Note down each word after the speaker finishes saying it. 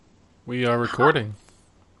We are recording.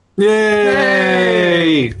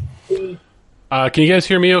 Yay! Can you guys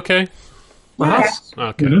hear me okay? Uh-huh.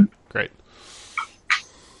 Okay, great.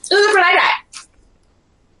 Ooh, look what I got.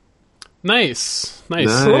 Nice.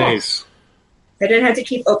 Nice. I didn't have to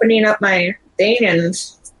keep opening up my thing and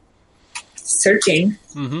searching.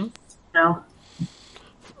 Mm-hmm. No.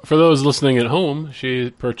 For those listening at home, she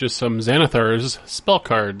purchased some Xanathar's spell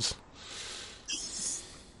cards.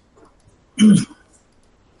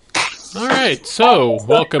 All right, so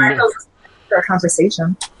welcome Our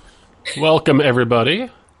conversation. everybody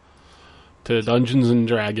to Dungeons and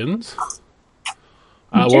Dragons,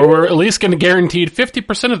 where we're at least going to guaranteed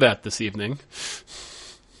 50% of that this evening.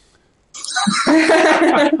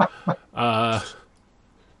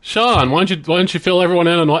 Sean, why don't you fill everyone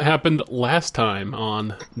in on what happened last time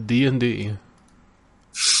on D&D?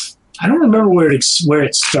 I don't remember where it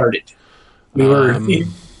started.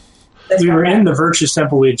 We were in the Virtuous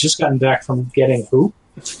Temple. We had just gotten back from getting who?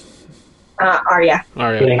 Arya.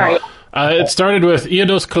 Arya. It started with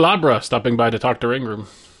Eodos Calabra stopping by to talk to Rangram.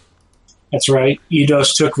 That's right.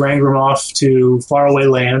 Eodos took Rangram off to faraway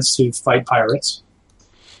lands to fight pirates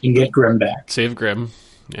and get Grim back. Save Grim,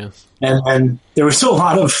 yeah. And there was still a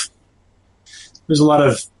lot of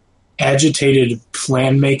agitated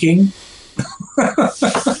plan making.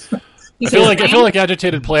 I feel like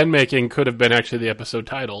agitated plan making could have been actually the episode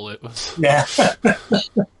title. It was I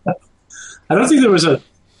don't think there was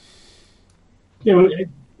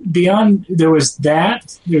beyond. There was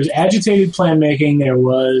that. There was agitated plan making. There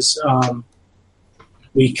was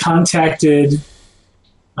we contacted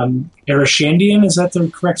Erashandian. Is that the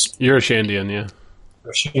correct? Eurashandian, yeah.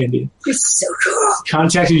 Erashandian. He's so cool.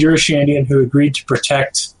 Contacted Eurashandian, who agreed to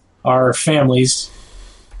protect our families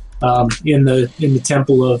in the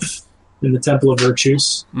temple of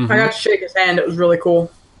Virtues. Mm-hmm. I got to shake his hand. It was really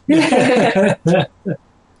cool. There's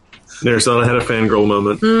I had a fangirl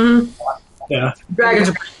moment. Mm-hmm. Yeah. Dragons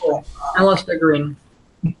are pretty cool, unless they're green.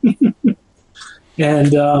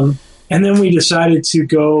 And then we decided to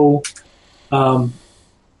go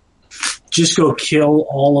kill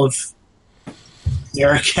all of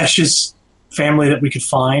Narakesh's family that we could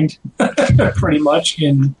find, pretty much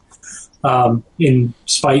in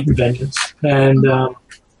spite and vengeance. And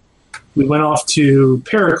we went off to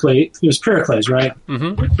Pericles. It was Pericles, right?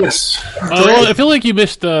 Mm-hmm. Yes. Well, I feel like you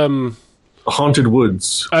missed. Haunted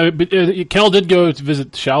Woods. Kel did go to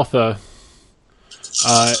visit Shaltha,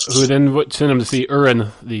 who then sent him to see Urin,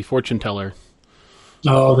 the fortune teller.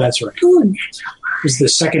 Oh, that's right. It was the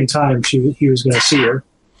second time he was going to see her.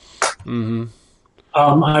 Mm-hmm.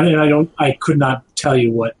 I could not tell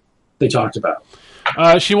you what they talked about.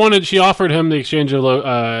 She offered him the exchange of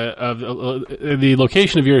the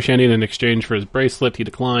location of Eurashandian in exchange for his bracelet. He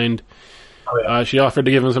declined. Oh, yeah. She offered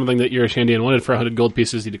to give him something that Eurashandian wanted for 100 gold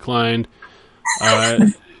pieces. He declined.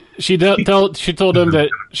 She told him that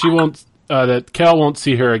she won't, that Cal won't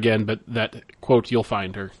see her again, but that, quote, you'll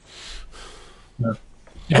find her. Yeah.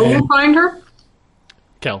 Who will find her?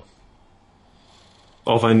 Kel.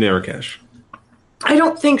 I'll find Narakesh. I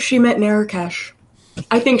don't think she met Narakesh.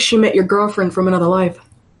 I think she met your girlfriend from another life.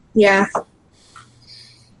 Yeah.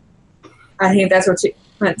 I think that's what she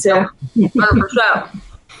went to. 100%.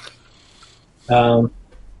 And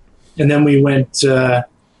then we went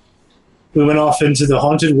off into the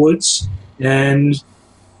Haunted Woods, and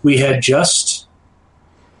we had just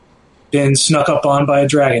been snuck up on by a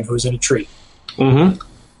dragon who was in a tree. Mm-hmm.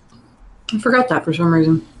 I forgot that for some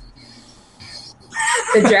reason.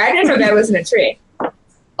 The dragon, or that was in a tree?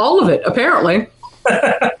 All of it, apparently.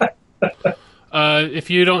 If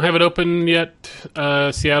you don't have it open yet,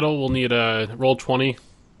 Seattle, we'll need a roll 20.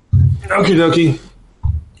 Okie dokie.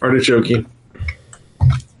 Artichoke.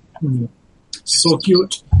 So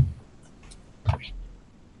cute.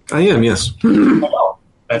 I am, yes. Well,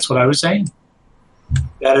 that's what I was saying.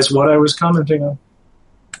 That is what I was commenting on.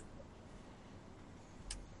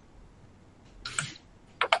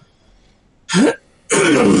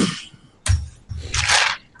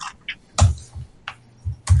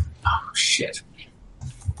 Oh, shit.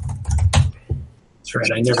 That's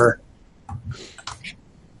right, I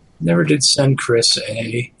never did send Chris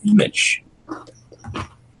a image.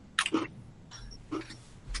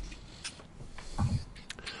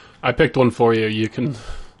 I picked one for you. You can...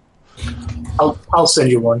 I'll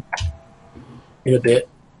send you one in a bit.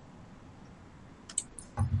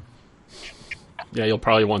 Yeah, you'll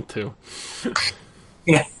probably want to.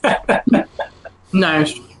 Yeah.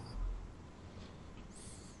 Nice.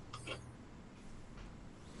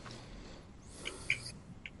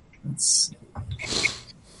 Let's see.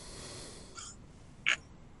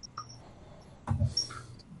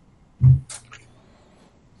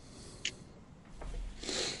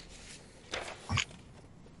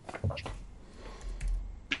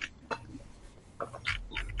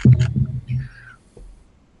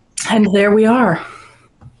 And there we are.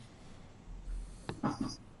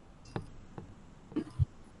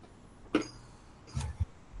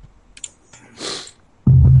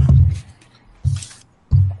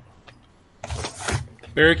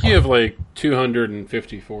 Eric, you have like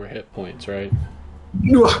 254 hit points, right?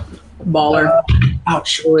 Baller.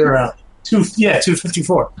 Ouch. We're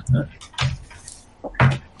 254.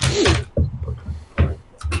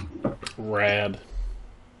 Rad.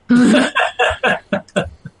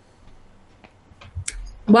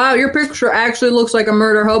 Wow, your picture actually looks like a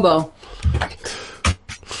murder hobo.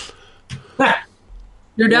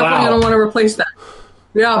 You're definitely going to want to replace that.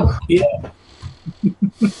 Yeah. Yeah. Did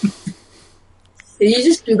you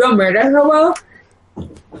just Google murder hobo?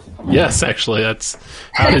 Yes, actually, that's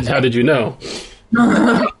how did you know?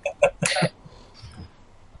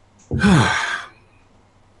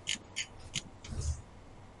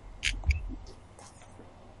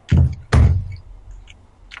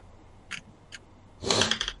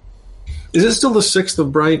 Is it still the 6th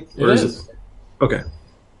of Bright? It is. Okay.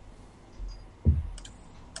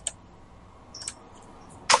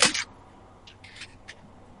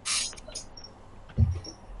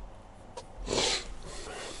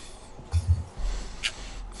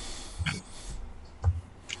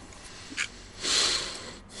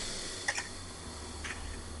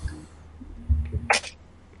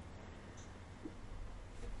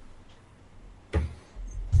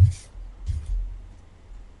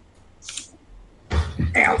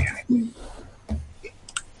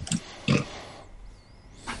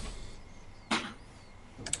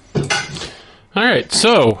 All right,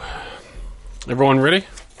 so everyone ready?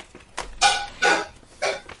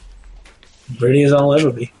 Ready as I'll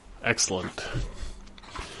ever be. Excellent.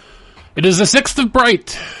 It is the 6th of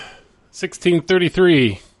Bright,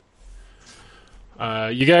 1633.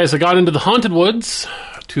 You guys have gone into the Haunted Woods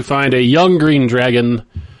to find a young green dragon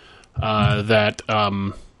that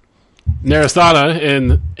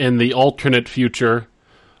Narasana in the alternate future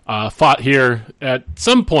fought here at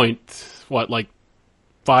some point, what, like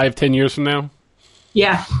 5-10 years from now?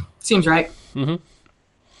 Yeah, seems right.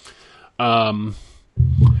 And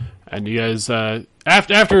you guys,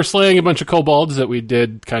 after slaying a bunch of kobolds that we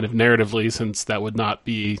did kind of narratively, since that would not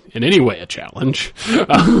be in any way a challenge, you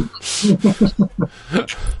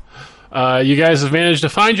guys have managed to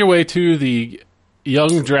find your way to the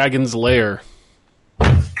young dragon's lair.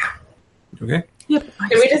 Okay. Yep.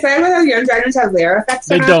 Did we decide whether young dragons have lair effects?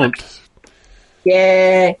 They or not? don't.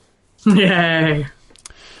 Yay. Yay.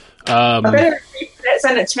 I bet it's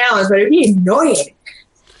not a challenge, but it'd be annoying.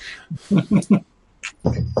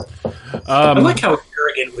 I like how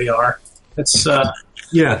arrogant we are. It's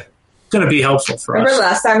Yeah. going to be helpful for Remember us.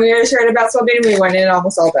 last time we were heard about something and we went in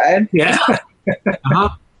almost all dead? Yeah. Uh-huh.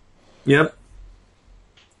 Yep.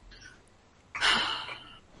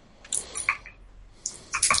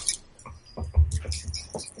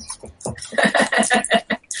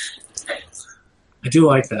 I do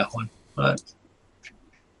like that one. But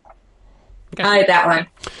I like that one.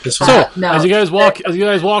 this So, one, No. as you guys walk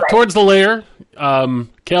towards the lair,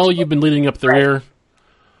 Kel, you've been leading up the rear.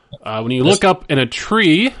 When you look up in a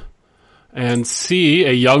tree and see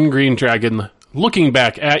a young green dragon looking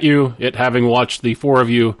back at you, it having watched the four of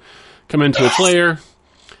you come into its lair,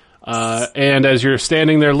 and as you're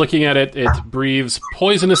standing there looking at it, it breathes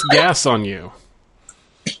poisonous gas on you.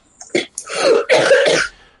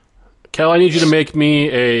 Kel, I need you to make me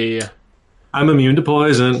a... I'm immune to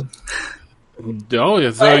poison.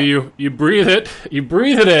 Oh, so you breathe it. You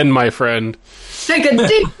breathe it in, my friend. Take a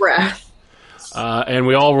deep breath. And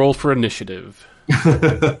we all roll for initiative.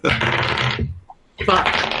 Fuck.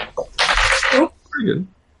 Pretty good.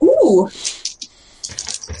 Ooh.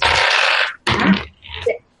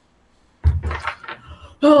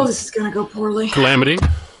 Oh, this is gonna go poorly. Calamity.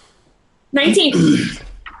 19.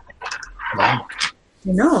 I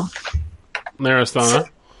know. Narasana.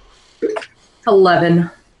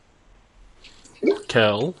 11.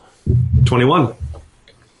 Kel. 21.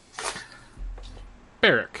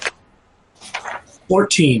 Eric.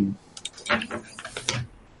 14.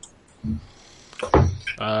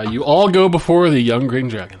 You all go before the young green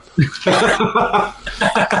dragon.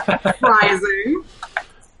 Rising.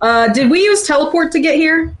 Did we use teleport to get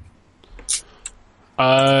here?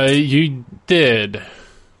 You did.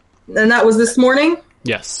 And that was this morning?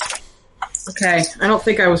 Yes. Okay. I don't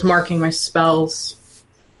think I was marking my spells.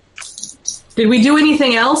 Did we do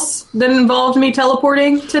anything else that involved me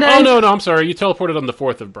teleporting today? Oh, no, I'm sorry. You teleported on the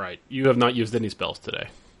 4th of Bright. You have not used any spells today.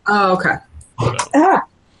 Oh, okay. Ah.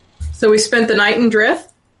 So we spent the night in Drift?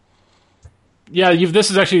 Yeah, you've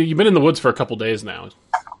been in the woods for a couple days now.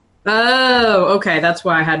 Oh, okay. That's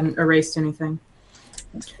why I hadn't erased anything.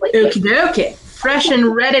 Okie dokie. Fresh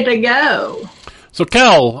and ready to go. So,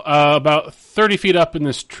 Kel, about 30 feet up in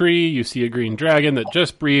this tree, you see a green dragon that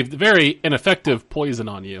just breathed very ineffective poison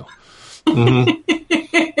on you.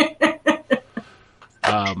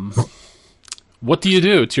 What do you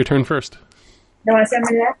do? It's your turn first. You want to send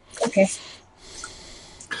me that? Okay.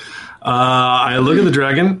 I look at the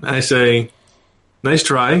dragon. I say, "Nice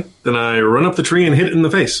try." Then I run up the tree and hit it in the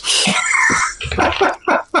face.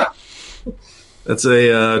 That's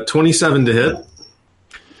a 27 to hit.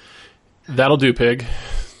 That'll do, pig.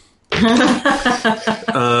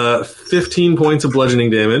 15 points of bludgeoning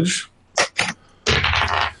damage.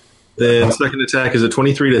 Then second attack is a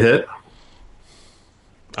 23 to hit.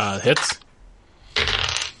 Hits.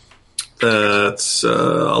 That's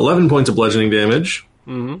 11 points of bludgeoning damage.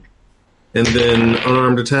 Mm-hmm. And then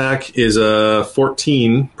unarmed attack is a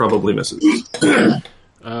 14, probably misses.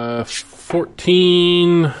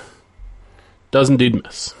 14 does indeed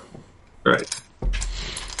miss. All right.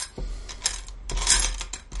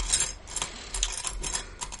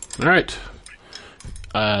 All right.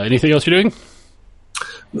 Anything else you're doing?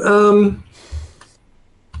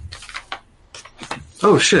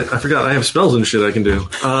 Oh shit! I forgot. I have spells and shit I can do.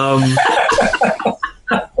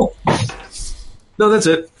 No, that's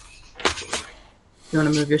it. You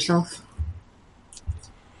want to move yourself?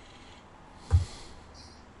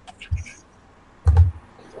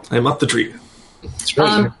 I'm up the tree. It's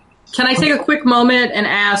right Can I take a quick moment and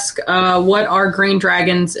ask what are green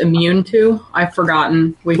dragons immune to? I've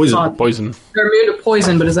forgotten. We Poison. thought Poison. they're immune to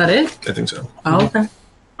poison, but is that it? I think so. Oh, okay.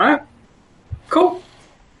 All right. Cool.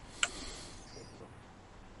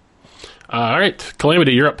 All right.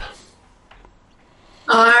 Calamity, you're up.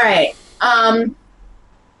 All right.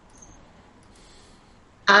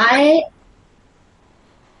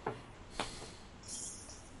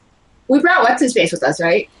 We brought what's his face with us,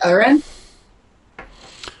 right? Oren?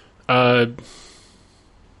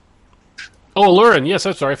 Lurin. Yes,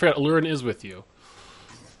 I'm sorry. I forgot Lurin is with you.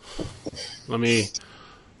 Let me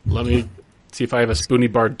see if I have a Spoony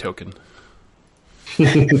Bard token.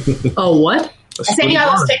 Oh, what? I sent you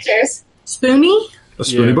all those pictures. Spoony? A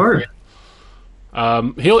spoony Yeah. bard.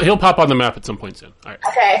 He'll pop on the map at some point soon. All right.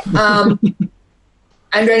 Okay.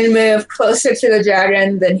 I'm going to move closer to the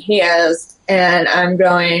dragon than he is, and I'm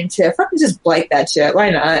going to fucking just blight that shit. Why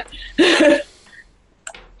not?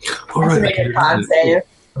 All right. Make a con save.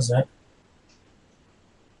 What's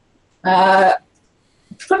that?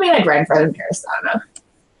 Put me in a grind for them, Parastana.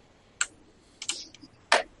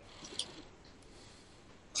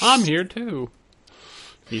 I'm here too.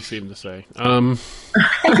 He seemed to say.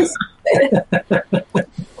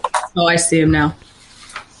 Oh, I see him now.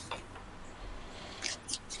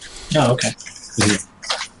 Oh, okay.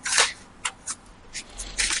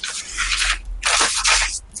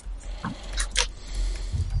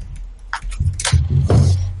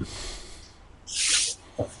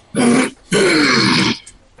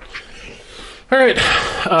 All right.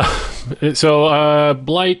 So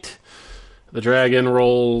Blight, the dragon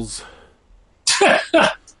rolls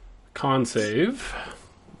con save.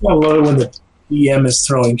 I love it when the EM is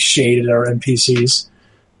throwing shade at our NPCs.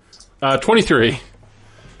 23.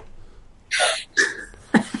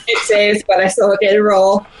 It saves, but I still get a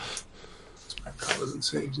roll. That wasn't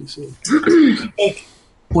save DC.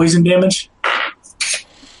 Poison damage?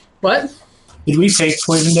 What? Did we take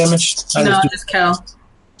poison damage? No, just Cal.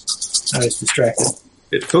 I was distracted.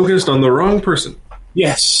 It focused on the wrong person.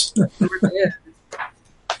 Yes.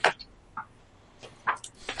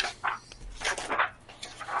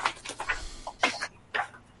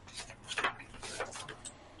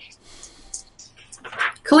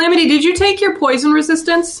 Calamity, did you take your poison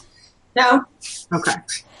resistance? No. Okay.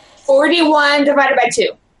 41 divided by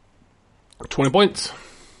 2. 20 points.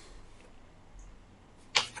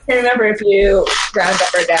 And remember if you round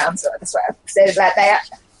up or down, so that's why I said that.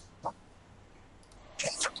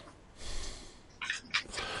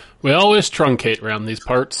 We always truncate around these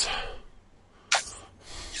parts.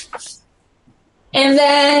 And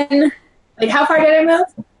then, like, how far did I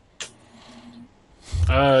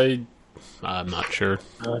move? I'm not sure.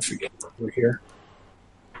 I forget. We're here.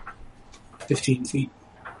 15 feet.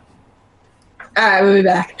 Alright, we'll be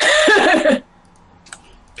back.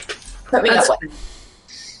 Let me know That's what.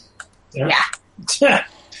 Yeah.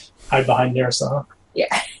 Hide behind Narasana. Yeah.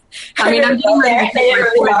 I mean, I'm getting ready to take my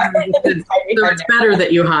poison resistance, so it's better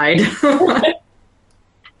that you hide.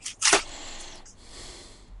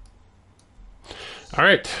 All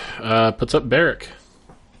right. Puts up Barrick.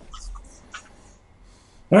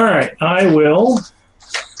 All right, I will.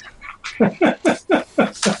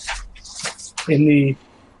 In the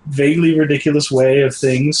vaguely ridiculous way of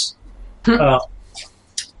things,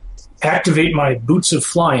 activate my boots of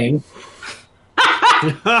flying.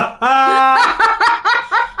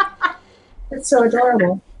 It's so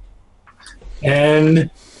adorable.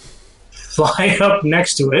 And fly up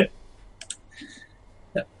next to it.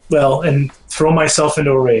 Well, and throw myself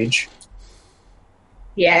into a rage.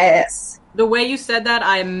 Yes. The way you said that,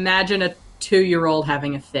 I imagine a 2-year-old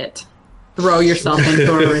having a fit. Throw yourself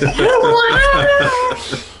into a rage.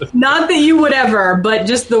 Not that you would ever, but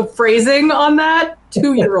just the phrasing on that,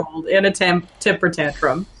 2-year-old in a temper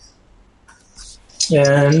tantrum.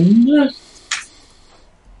 And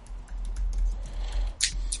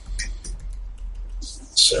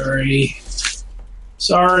sorry,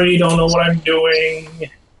 don't know what I'm doing.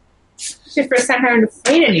 It's your first time having to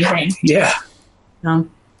fight anything. Yeah. No.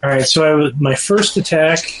 All right, so my first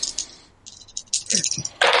attack.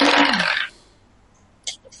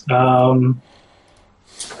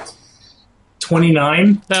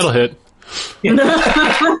 29. That'll hit.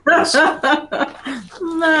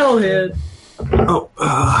 That'll hit. Oh,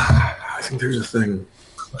 I think there's a thing.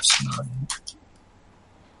 +9.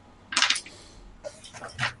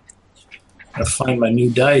 Gotta find my new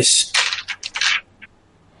dice.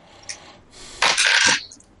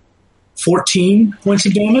 14 points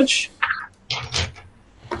of damage.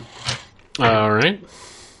 All right.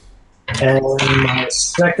 And my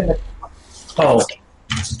second... Oh.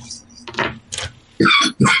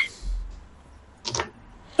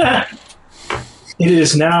 It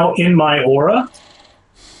is now in my aura.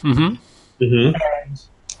 Mm-hmm. Mm-hmm.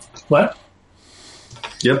 What?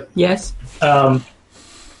 Yep. Yes.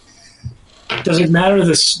 Does it matter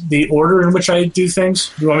the order in which I do things?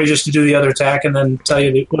 Do you want me just to do the other attack and then tell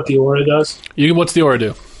you what the aura does? What's the aura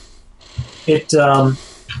do? It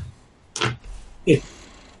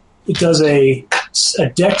does a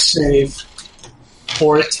dex save,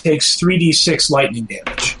 or it takes 3d6 lightning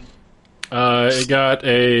damage. It got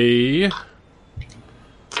a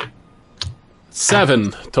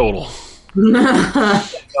 7 total.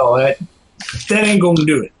 Oh, that ain't gonna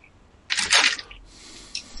do it.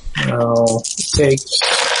 No, it takes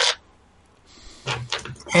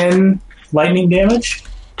 10 lightning damage.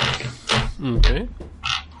 Okay.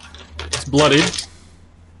 It's bloodied.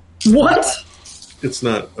 What? It's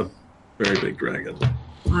not a very big dragon.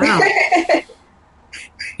 Wow.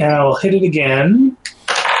 And I'll hit it again.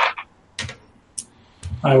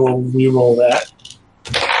 I will re-roll that.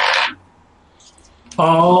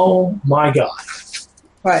 Oh my god.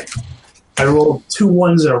 What? I rolled 2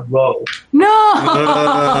 1s in a row. No!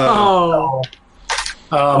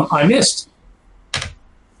 I missed.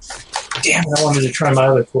 Damn it, I wanted to try my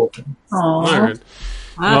other cool thing. All Aw. right.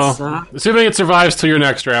 Well, assuming it survives till your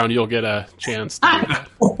next round, you'll get a chance to do that.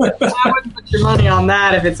 I wouldn't put your money on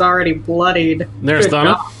that if it's already bloodied. There's Good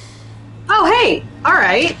Donna. God. Oh, hey. All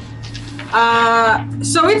right.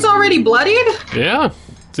 So it's already bloodied? Yeah.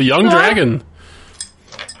 It's a young What? dragon.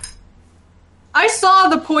 I saw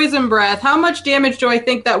the poison breath. How much damage do I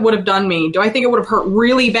think that would have done me? Do I think it would have hurt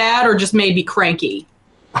really bad or just made me cranky?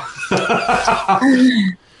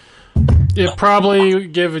 It probably,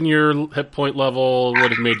 given your hit point level,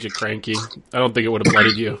 would have made you cranky. I don't think it would have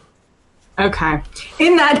blooded you. Okay.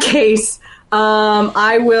 In that case,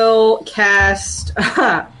 I will cast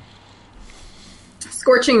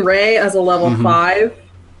Scorching Ray as a level 5.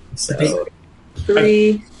 So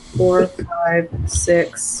 3, 4, 5,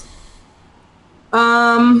 6. Ooh.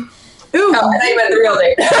 Oh, I thought you meant the real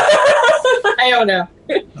date. I don't know.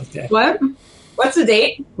 Okay. What? What's the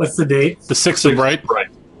date? What's the date? The 6th of Bright. Right.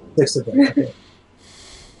 6th of it.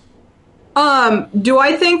 Okay. Do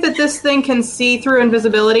I think that this thing can see through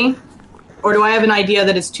invisibility? Or do I have an idea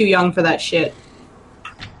that it's too young for that shit?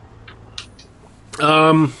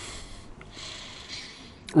 Roll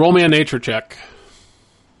me a nature check.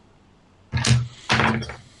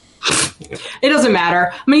 It doesn't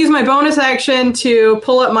matter. I'm going to use my bonus action to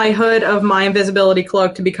pull up my hood of my invisibility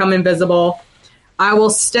cloak to become invisible. I will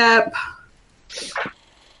step...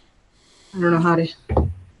 I don't know how to...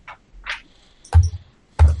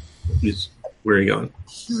 Where are you going?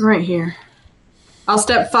 Right here. I'll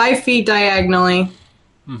step 5 feet diagonally,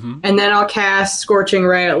 and then I'll cast Scorching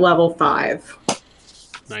Ray at level 5.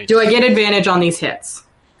 Nice. Do I get advantage on these hits?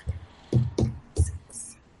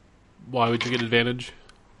 Why would you get advantage?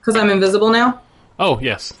 Because I'm invisible now? Oh,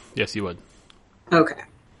 yes. Yes, you would. Okay.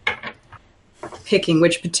 Picking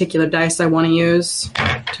which particular dice I want to use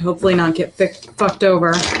to hopefully not get fucked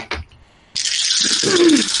over.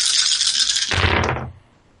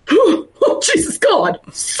 Oh, Jesus God!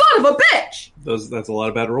 Son of a bitch! That's a lot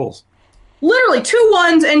of bad rolls. Literally 2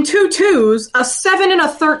 1s and 2 2s, a 7 and a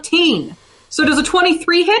 13. So does a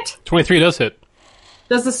 23 hit? 23 does hit.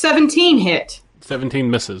 Does the 17 hit? 17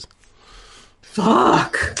 misses.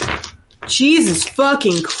 Fuck. Jesus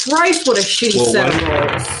fucking Christ, what a shitty Well, set of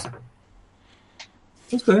what? rolls.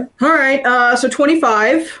 Okay. Alright, so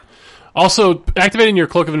 25. Also, activating your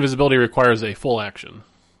Cloak of Invisibility requires a full action.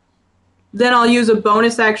 Then I'll use a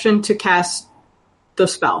bonus action to cast the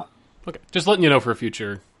spell. Okay, just letting you know for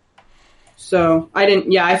future. So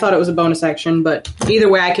I thought it was a bonus action, but either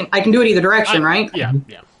way I can do it either direction, right? Yeah,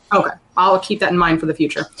 yeah. Okay. I'll keep that in mind for the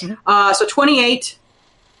future. So 28,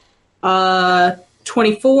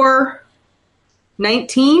 24,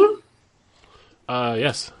 19,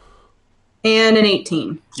 Yes. and an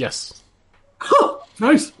 18. Yes.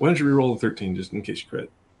 Nice. Why don't you reroll a 13 just in case you crit?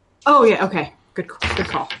 Oh, yeah, okay. Good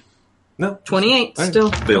call. No. 28 Fine. still.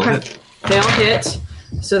 They all Okay. hit. They all hit.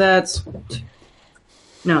 So that's...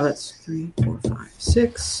 No, that's 3, 4, 5,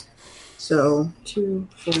 6. So 2,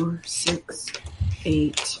 4, 6,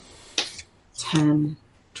 8, 10,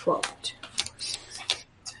 12. 2, 4, 6,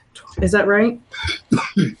 8, 10, 12. Is that right?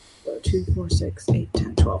 2, 4, 6, 8,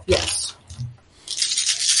 10, 12. Yes.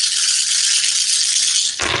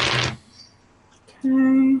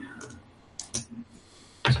 Okay.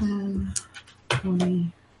 10,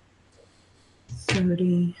 20,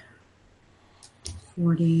 30,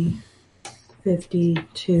 40,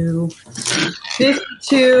 52.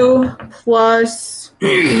 52 plus...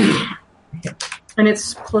 and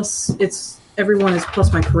it's everyone is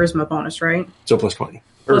plus my charisma bonus, right? So plus 20.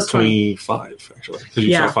 Or Plus 20. 25, actually. Because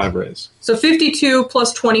you Yeah. saw 5 rays. So 52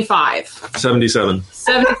 plus 25. 77.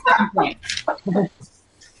 77 points.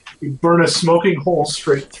 You burn a smoking hole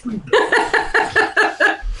straight through.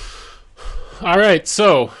 All right,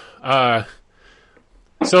 so the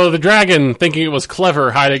dragon, thinking it was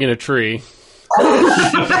clever hiding in a tree,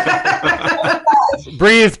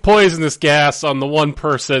 breathed poisonous gas on the one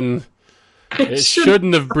person it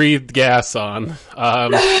shouldn't have breathed gas on,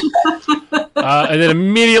 and then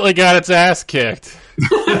immediately got its ass kicked.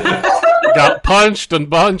 Got punched and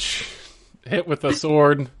bunched, hit with a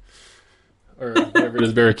sword, or whatever it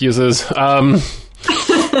is Varric uses,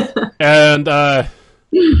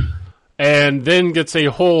 and then gets a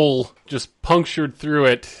hole just punctured through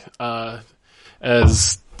it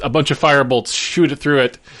as a bunch of firebolt shoot it through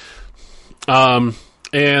it.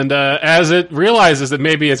 And as it realizes that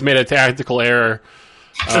maybe it's made a tactical error,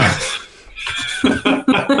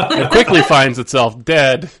 it quickly finds itself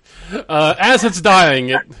dead. As it's dying,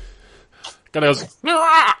 it kind of goes...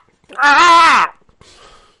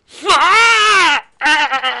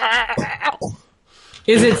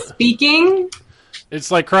 Is it speaking? It's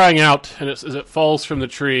like crying out, and as it falls from the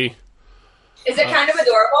tree. Is it kind of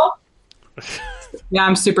adorable? Yeah,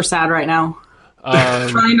 I'm super sad right now.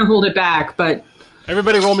 Trying to hold it back, but...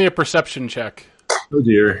 Everybody roll me a perception check. Oh,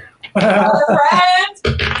 dear. Friends.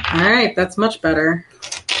 Alright, that's much better.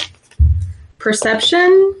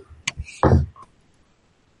 Perception?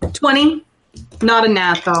 20. Not a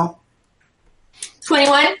nat, though.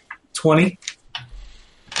 21. 20.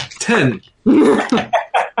 10. 20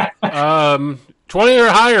 or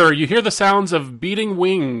higher, you hear the sounds of beating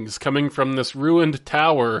wings coming from this ruined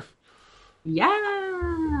tower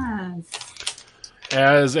Yes!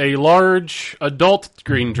 as a large adult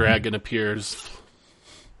green dragon appears.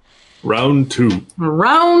 Round 2.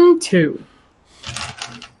 Round 2.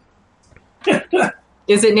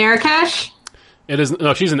 Is it Narakesh? It is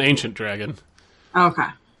no, she's an ancient dragon. Okay.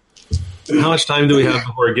 How much time do we have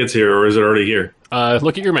before it gets here, or is it already here?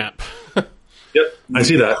 Look at your map. Yep, I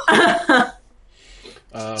see that.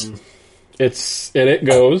 It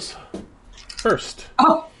goes first.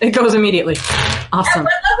 Oh, it goes immediately. Awesome.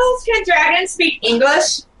 What levels can dragons speak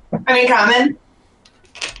English? I mean, common.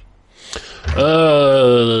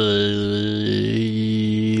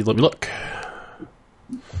 Let me look.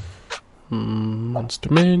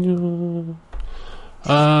 Monster manual.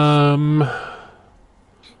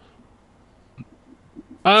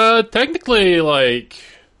 Technically, like,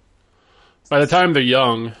 by the time they're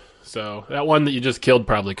young, so that one that you just killed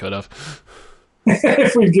probably could have.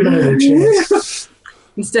 If we'd given it a chance.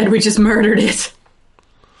 Instead, we just murdered it.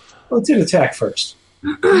 Well, it did attack first.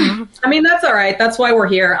 I mean, that's all right. That's why we're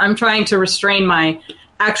here. I'm trying to restrain my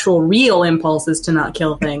actual real impulses to not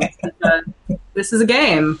kill things. This is a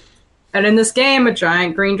game. And in this game, a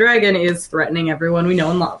giant green dragon is threatening everyone we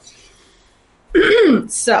know and love.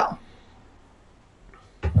 So.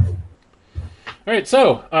 All right,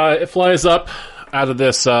 so it flies up out of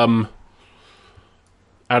this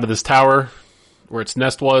tower where its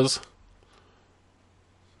nest was.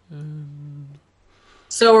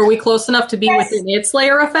 So are we close enough to be within its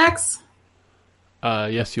layer effects?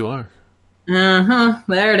 Yes, you are. Uh-huh.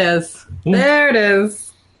 There it is. There it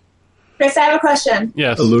is. Chris, I have a question.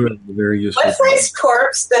 Yes. Allura is very useful. What size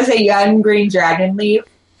corpse does a young green dragon leave?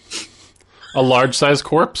 A large size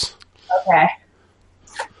corpse? Okay.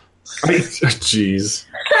 Jeez.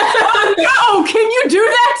 Oh, can you do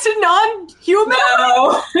that to non-human?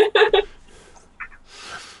 No.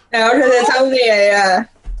 No, because it's only it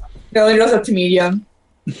only goes up to medium.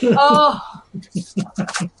 Oh.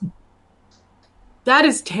 That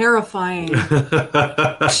is terrifying.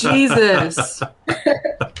 Jesus. All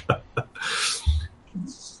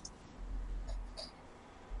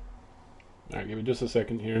right, give me just a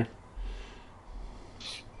second here.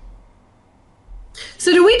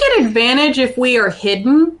 So do we get advantage if we are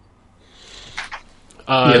hidden?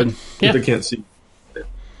 Yeah. They can't see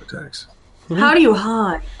attacks. How do you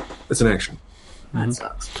hide? That's an action. That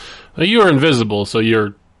sucks. You are invisible, so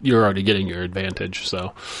you're already getting your advantage.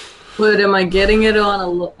 So But am I getting it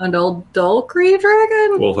on an adult Kree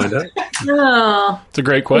dragon? We'll find out. No. it's a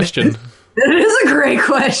great question. That is a great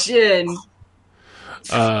question.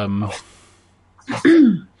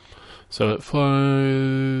 So it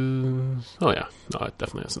flies. Oh yeah, no, it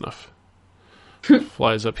definitely has enough.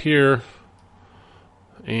 Flies up here,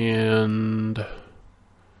 and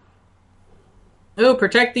Oh,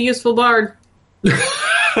 protect the useful bard. He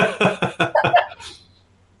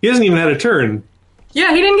hasn't even had a turn.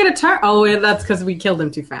 Yeah, he didn't get a turn. Oh, wait, that's because we killed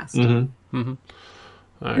him too fast. Mm-hmm. all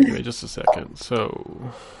right, give me just a second.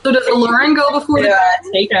 So So does Alurin go before the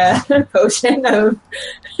Take a potion of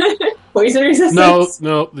poison resistance.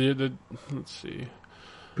 no, let's see.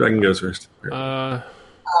 Dragon goes first. Oh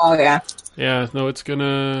yeah. Yeah, no, it's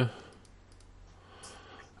gonna.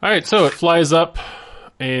 All right, so it flies up,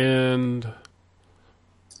 and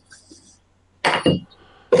it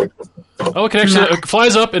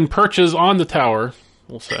flies up and perches on the tower.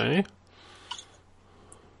 We'll say,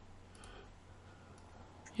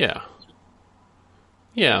 yeah,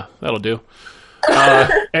 that'll do.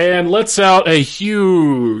 And lets out a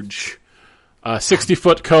huge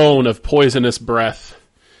 60-foot cone of poisonous breath.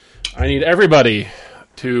 I need everybody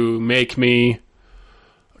to make me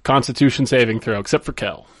a Constitution saving throw, except for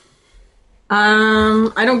Kel.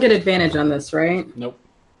 I don't get advantage on this, right? Nope.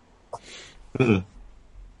 Mm-mm.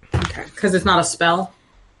 Okay, because it's not a spell.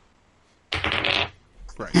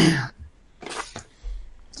 Right.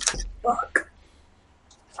 Fuck.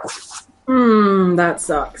 That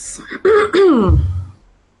sucks.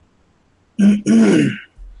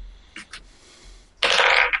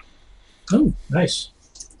 Oh, nice.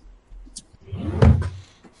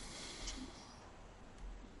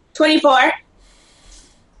 24. I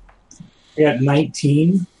got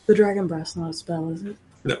 19. The dragon breath's not a spell, is it?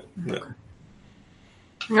 No.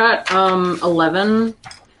 I got 11.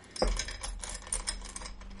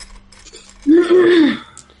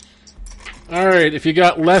 All right. If you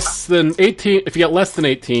got less than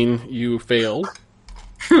 18, you fail.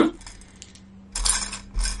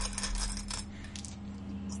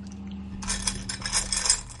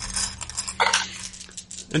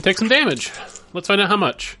 And take some damage. Let's find out how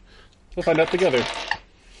much. We'll find out together.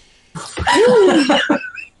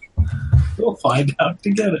 We'll find out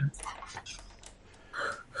together.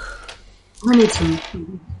 I need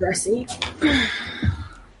some dressy.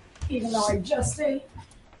 Even though I just ate.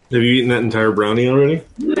 Have you eaten that entire brownie already?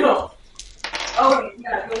 No. Oh,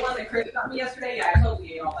 yeah, the one that Chris got me yesterday? Yeah, I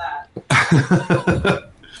totally ate all that.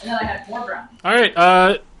 And then I had more brown. All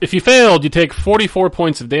right. If you failed, you take 44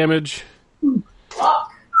 points of damage. Fuck.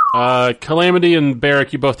 Calamity and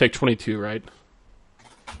Barrack, you both take 22, right?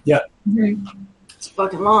 Yeah. It's a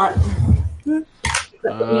fucking lot.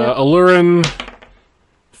 Alurin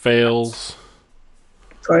fails.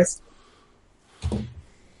 Of course.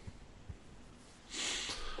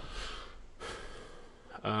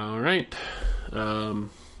 All right. And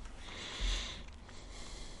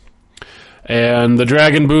the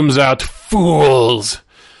dragon booms out, "Fools!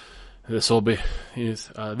 This will be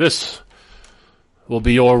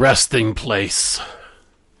your resting place."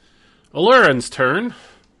 Alurin's turn.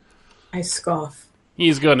 I scoff.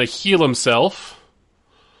 He's going to heal himself.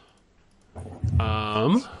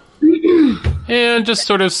 And just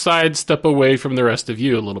sort of sidestep away from the rest of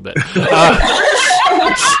you a little bit. Good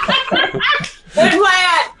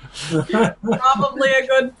plan. Probably a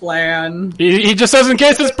good plan. He just says in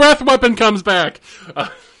case his breath weapon comes back.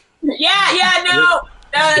 Yeah, no,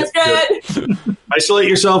 that's good. Isolate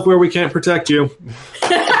yourself where we can't protect you.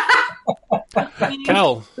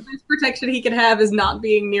 Kel. The best protection he could have is not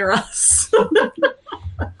being near us.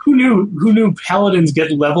 Who knew paladins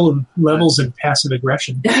get levels in passive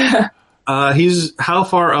aggression? He's how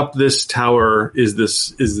far up this tower is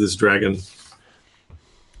this dragon?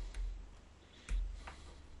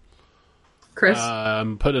 Chris?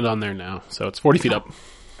 I'm putting it on there now, so it's 40 feet up.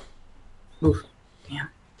 Oof. Damn.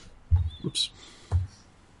 Oops.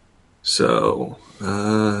 So,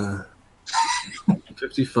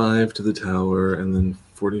 55 to the tower, and then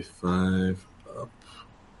 45 up.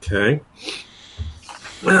 Okay.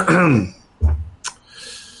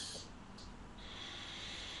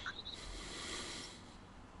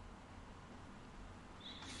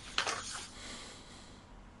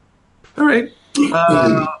 All right.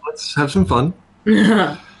 Let's have some fun.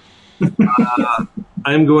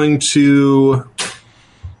 I'm going to,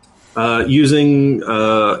 using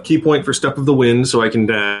key point for Step of the Wind so I can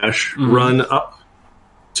dash, run up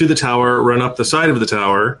to the tower, run up the side of the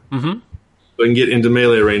tower, so I can get into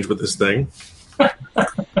melee range with this thing. Punch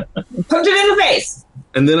it in the face.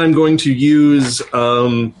 And then I'm going to use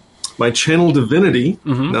my Channel Divinity,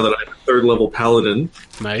 now that I'm a 3rd level Paladin,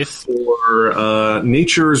 Nice. for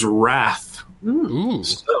Nature's Wrath. Ooh.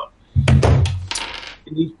 So,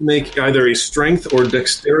 you need to make either a Strength or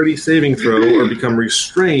Dexterity saving throw or become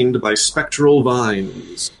restrained by spectral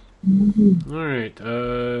vines. All right.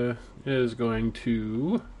 It is going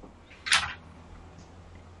to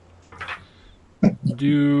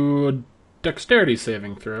do a dexterity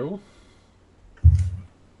saving throw.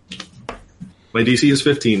 My DC is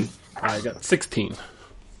 15. I got 16.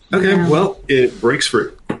 Okay, well, it breaks free.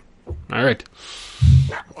 All right.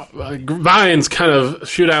 Vines kind of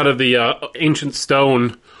shoot out of the ancient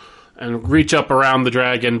stone and reach up around the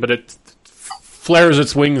dragon, but it flares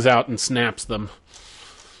its wings out and snaps them.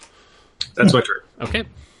 That's my turn. Okay.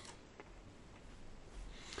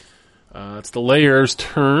 It's the layer's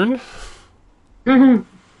turn. Hate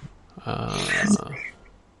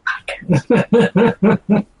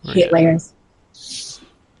layers.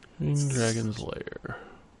 Green Dragon's Lair.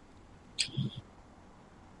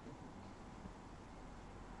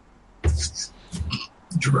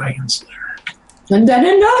 Dragon Slayer. And then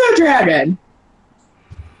another dragon.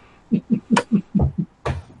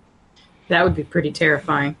 That would be pretty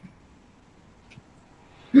terrifying.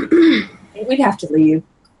 We'd have to leave.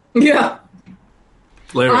 Yeah.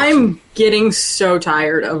 Larry. I'm getting so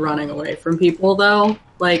tired of running away from people, though.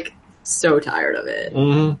 Like, so tired of it.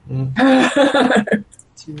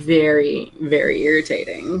 It's very, very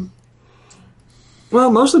irritating.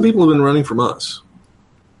 Well, most of the people have been running from us.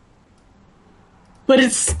 But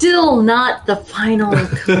it's still not the final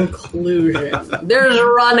conclusion. There's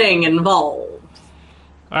running involved.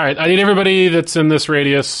 All right, I need everybody that's in this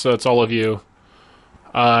radius, so it's all of you,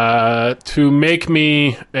 to make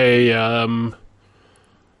me a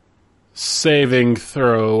saving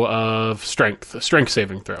throw of strength. A strength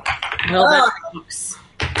saving throw. Well, that helps.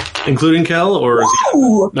 Including Kel, or is he...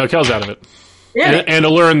 Ooh, No, Kel's out of it. Yeah. And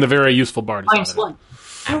Alurin, the very useful bard, is out of it.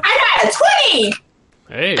 -1. I got a 20.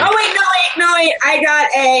 Hey. Oh, wait. I got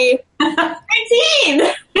a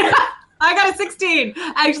 19. I got a 16.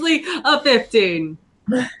 Actually, a 15.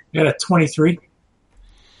 I got a 23.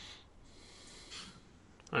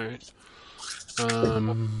 All right.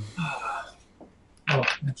 Oh,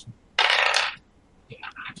 that's-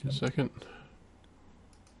 Just a second.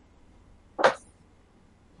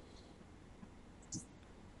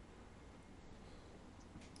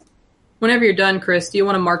 Whenever you're done, Chris, do you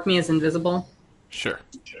want to mark me as invisible? Sure.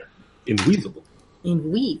 Invisible.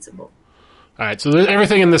 Invisible. All right, so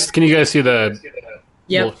everything in this, can you guys see the...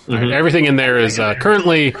 Yep. All right, everything in there is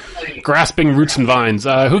currently grasping roots and vines.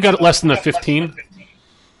 Who got less than a 15?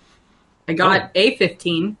 I got a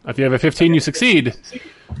 15. If you have a 15, you succeed.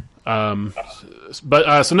 But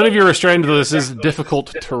so none of you are restrained, though this is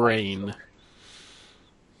difficult terrain.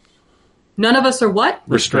 None of us are what?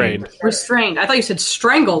 Restrained. Restrained. I thought you said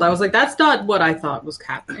strangled. I was like, that's not what I thought was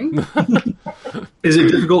happening. Is it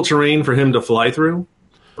difficult terrain for him to fly through?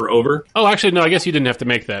 Or over? Oh, actually, no, I guess you didn't have to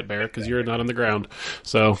make that, Bear, because you're not on the ground.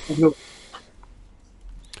 So...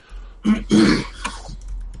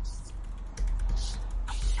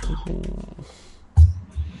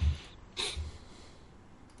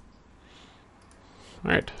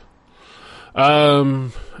 All right.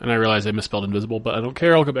 And I realize I misspelled invisible, but I don't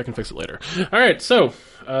care. I'll go back and fix it later. All right, so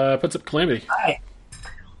puts up Calamity. Hi.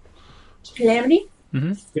 Calamity?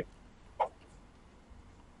 Mm-hmm.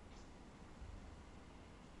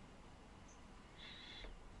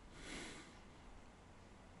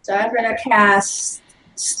 So I'm going to cast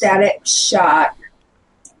Static Shock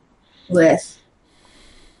with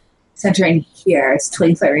centering here. It's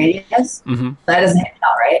 20-foot radius. Mm-hmm. That doesn't hit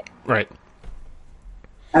Cal, right? Right.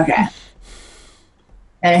 Okay.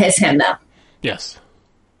 And it hits him, though. Yes.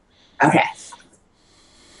 Okay.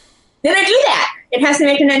 Then I do that. It has to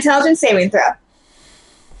make an intelligence saving throw.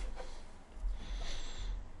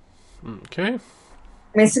 Okay.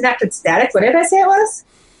 I mean, synaptic static. What did I say it was?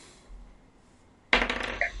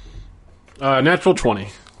 Natural 20.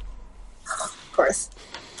 Of course.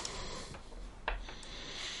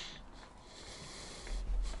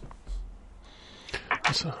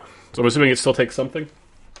 So I'm assuming it still takes something?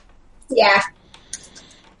 Yeah.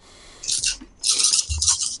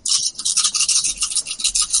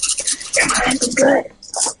 That's good.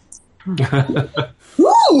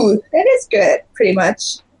 Ooh, that is good, pretty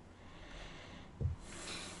much.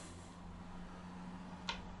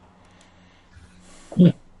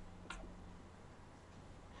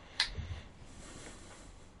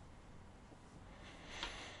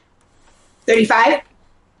 $35?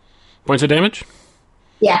 Points of damage?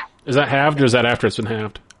 Yeah. Is that halved or is that after it's been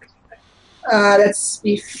halved? That's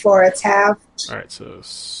before it's halved. Alright, so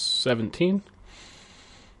 17.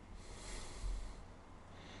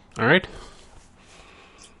 Alright.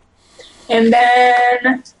 And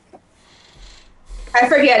then I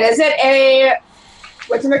forget, is it a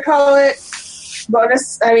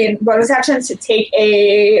bonus action to take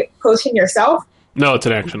a potion yourself? No, it's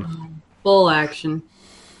an action. Full action.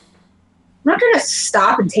 I'm not gonna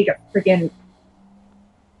stop and take a freaking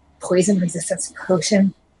poison resistance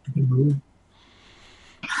potion.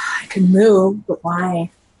 I can move, but why?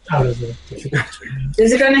 Out of the Is it gonna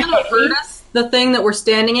Does it hit hurt me? us, the thing that we're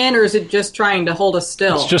standing in, or is it just trying to hold us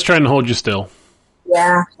still? It's just trying to hold you still.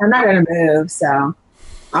 Yeah, I'm not gonna move, so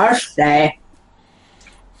I'll stay.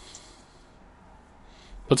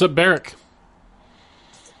 What's up, Barrick?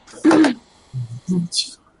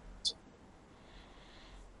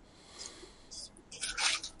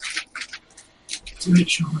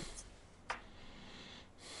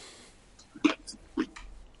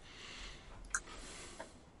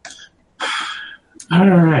 All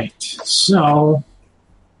right, so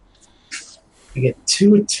I get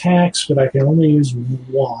 2 attacks, but I can only use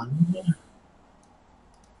 1.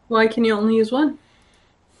 Why can you only use one?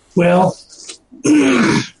 Well,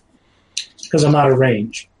 because I'm out of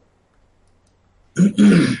range.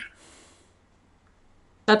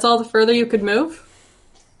 That's all the further you could move?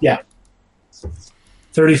 Yeah,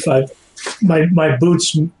 35. My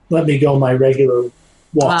boots let me go my regular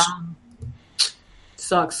walk.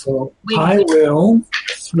 Sucks. So I will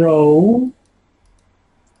throw.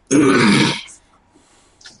 I'm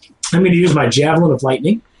going to use my Javelin of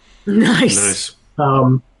Lightning. Nice.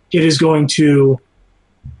 It is going to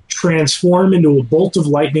transform into a bolt of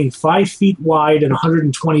lightning 5 feet wide and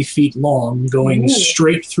 120 feet long, going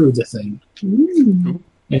straight through the thing. Ooh.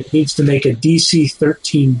 And it needs to make a DC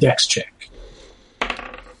 13 Dex check.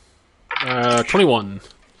 21.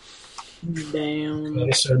 Damn.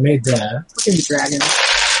 Okay, so I made that. Fucking dragon.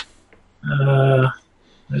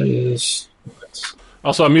 That is.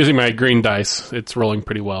 Also, I'm using my green dice. It's rolling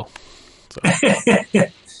pretty well. So.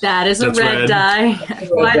 That is a That's red red. die.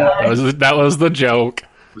 Why not? That was the joke.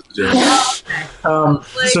 So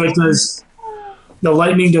it does. The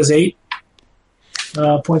lightning does 8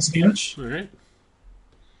 points of damage. All right.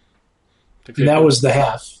 And that was the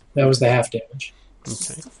half. That was the half damage.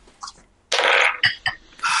 Okay.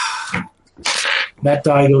 That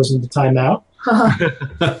die goes into timeout.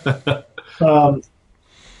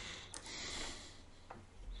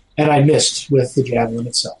 And I missed with the javelin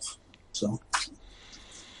itself. So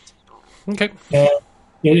Okay. and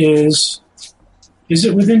it is. Is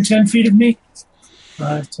it within 10 feet of me?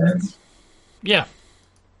 5, 10. Yeah.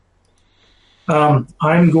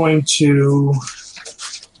 I'm going to.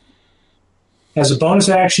 As a bonus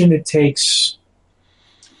action, it takes.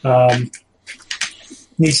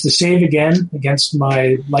 Needs to save again against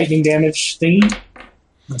my lightning damage thingy.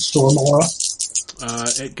 The storm aura.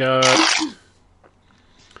 It got.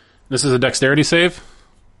 This is a dexterity save.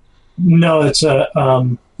 No, it's a.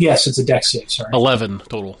 Yes, it's a dex save. Sorry. 11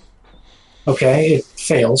 total. Okay, it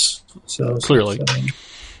fails. So Clearly.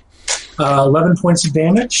 11 points of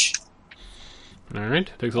damage, All right.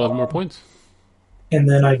 Takes 11 more points. and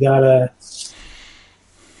then I gotta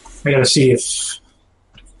see if.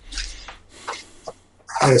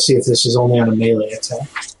 I gotta see if this is only on a melee attack.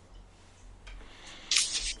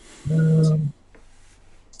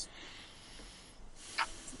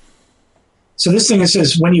 So this thing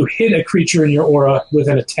says when you hit a creature in your aura with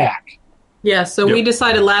an attack. Yeah, so we Yep.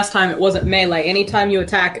 decided last time it wasn't melee. Anytime you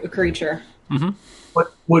attack a creature.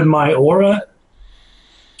 What would my aura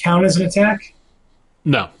count as an attack?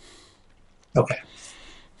 No. Okay.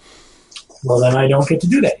 Well, then I don't get to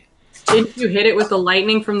do that. Didn't you hit it with the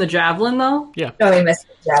lightning from the javelin, though? No, we missed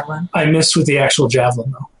the javelin. I missed with the actual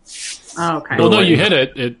javelin, though. Oh, okay. Well, no, you hit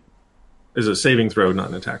it. It. Is a saving throw, not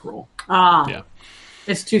an attack roll. Ah. Yeah.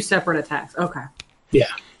 It's 2 separate attacks. Okay. Yeah.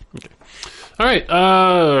 All right.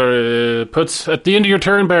 Puts at the end of your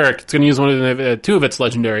turn, Barrick. It's going to use one of two of its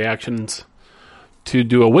legendary actions to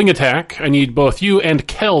do a wing attack. I need both you and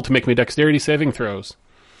Kel to make me dexterity saving throws.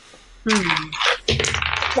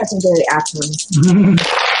 Legendary action.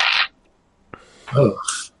 Oh.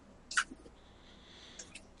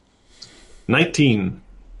 19.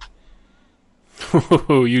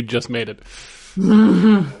 You just made it.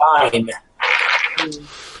 9.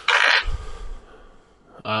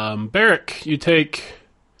 Barrick, you take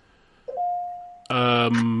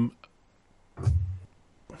 12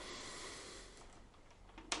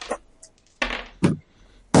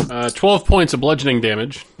 points of bludgeoning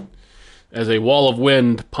damage as a wall of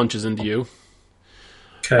wind punches into you.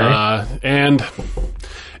 Okay. And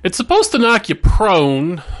it's supposed to knock you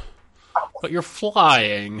prone, but you're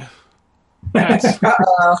flying.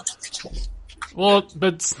 Uh-oh. Well,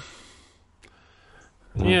 but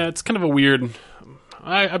yeah, it's kind of a weird.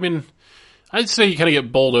 I mean, I'd say you kind of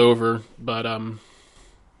get bowled over, but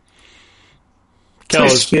Kel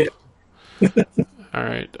is all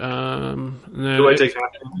right. Then, Do I take half?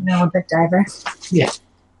 No, big diver. Yeah.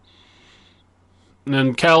 and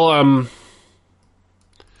then Kel,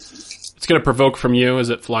 it's going to provoke from you as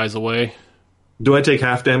it flies away. Do I take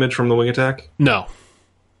half damage from the wing attack? No.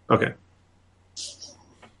 Okay.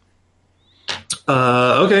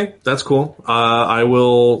 Okay, that's cool. I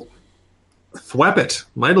will thwap it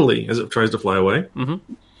mightily as it tries to fly away.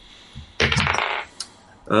 Mm-hmm.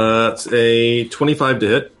 It's a 25 to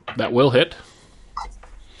hit. That will hit.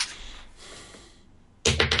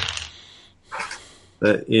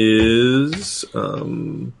 That is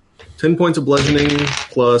 10 points of bludgeoning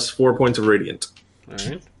plus 4 points of radiant. All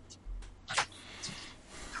right.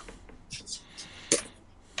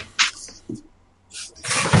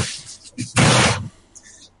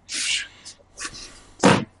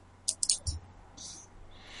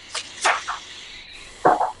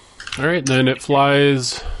 All right, then it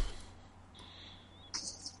flies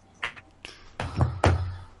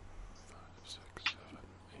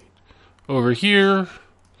over here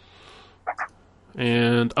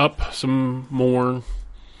and up some more.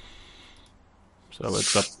 So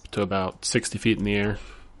it's up to about 60 feet in the air.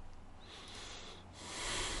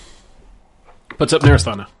 Puts up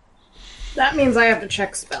Narasana. That means I have to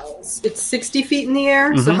check spells. It's 60 feet in the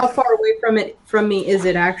air, so how far away from me is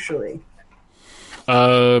it actually?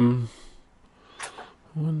 1,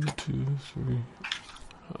 2, 3.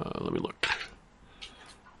 Let me look.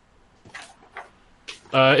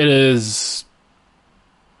 It is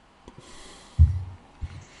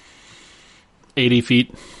 80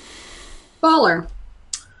 feet. Baller.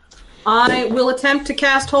 I will attempt to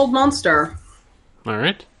cast Hold Monster. All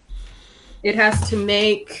right. It has to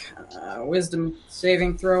make wisdom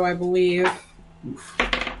saving throw, I believe.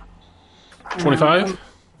 25?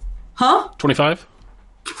 Huh? 25?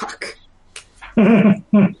 Fuck.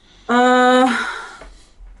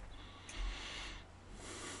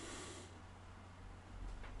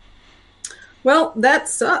 Well, that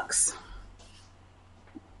sucks.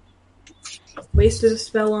 Wasted a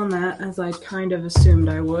spell on that, as I kind of assumed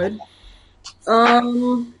I would.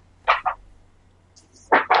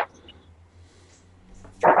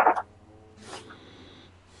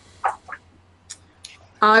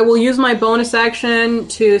 I will use my bonus action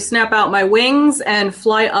to snap out my wings and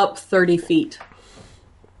fly up 30 feet.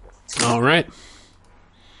 All right.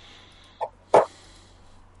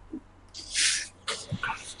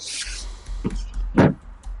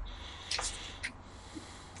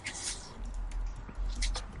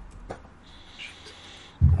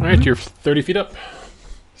 All right, you're 30 feet up.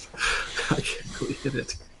 I can't really hit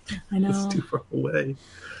it. I know. It's too far away.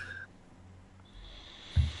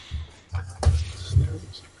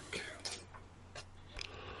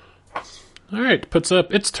 All right, puts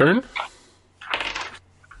up its turn.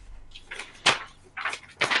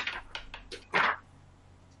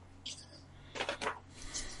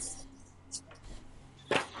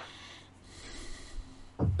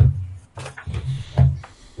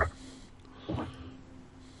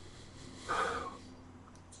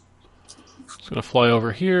 It's going to fly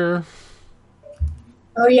over here.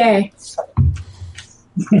 Oh, yay.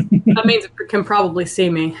 That means it can probably see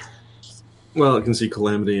me. Well, it can see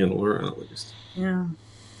Calamity and Allura at least. Yeah.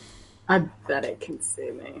 I bet it can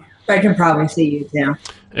see me. I can probably see you too.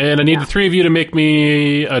 And I need the three of you to make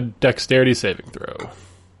me a dexterity saving throw.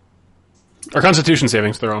 Or constitution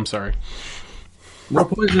savings throw, I'm sorry. More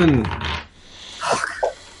poison.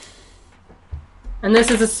 And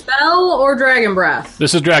this is a spell or dragon breath?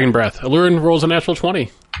 This is Dragon Breath. Allurin rolls a natural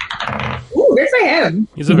 20. Ooh, good for him.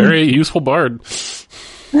 He's a very useful bard.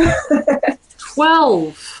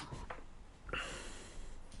 12.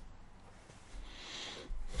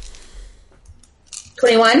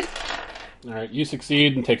 21. All right, you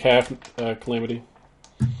succeed and take half calamity.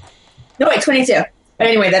 No, wait, 22. But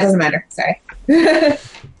anyway, that doesn't matter. Sorry.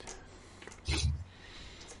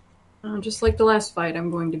 Just like the last fight, I'm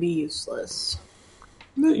going to be useless.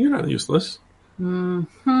 No, you're not useless.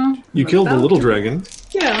 Mm-hmm. You killed the little dragon.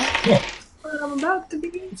 Yeah. But I'm about to be.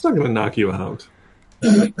 It's not going to knock you out.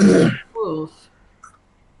 Oof.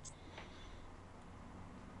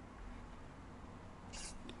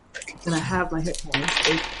 And I have my hit points.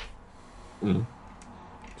 You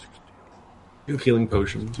have healing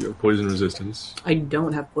potions. You have poison resistance. I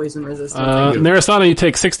don't have poison resistance. Narasana, you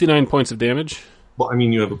take 69 points of damage. Well, I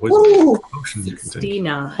mean, you have a poison Ooh. potion you can take.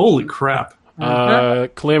 69. Holy crap.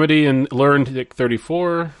 Calamity and Lurin take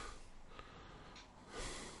 34.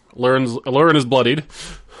 Lurin is bloodied.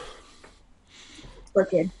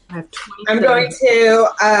 Wicked. I have 20. I'm going to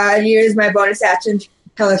use my bonus action to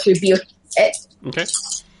Hellish Rebuke it. Okay.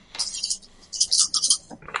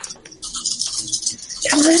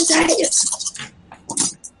 Come on, dice.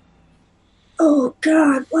 Oh,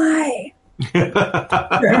 God, why?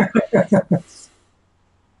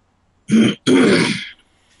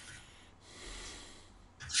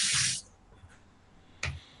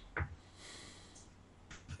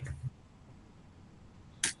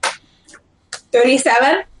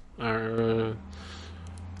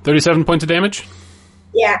 37 points of damage?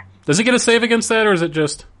 Yeah. Does it get a save against that, or is it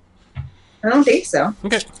just... I don't think so.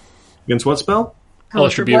 Okay. Against what spell?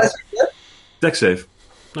 Hellish Rebuke. Dex save.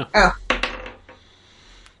 Oh.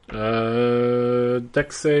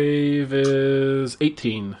 Dex save is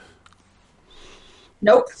 18.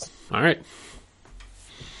 Nope. All right.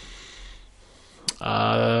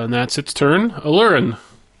 And that's its turn. Alurin.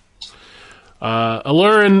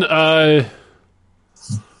 Alurin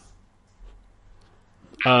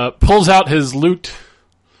pulls out his lute.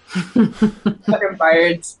 Fucking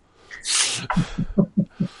birds.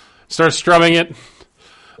 Starts strumming it.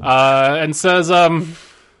 And says,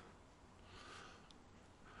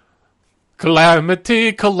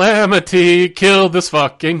 Calamity, calamity, kill this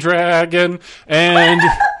fucking dragon. And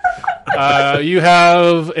you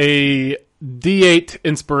have a D8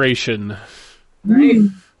 inspiration. Right.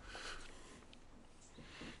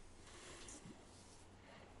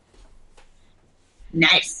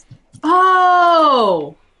 Nice.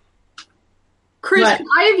 Oh! Chris, What? can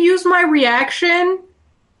I have used my reaction?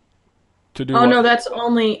 To do Oh, what? no, that's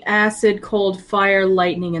only acid, cold, fire,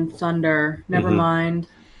 lightning, and thunder. Never mind.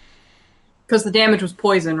 Because the damage was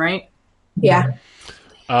poison, right? Yeah.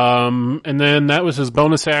 And then that was his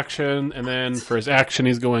bonus action, and then for his action,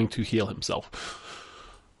 he's going to heal himself.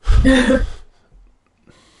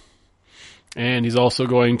 And he's also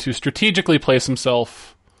going to strategically place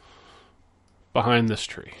himself behind this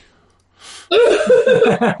tree.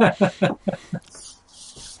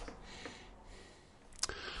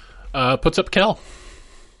 Puts up Kel.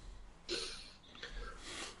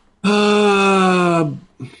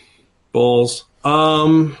 Balls.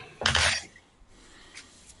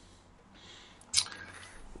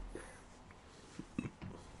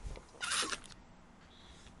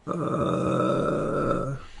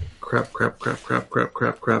 Crap.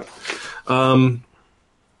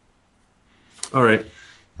 All right.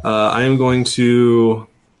 I am going to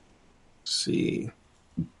see.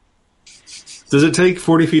 Does it take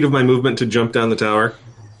 40 feet of my movement to jump down the tower?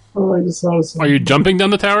 Oh, I just saw something. Are you jumping down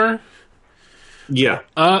the tower? Yeah.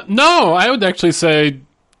 No, I would actually say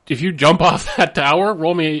if you jump off that tower,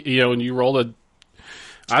 roll me, and you roll a.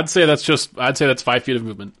 I'd say that's 5 feet of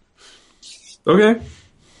movement. Okay.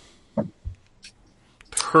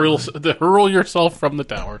 Hurl yourself from the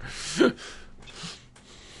tower.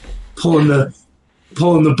 Pulling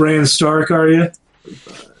the Bran Stark, are you?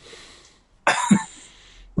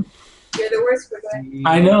 You're the worst for that.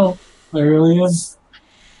 I know. I really am.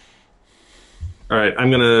 All right. I'm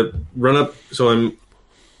going to run up. So I'm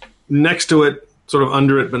next to it, sort of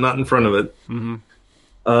under it, but not in front of it.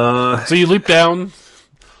 Mm-hmm. So you leap down.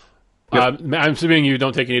 Yep. I'm assuming you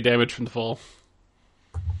don't take any damage from the fall.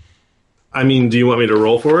 I mean, do you want me to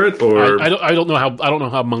roll for it, or I don't know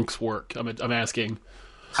how monks work. I'm asking.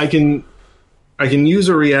 I can use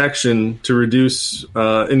a reaction to reduce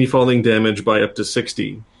any falling damage by up to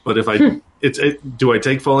 60. But if do I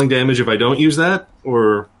take falling damage if I don't use that,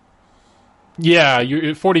 or?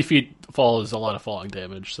 Yeah, 40 feet fall is a lot of falling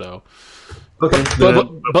damage. So, Okay,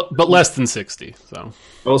 but less than 60. So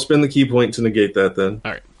I'll spend the key point to negate that then.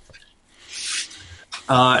 all right.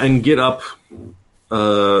 And get up.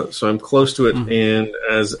 So I'm close to it, and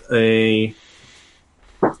as a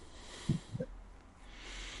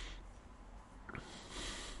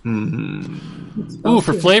Ooh,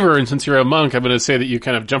 for flavor, and since you're a monk, I'm going to say that you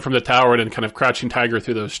kind of jump from the tower and kind of crouching tiger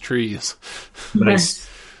through those trees. Nice.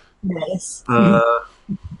 Nice.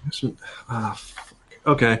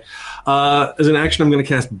 Okay. As an action, I'm going to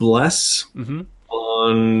cast Bless Mm-hmm.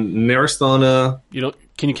 on Narasthana. You don't?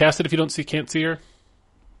 Can you cast it if you can't see her?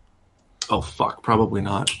 Oh, fuck. Probably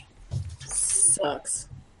not. Sucks.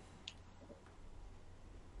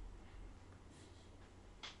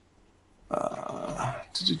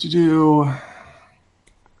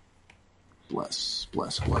 Bless.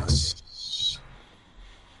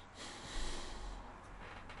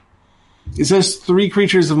 It says 3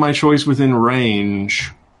 creatures of my choice within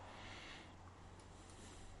range.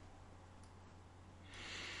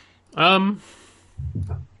 What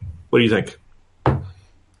do you think?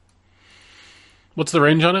 What's the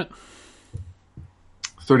range on it?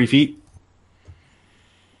 30 feet?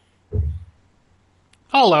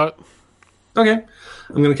 I'll allow it. Okay.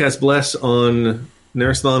 I'm going to cast Bless on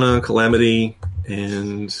Narasthana, Calamity,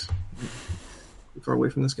 and... Far away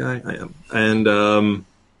from this guy? I am. And,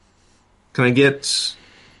 can I get...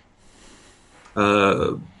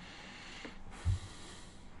 You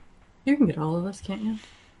can get all of us, can't you?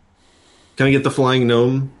 Can I get the Flying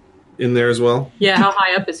Gnome in there as well? Yeah, how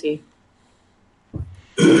high up is he?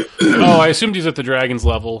 Oh, I assumed he's at the dragon's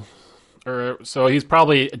level. So he's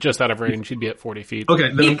probably just out of range. He'd be at 40 feet.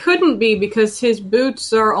 Okay. He couldn't be because his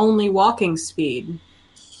boots are only walking speed.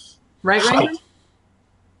 Right, Ranger?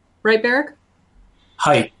 Right, Barrick?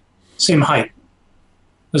 Height. Same height. It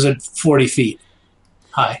was at 40 feet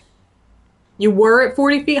high. You were at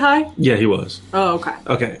 40 feet high? Yeah, he was. Oh, okay.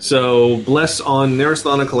 Okay, so Bless on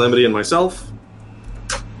Narasthana, Calamity, and myself.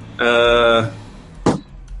 And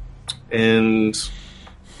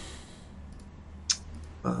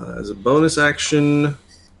as a bonus action...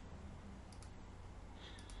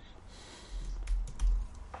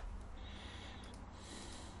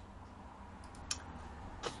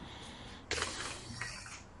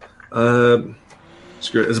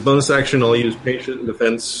 screw it. As a bonus action, I'll use Patient and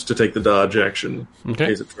Defense to take the dodge action in Okay.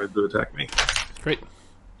 case it tries to attack me. Great.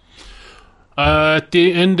 At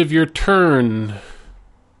the end of your turn,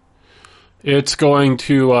 it's going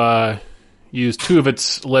to use 2 of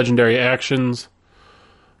its legendary actions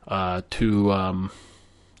to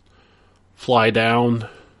fly down.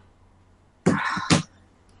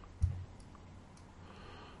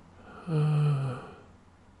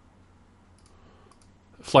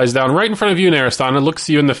 Flies down right in front of you, Narasthana, looks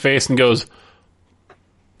you in the face and goes,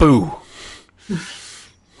 boo.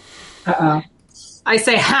 Uh-oh. I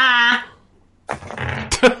say, ha!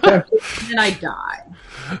 And I die.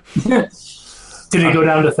 Did it go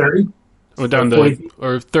down to 30? Or down 40 to, feet?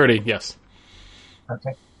 or 30, yes.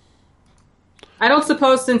 Okay. I don't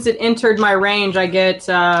suppose since it entered my range, I get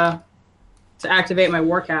to activate my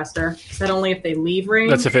Warcaster. Is that only if they leave range?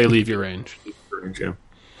 That's if they leave your range. Yeah.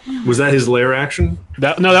 Was that his lair action?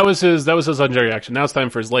 That was his legendary action. Now it's time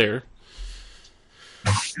for his lair.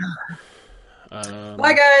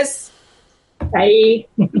 Bye, guys. Bye.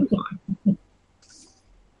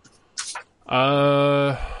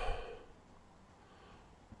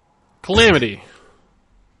 Calamity.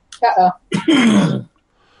 Uh-oh.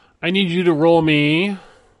 I need you to roll me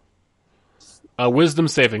a wisdom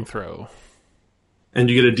saving throw. And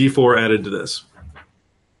you get a D4 added to this.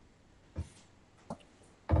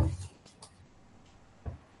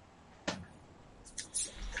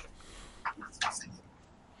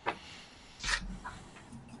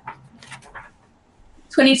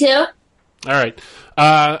 $22. All right.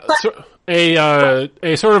 So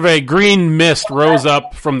a sort of a green mist rose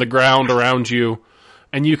up from the ground around you,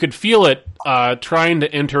 and you could feel it trying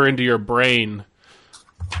to enter into your brain,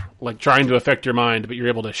 like trying to affect your mind, but you're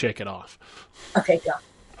able to shake it off. Okay, go.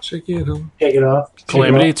 Shake it off. Take it off.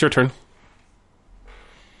 Calamity, it's your turn.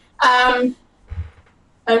 I'm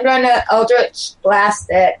going to Eldritch Blast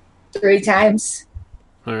it 3 times.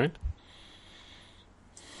 All right.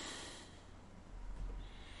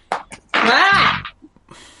 Ah!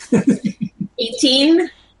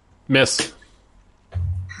 18. Miss.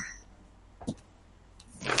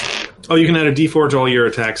 Oh, you can add a D4 to all your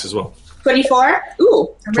attacks as well. 24.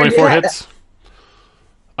 Ooh. I'm ready to 24 do that. hits.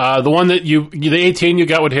 The one that the 18 you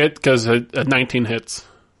got would hit because a 19 hits.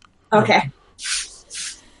 Okay.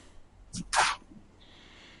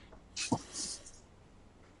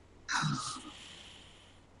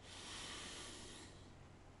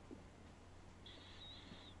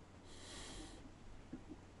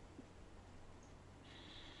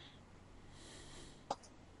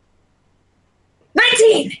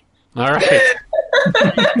 All right.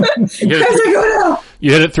 How's it go now?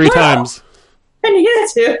 You hit it 3 times. And you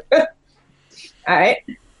get it too. All right.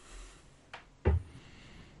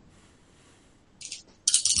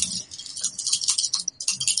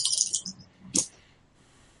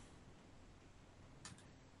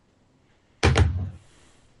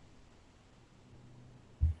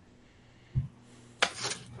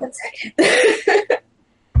 second.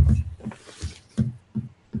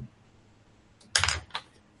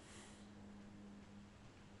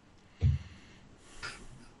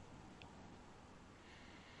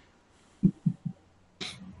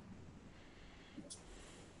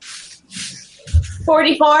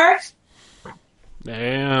 $44.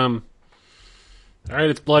 Damn. All right,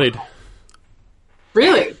 it's bloodied.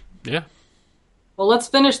 Really? Yeah. Well, let's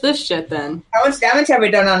finish this shit then. How much damage have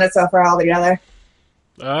we done on it so far altogether?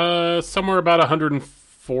 Somewhere about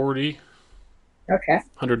 140, Okay.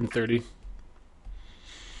 130.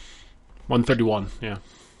 131, yeah.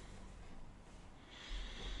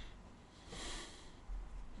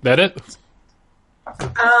 That it?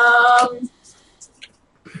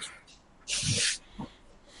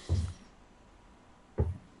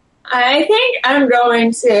 I think I'm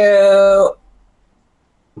going to.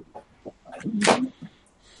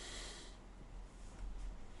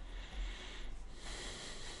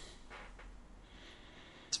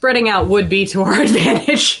 Spreading out would be to our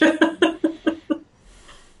advantage.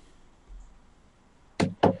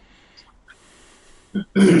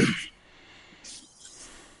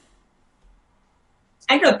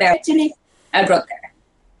 I wrote there, Jenny. I wrote there.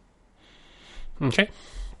 Okay.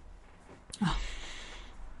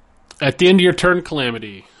 At the end of your turn,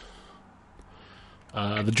 Calamity,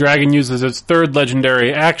 the dragon uses its third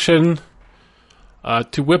legendary action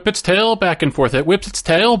to whip its tail back and forth. It whips its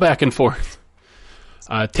tail back and forth.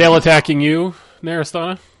 Tail attacking you,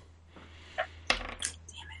 Narasthana.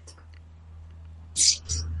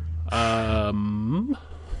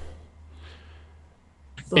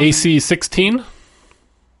 AC 16.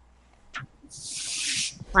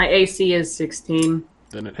 My AC is 16.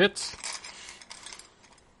 Then it hits.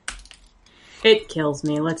 It kills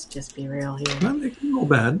me. Let's just be real here. Not making no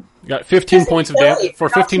bad. You got 15 points of damage. For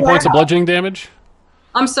 15 points of bludgeoning damage.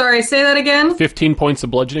 I'm sorry, say that again. 15 points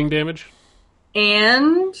of bludgeoning damage.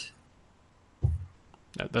 And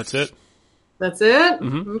That's it. that's it?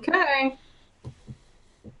 Mhm. Okay.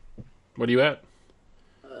 What are you at?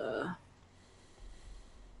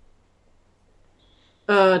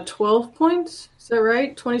 12 points? Is that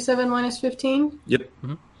right? 27 minus 15? Yep.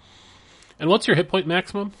 And what's your hit point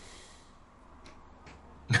maximum?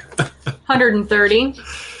 130.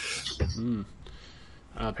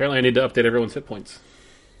 Apparently I need to update everyone's hit points.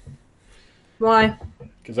 Why?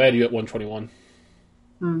 Because I had you at 121.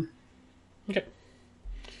 Okay.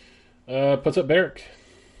 Puts up Barrick.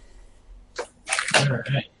 All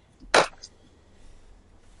right.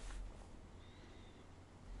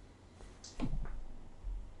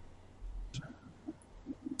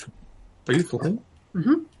 Are you flying?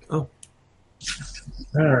 Mm-hmm. Oh.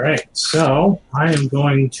 All right. So I am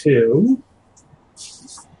going to.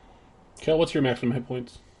 Kel, what's your maximum hit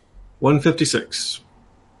points? 156.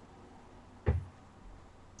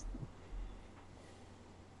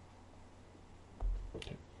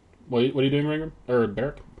 What are you doing, Rangram? Or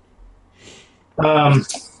Barrick?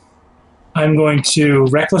 I'm going to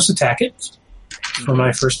reckless attack it for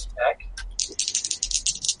my first attack.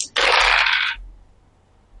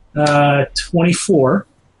 24.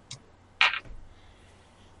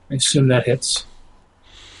 I assume that hits.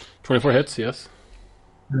 24 hits, yes.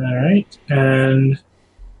 All right. And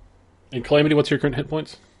And Calamity, what's your current hit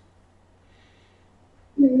points?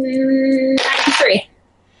 93.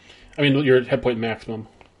 I mean, your hit point maximum.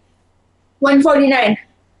 149.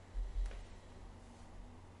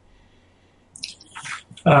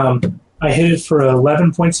 I hit it for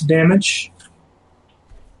 11 points of damage.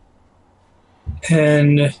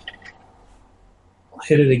 And I'll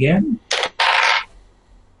hit it again.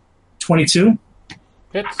 22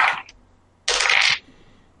 Hits.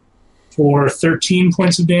 for 13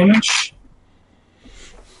 points of damage.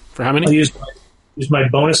 For how many? I'll use my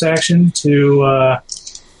bonus action to.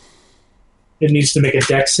 It needs to make a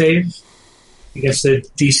dex save against the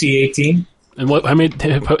DC 18. And how many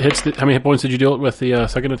hit points did you deal with the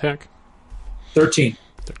second attack? 13.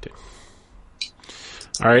 13.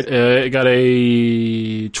 All right, it got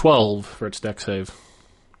a 12 for its dex save.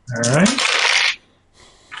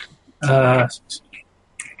 All right.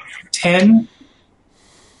 10.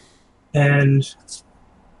 And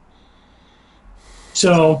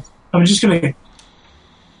so I'm just going to.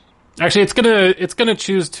 Actually, it's gonna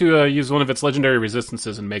choose to use one of its legendary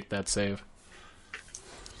resistances and make that save.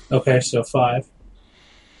 Okay, so 5.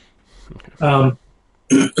 Okay.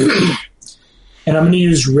 And I'm going to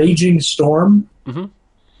use Raging Storm. Mm-hmm.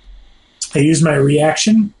 I use my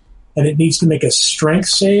reaction, and it needs to make a strength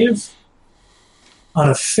save. On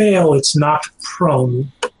a fail, it's knocked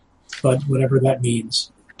prone, but whatever that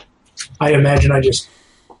means. I imagine I just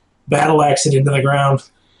battle axe it into the ground.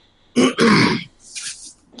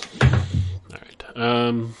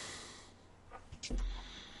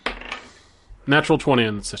 Natural 20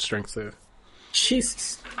 and it's a strength save.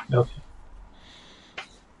 Jesus. Okay.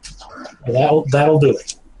 Well, that'll do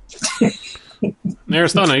it.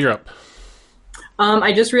 Narasthana, you're up.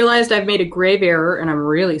 I just realized I've made a grave error, and I'm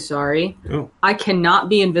really sorry. Oh. I cannot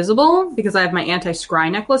be invisible because I have my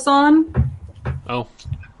anti-scry necklace on. Oh.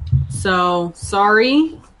 So,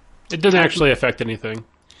 sorry. It didn't actually affect anything.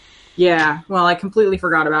 Yeah, well, I completely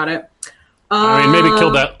forgot about it. I mean, maybe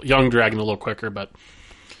kill that young dragon a little quicker, but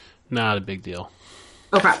not a big deal.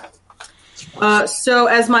 Okay. So,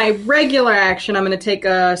 as my regular action, I'm going to take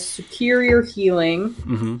a superior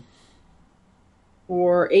healing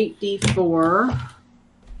for 8d4.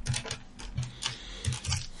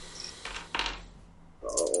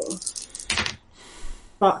 Oh.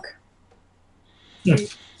 Fuck.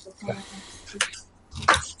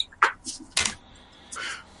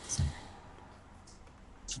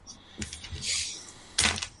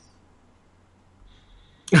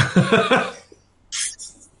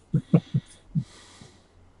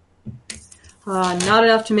 Not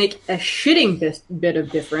enough to make a shitting bit of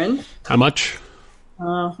difference. How much?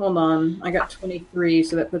 Hold on. I got 23,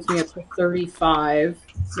 so that puts me up to 35.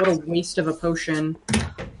 What a waste of a potion.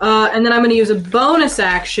 And then I'm going to use a bonus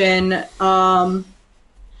action. And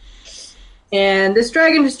this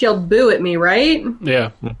dragon just yelled boo at me, right?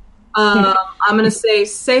 Yeah. I'm going to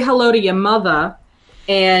say hello to your mother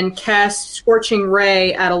and cast Scorching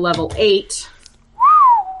Ray at a level 8.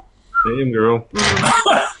 Damn, girl.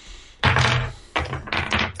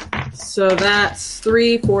 So that's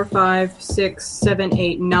 3, 4, 5, 6, 7,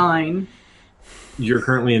 8, 9. You're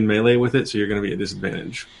currently in melee with it, so you're going to be at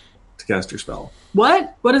disadvantage to cast your spell.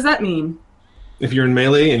 What? What does that mean? If you're in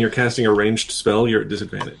melee and you're casting a ranged spell, you're at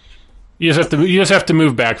disadvantage. You just have to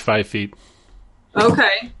move back 5 feet.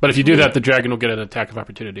 Okay. But if you do that, the dragon will get an attack of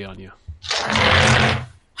opportunity on you.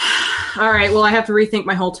 All right. Well, I have to rethink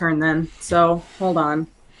my whole turn then. So hold on.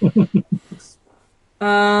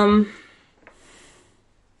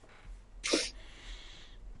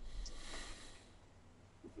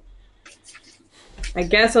 I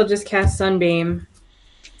guess I'll just cast Sunbeam.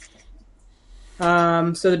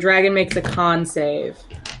 So the dragon makes a con save.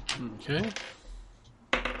 Okay.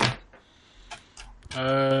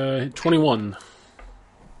 21.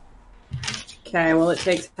 Okay, well, it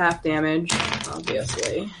takes half damage,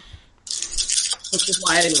 obviously. Which is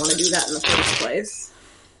why I didn't want to do that in the first place.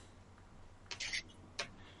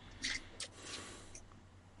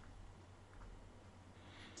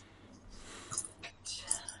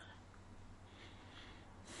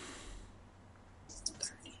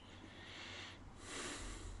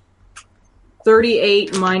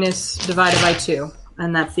 $38 minus divided by 2,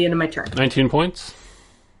 and that's the end of my turn. 19 points.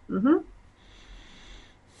 Mm-hmm.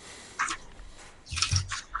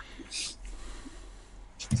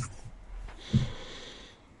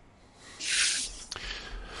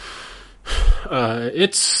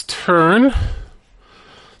 Its turn.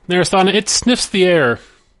 Narasthana, it sniffs the air.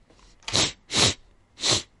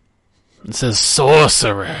 It says,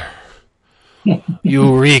 "Sorcerer,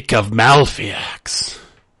 you reek of Malfiax.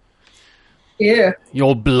 Yeah.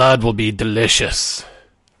 Your blood will be delicious."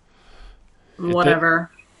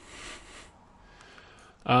 Whatever.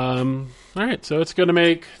 Alright, so it's going to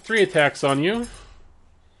make 3 attacks on you.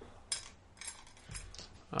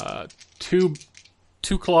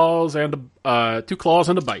 Two claws and a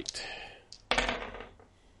bite.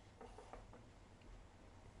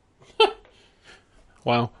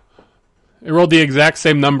 Wow. It rolled the exact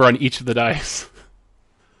same number on each of the dice.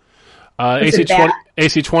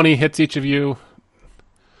 AC 20 hits each of you.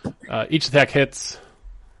 Each attack hits.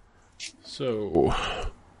 So,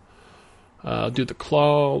 I'll do the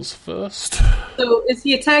claws first. So is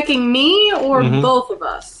he attacking me or both of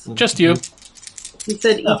us? Just you. He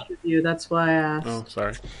said each of you, that's why I asked. Oh,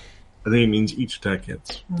 sorry. I think it means each attack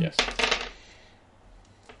hits. Yes.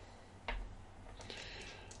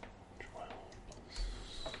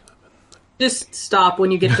 Just stop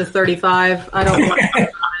when you get to 35. I don't want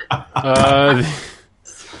it.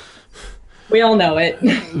 We all know it.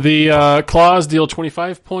 The claws deal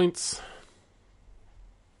 25 points.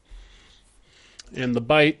 And the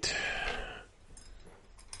bite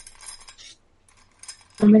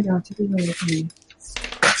Oh my god, to be with me.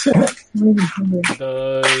 does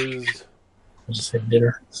I'll just say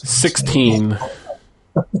bitter. 16.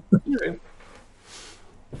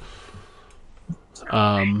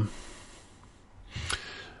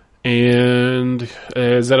 And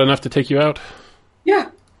is that enough to take you out?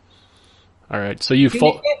 Yeah. All right. So you You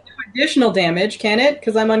fall. can't do additional damage, can it?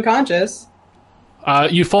 Because I'm unconscious.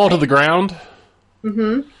 You fall to the ground.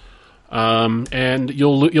 Mm-hmm. And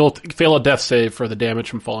you'll fail a death save for the damage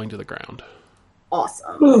from falling to the ground.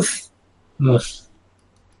 Awesome. Oof. Ugh.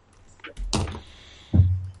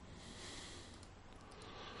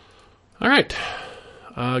 All right.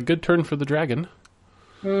 Good turn for the dragon.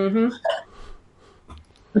 Mm-hmm.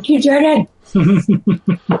 Okay, Jordan.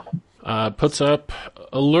 Puts up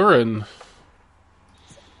Alurin.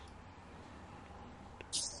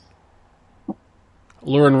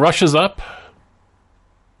 Alurin rushes up.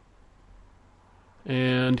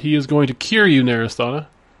 And he is going to cure you, Narasthana.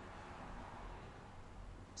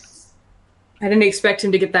 I didn't expect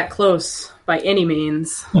him to get that close by any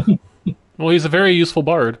means. Well, he's a very useful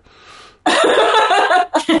bard.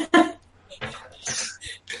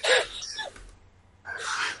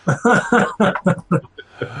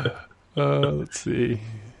 Let's see.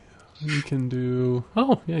 We can do...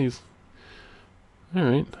 Oh, yeah, he's... All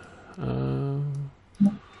right.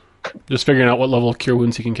 Just figuring out what level of Cure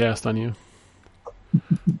Wounds he can cast on you.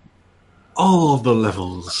 All the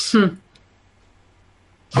levels. All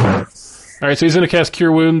right, so he's going to cast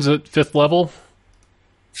Cure Wounds at 5th level.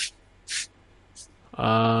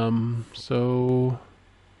 So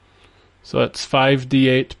that's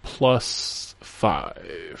 5d8 plus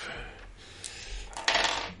 5.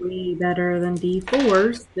 Way better than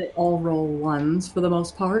D4s that all roll ones for the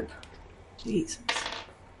most part. Jesus.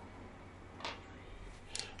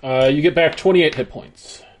 You get back 28 hit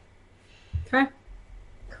points. Okay.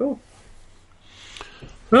 Cool.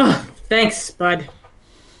 Ugh, thanks, bud.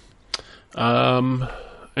 And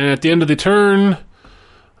at the end of the turn... Do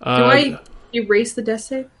I erase the death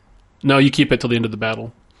save? No, you keep it till the end of the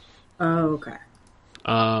battle. Oh, okay.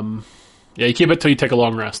 Yeah, you keep it till you take a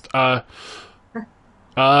long rest.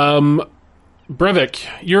 Brevik,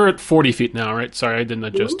 you're at 40 feet now, right? Sorry, I didn't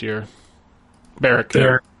adjust your... Barrick.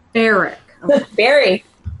 Eric. Barry.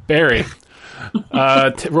 Barry.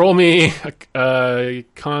 Roll me a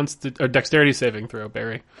dexterity saving throw,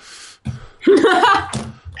 Barry.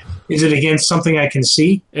 Is it against something I can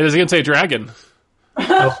see? It is against a dragon.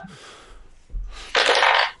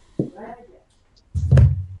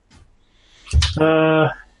 Oh.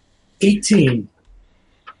 18.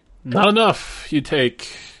 Not enough. You take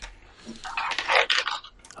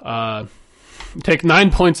 9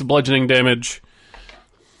 points of bludgeoning damage.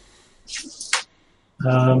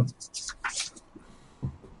 And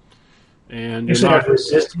You you're should have knocked...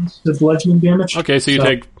 resistance to bludgeoning damage. Okay, so you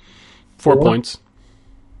take 4 points.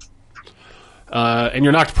 And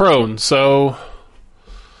you're knocked prone, so...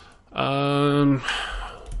 I'm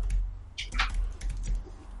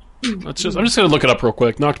just going to look it up real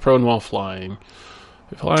quick. Knocked prone while flying.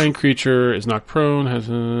 A flying creature is knocked prone, has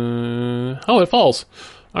oh, it falls.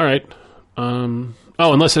 All right.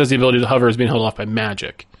 Unless it has the ability to hover, is being held off by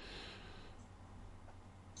magic.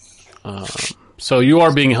 So you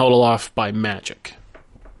are being held off by magic.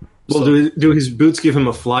 Well, do his boots give him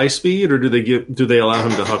a fly speed, or do they allow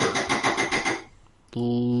him to hover?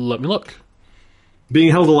 Let me look. Being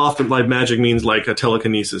held aloft by magic means like a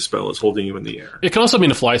telekinesis spell is holding you in the air. It can also mean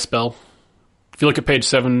a fly spell. If you look at page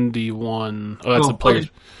 71... Oh, that's the player's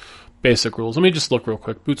basic rules. Let me just look real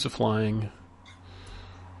quick. Boots of flying.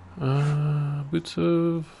 Boots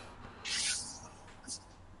of...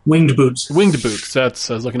 Winged boots. Winged boots. I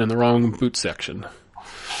was looking in the wrong boot section.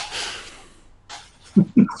 A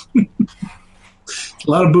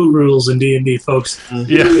lot of boot rules in D&D, folks.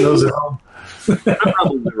 Yeah. Those at home. I'm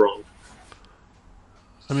probably wrong.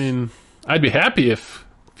 I mean, I'd be happy if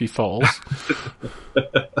he falls.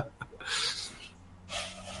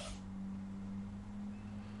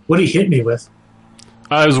 What did he hit me with?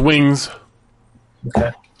 His wings.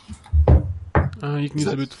 Okay. You can use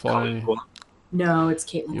the boot to fly. No, it's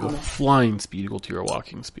Caitlin. You have a flying speed equal to your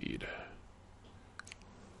walking speed.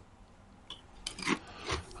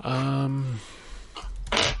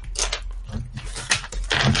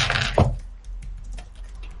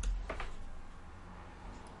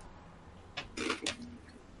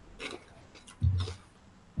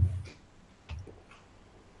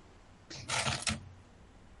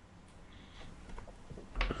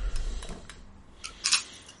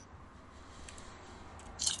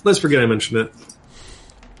 Let's forget I mentioned it.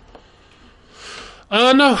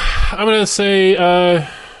 No. I'm going to say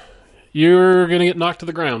you're going to get knocked to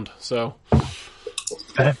the ground. So,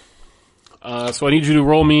 Okay. so I need you to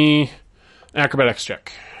roll me an acrobatics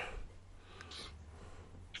check.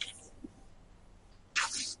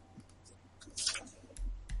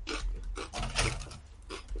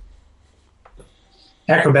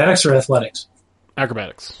 Acrobatics or athletics?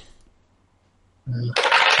 Acrobatics.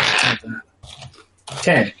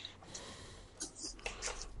 10.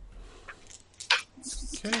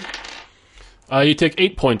 Okay. You take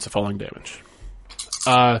 8 points of falling damage.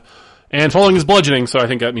 And falling is bludgeoning, so I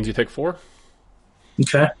think that means you take 4.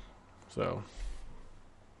 Okay. So,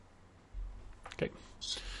 okay.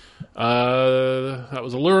 That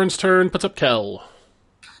was Alurin's turn. Puts up Kel.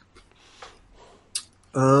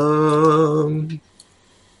 Well,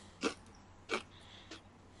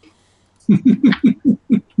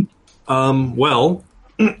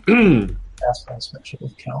 That's my special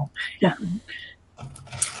with Cal. Yeah.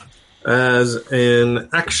 as an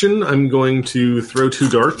action, I'm going to throw 2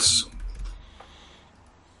 darts.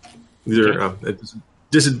 These are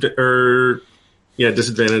disadvantage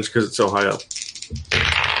because it's so high up.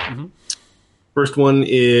 Mm-hmm. First one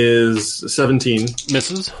is 17.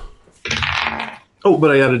 Misses. Oh, but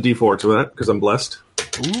I added D4 to that because I'm blessed.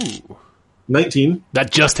 Ooh. 19. That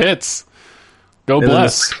just hits. Go And then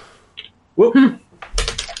bless. Whoop.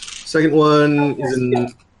 Second one's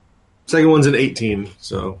an 18.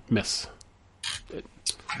 So Miss.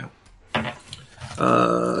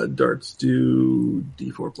 darts do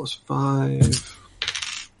D4 plus 5.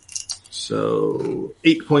 So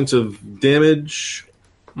 8 points of damage.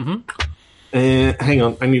 Mm-hmm. And hang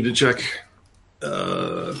on, I need to check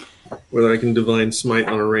whether I can Divine Smite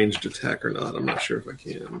on a ranged attack or not. I'm not sure if I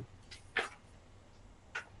can.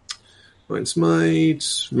 Divine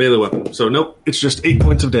Smite, melee weapon. So nope, it's just 8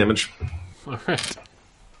 points of damage. All right.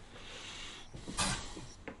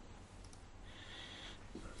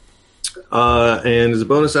 And as a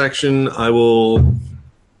bonus action, I will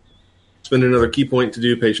spend another key point to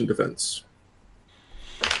do patient defense.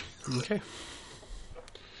 Okay.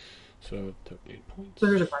 So it took 8 points. So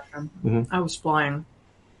here's a question. Mm-hmm. I was flying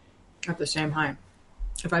at the same height.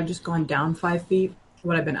 If I'd just gone down 5 feet,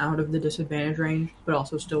 would I have been out of the disadvantage range, but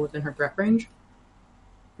also still within her threat range?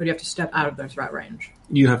 Or do you have to step out of their threat range?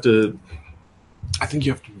 You have to. I think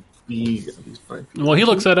you have to be at least 5 feet. Well, he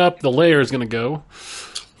looks that up. The layer is going to go.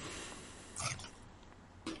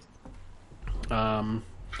 Oh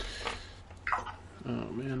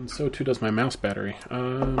man, so too does my mouse battery.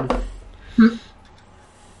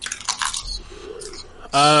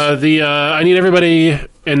 I need everybody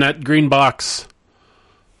in that green box,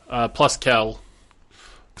 plus Kel,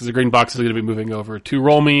 because the green box is going to be moving over, to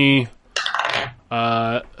roll me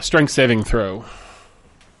strength saving throw.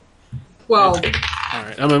 Well, All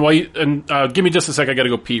right. Give me just a sec. I got to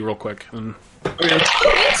go pee real quick. And Me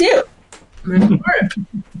too.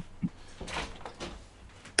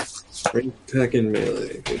 Range attack and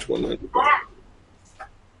melee, page 195.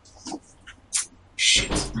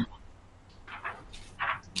 Shit.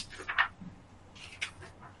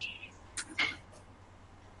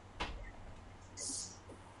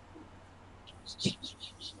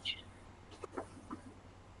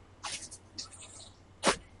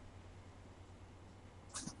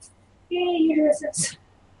 Yay, here is this.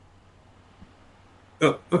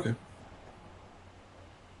 Oh, okay.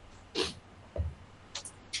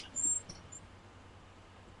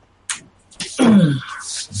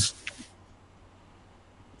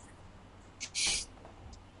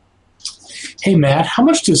 Hey, Matt, how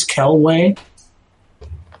much does Kel weigh?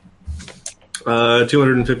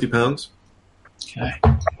 250 pounds. Okay.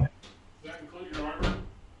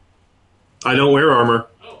 I don't wear armor.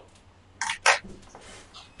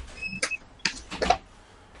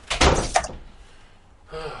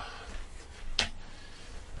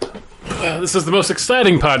 This is the most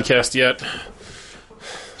exciting podcast yet.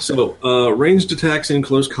 So, ranged attacks in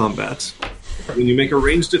close combat. When you make a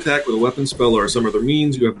ranged attack with a weapon, spell, or some other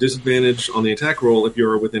means, you have disadvantage on the attack roll if you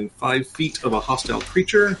are within 5 feet of a hostile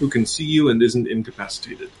creature who can see you and isn't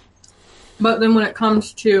incapacitated. but then when it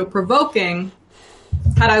comes to provoking,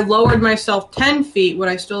 had I lowered myself 10 feet, would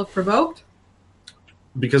I still have provoked?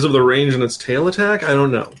 Because of the range on its tail attack, I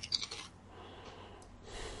don't know.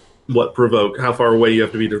 What provoke? How far away you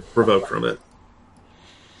have to be to provoke from it?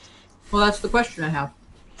 Well, that's the question I have.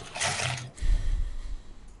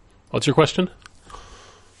 What's your question?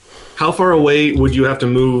 How far away would you have to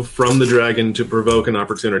move from the dragon to provoke an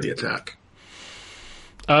opportunity attack?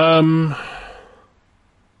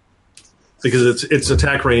 Because its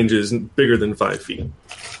attack range is bigger than 5 feet.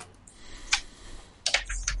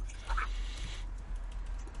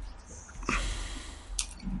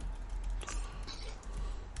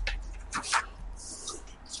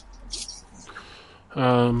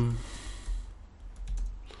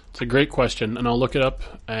 It's a great question, and I'll look it up.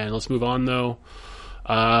 And let's move on, though.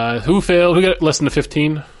 Who failed? Who got less than a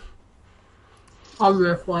 15?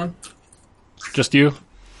 Obviously. Just you?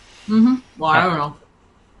 Well, I don't know.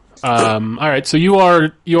 All right. So you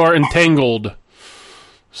are entangled.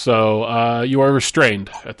 So you are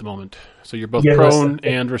restrained at the moment. So you're both Yeah, prone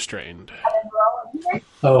that's- and restrained.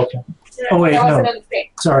 Oh, okay. Oh, wait, That wasn't no. on the screen.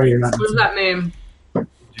 Sorry, you're not. What does that mean?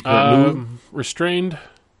 Restrained.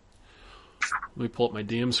 Let me pull up my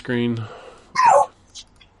DM screen.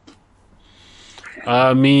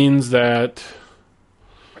 Means that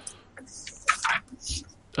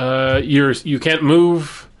you can't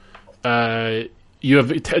move. You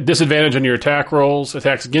have disadvantage on your attack rolls.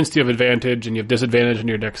 Attacks against you have advantage, and you have disadvantage on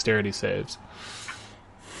your dexterity saves.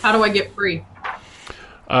 How do I get free?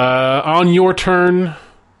 On your turn,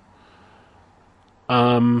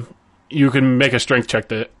 you can make a strength check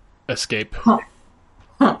to escape. Huh.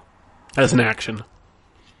 As an action.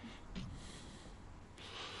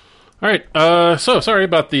 All right. So sorry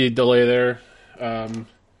about the delay there. So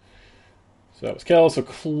that was Kel. So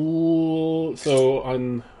cool. So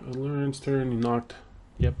on Lauren's turn, he knocked.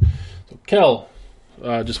 Yep. So Kel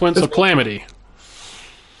just went. So Calamity.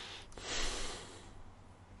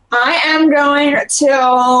 I am going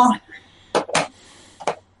to.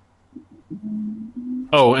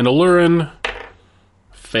 Oh, and Alurin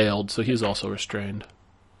failed, so he's also restrained.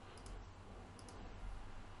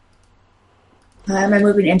 Am I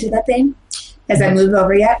moving into that thing? Has I moved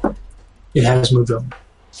over yet? It has moved over.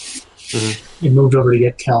 Mm-hmm. It moved over to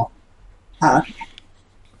get Kel. Oh, okay.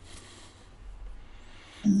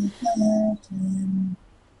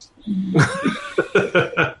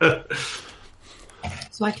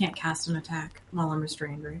 So I can't cast an attack while I'm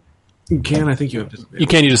restrained, right? You can. I think you have disadvantage. You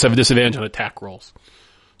can. You just have a disadvantage on attack rolls.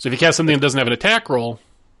 So if you cast something that doesn't have an attack roll,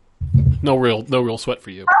 no real sweat for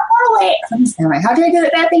you. Oh, wait. How do I do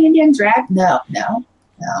that thing again? Drag? No.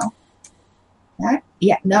 That?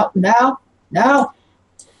 Yeah, no. How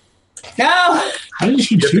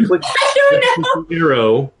did you You have to do click I don't know.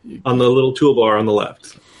 arrow on the little toolbar on the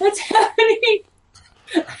left. What's happening?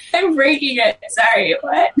 I'm breaking it. Sorry,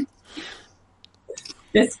 what?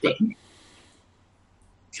 This thing.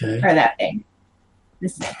 Okay. Or that thing.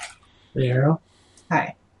 This thing. The arrow?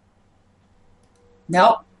 Hi.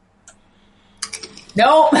 Nope.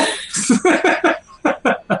 Nope. What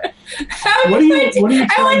are you I trying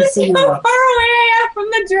want to to see figure how out? far away I am from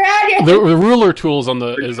the dragon. The ruler tool is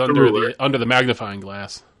under ruler. the magnifying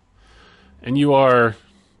glass, and you are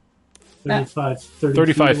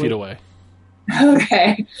 35 feet away.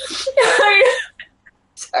 Okay.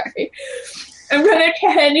 Sorry. I'm gonna.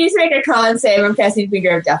 I need to make a con save. I'm casting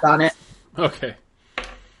Finger of Death on it. Okay.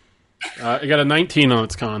 I got a 19 on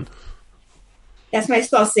its con, That's my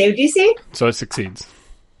spell save DC. so it succeeds.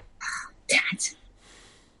 Damn it.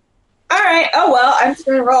 All right. Oh well. I'm just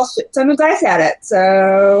gonna roll shit ton of dice at it.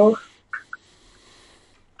 So.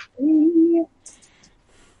 We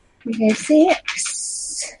have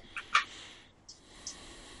 6.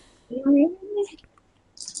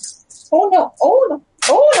 Oh no! Oh no!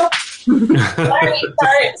 Oh no!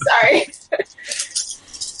 Sorry.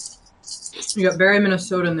 You got Barry,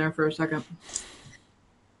 Minnesota in there for a second.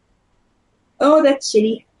 Oh, that's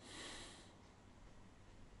shitty.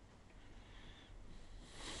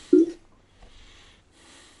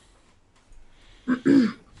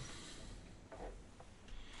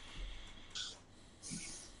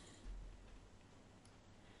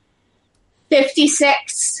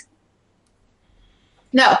 $56.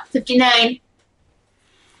 No, 59.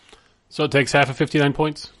 So it takes half of 59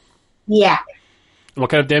 points. Yeah. And what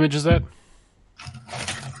kind of damage is that?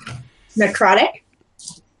 Necrotic.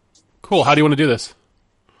 Cool. How do you want to do this?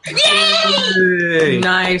 Yay!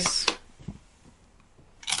 Nice.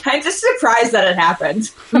 I'm just surprised that it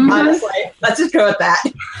happened. Honestly, let's just go with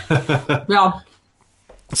that. Yeah.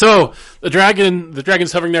 So the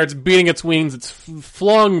dragon's hovering there. It's beating its wings. It's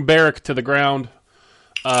flung Barrack to the ground.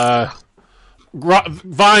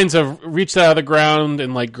 Vines have reached out of the ground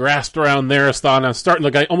and like grasped around Narasthana, starting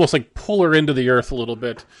to almost like pull her into the earth a little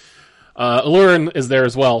bit. Alurin is there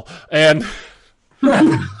as well, and you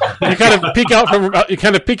kind of peek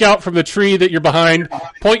out from the tree that you're behind,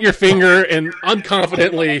 point your finger, and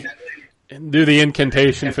unconfidently do the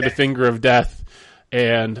incantation for the finger of death.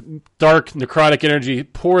 And dark necrotic energy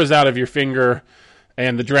pours out of your finger,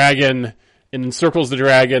 and the dragon encircles the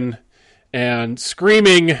dragon, and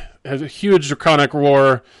screaming has a huge draconic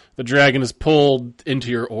roar. The dragon is pulled into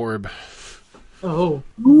your orb. Oh.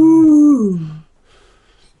 Ooh.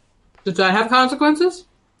 Does that have consequences?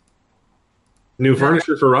 New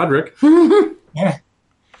furniture for Roderick. Yeah.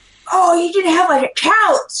 Oh, you didn't have like a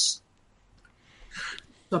couch.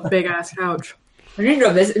 It's a big ass couch. I need to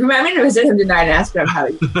go visit. I'm going to visit him tonight and ask him how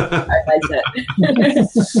he likes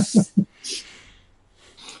it.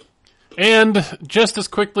 And just as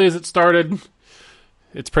quickly as it started,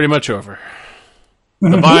 it's pretty much over.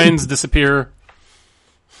 The vines disappear.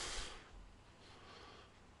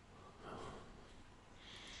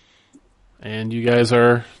 And you guys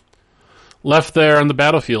are left there on the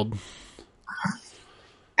battlefield.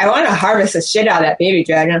 I want to harvest the shit out of that baby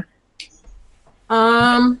dragon.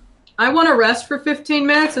 I want to rest for 15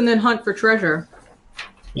 minutes and then hunt for treasure.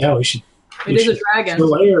 Yeah, we should. It is a dragon. The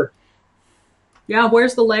lair. Yeah,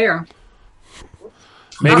 where's the lair?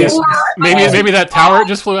 Maybe that tower it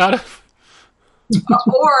just flew out of.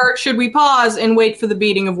 Or should we pause and wait for the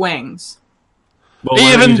beating of wings? Well,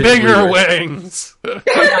 why don't Even you take a bigger rest?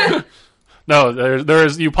 wings. No,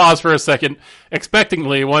 there's. You pause for a second,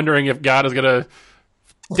 expectantly, wondering if God is going to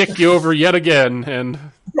dick you over yet again, and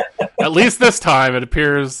at least this time it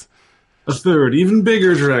appears. A third, even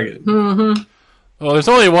bigger dragon. Mm-hmm. Well, there's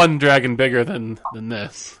only one dragon bigger than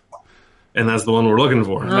this, And that's the one we're looking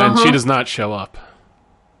for. and she does not show up.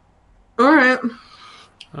 All right.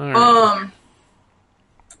 All right.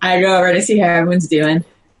 I go over to see how everyone's doing.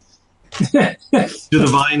 Do the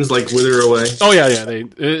vines wither away? Oh yeah. They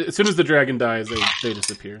as soon as the dragon dies, they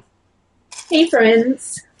disappear. Hey,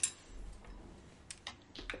 friends.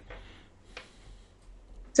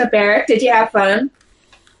 What's up, Eric? Did you have fun?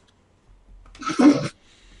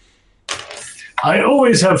 I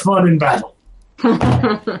always have fun in battle.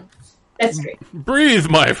 That's great. Breathe,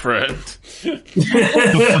 my friend.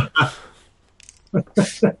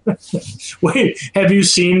 Wait, have you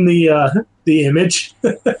seen the image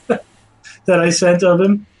that I sent of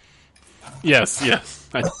him? Yes.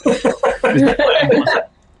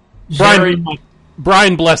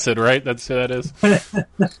 Brian Blessed, right? That's who that is.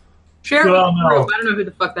 Share it Well, with the no. group. I don't know who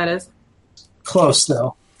the fuck that is. Close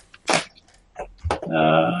though.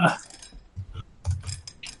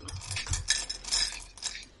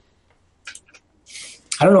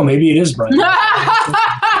 I don't know. Maybe it is Brian.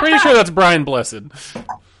 Pretty sure that's Brian Blessed.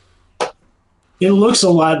 It looks a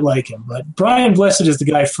lot like him, but Brian Blessed is the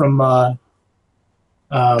guy from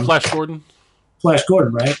Flash Gordon. Flash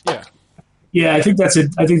Gordon, right? Yeah. Yeah, I think that's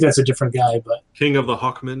a different guy, King of the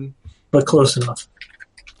Hawkmen. but close enough.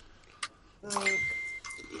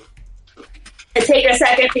 I take a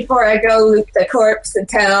second before I go loot the corpse and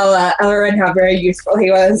tell Elrond how very useful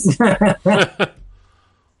he was.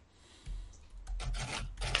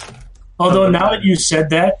 Although now that you said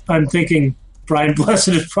that, I'm thinking Brian Blessed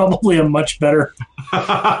is probably a much better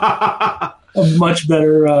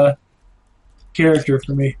character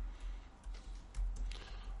for me.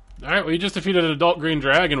 All right, well, you just defeated an adult green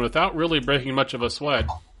dragon without really breaking much of a sweat.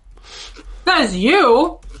 That is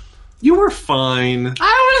you. You were fine.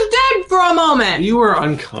 I was dead for a moment. You were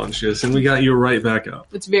unconscious, and we got you right back up.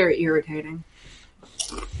 It's very irritating.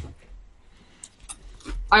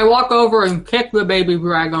 I walk over and kick the baby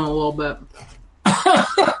dragon a little bit.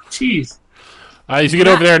 Jeez. As you get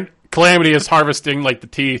over there, and Calamity is harvesting the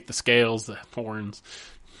teeth, the scales, the horns.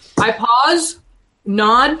 I pause,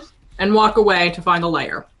 nod, and walk away to find the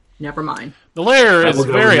lair. Never mind. The lair I is will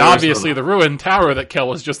go very in obviously Arizona. the ruined tower that Kel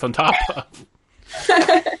was just on top of.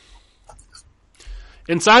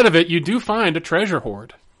 Inside of it, you do find a treasure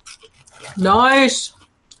hoard. Nice.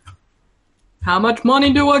 How much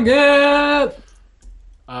money do I get?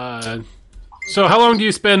 So how long do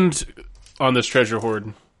you spend on this treasure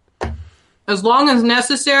hoard? As long as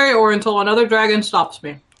necessary or until another dragon stops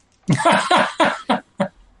me.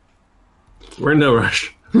 We're in no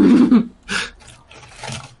rush.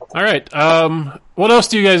 All right. What else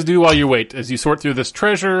do you guys do while you wait? As you sort through this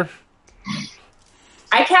treasure?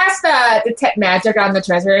 I cast detect magic on the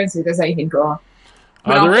treasure and see if there's anything cool.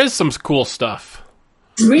 There is some cool stuff.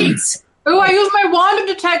 Sweet. Ooh, I use my wand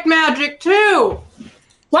to detect magic too.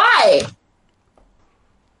 Why?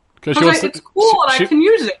 Because It's cool and I can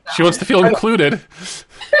use it now. She wants to feel included.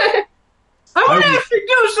 I want to actually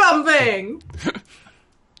do something.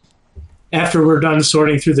 After we're done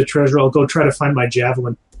sorting through the treasure, I'll go try to find my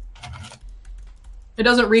javelin. It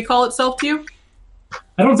doesn't recall itself to you?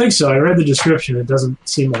 I don't think so. I read the description. It doesn't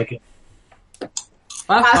seem like it. So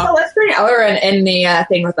let's bring Elrond in the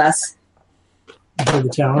thing with us. For the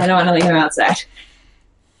tower. I don't want to leave him outside.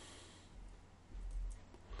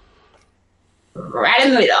 Right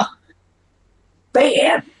in the middle.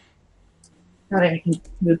 Bam! Not I can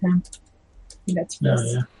move him. I think that's No,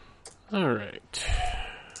 nice. yeah. All right.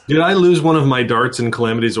 Did I lose one of my darts in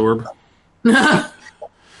Calamity's orb? No,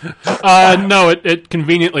 it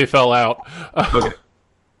conveniently fell out. Okay.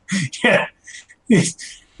 Yeah.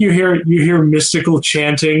 You hear mystical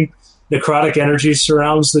chanting. Necrotic energy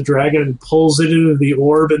surrounds the dragon and pulls it into the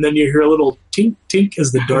orb, and then you hear a little tink tink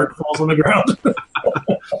as the dart falls on the ground.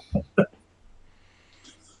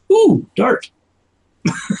 Ooh, dart.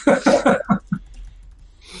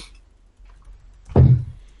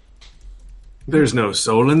 There's no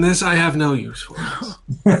soul in this. I have no use for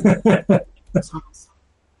it.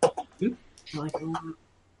 I like it a lot.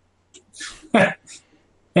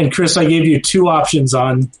 And Chris, I gave you 2 options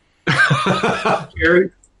on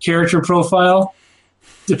character profile,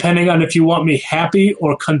 depending on if you want me happy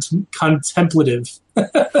or contemplative.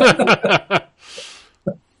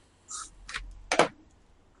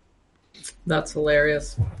 That's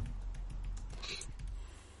hilarious.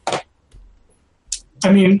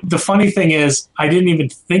 I mean, the funny thing is, I didn't even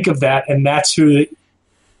think of that, and that's who.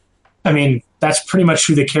 That's pretty much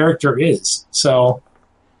who the character is. So,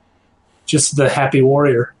 just the happy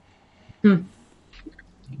warrior. Hmm.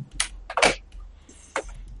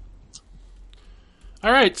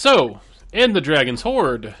 All right, so in the Dragon's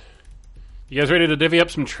Hoard, you guys ready to divvy up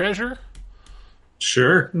some treasure?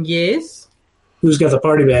 Sure. Yes. Who's got the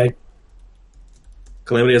party bag?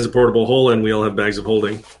 Calamity has a portable hole, and we all have bags of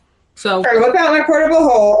holding. So, All right, whip out my portable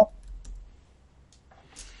hole.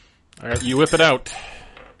 All right, you whip it out.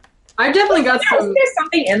 I've definitely got Is some there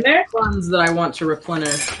something in there? funds that I want to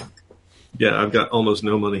replenish. Yeah, I've got almost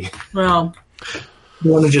no money. Well,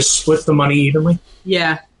 You want to just split the money evenly?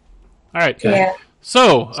 yeah. All right. Yeah.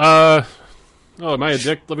 So, am I a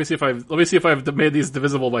dick? Let me see if I've made these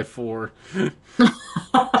divisible by 4.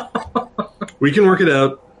 We can work it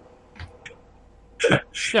out.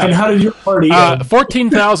 Yeah. And how did your party?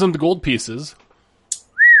 14,000 gold pieces.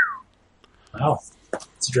 Wow,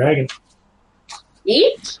 it's a dragon.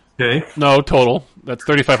 Each? Okay. No, total. That's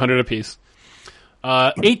 3,500 apiece.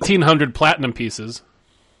 1,800 platinum pieces.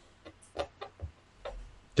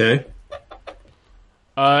 Okay.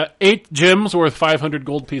 8 gems worth 500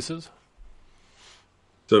 gold pieces.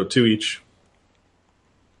 So 2 each.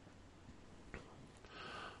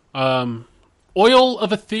 Oil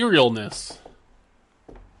of etherealness.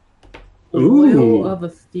 Oil of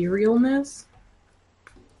etherealness?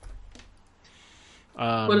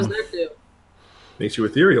 What does Um, that do? Makes you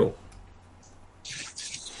ethereal.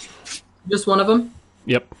 Just one of them?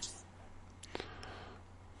 Yep.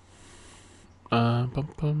 Bum,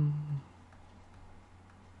 bum.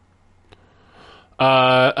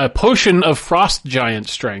 A potion of frost giant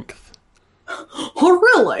strength. Oh,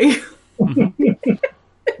 really?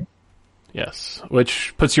 Yes,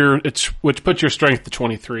 which puts your strength to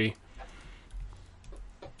 23.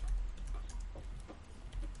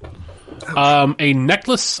 A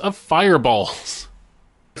necklace of fireballs.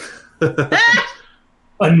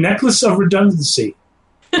 A necklace of redundancy.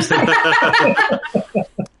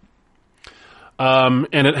 And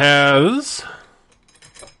it has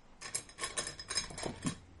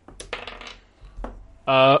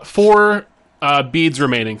 4 beads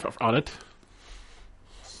remaining on it.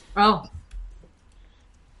 Oh.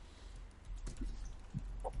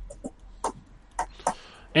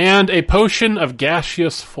 And a potion of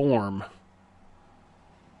gaseous form.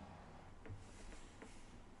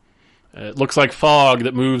 It looks like fog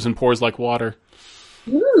that moves and pours like water.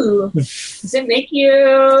 Ooh. Does it make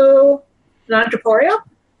you non-corporeal?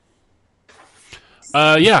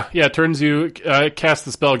 Yeah, it turns you, cast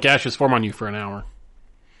the spell gaseous form on you for an hour.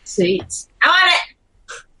 Sweet. I want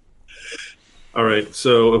it! All right.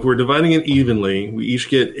 So if we're dividing it evenly, we each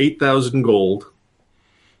get 8,000 gold.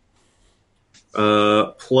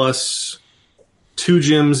 Plus 2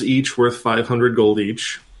 gems each worth 500 gold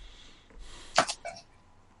each.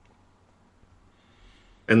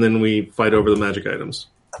 And then we fight over the magic items.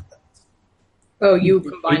 Oh, you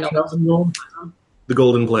combined all 8,000 gold. The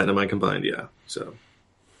gold and platinum I combined, yeah. So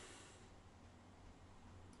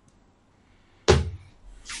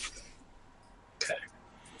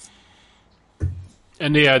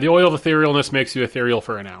And yeah, the oil of etherealness makes you ethereal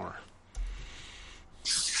for an hour.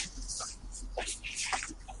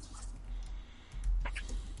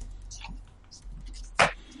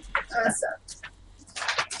 Awesome.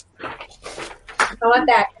 I want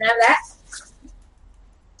that. Can I have that?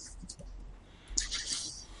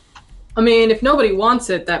 I mean, if nobody wants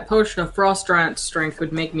it, that potion of frost giant strength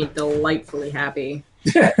would make me delightfully happy.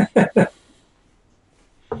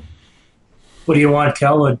 What do you want,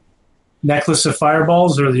 Kel? A necklace of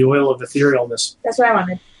fireballs or the oil of etherealness? That's what I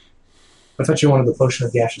wanted. I thought you wanted the potion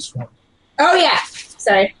of gaseous form. Oh, yeah.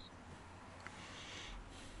 Sorry.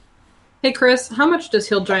 Hey, Chris, how much does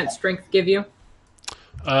Hill Giant Strength give you?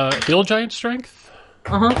 Hill giant strength?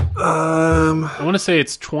 Uh-huh. I want to say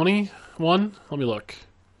it's 21. Let me look.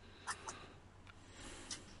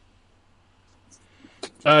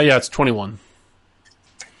 Yeah, it's 21.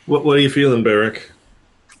 what are you feeling, Barrick?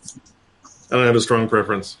 I don't have a strong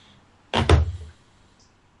preference. I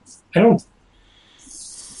don't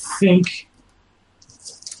think.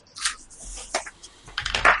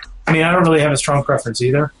 I mean, I don't really have a strong preference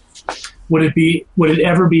either. Would it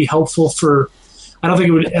ever be helpful for? I don't think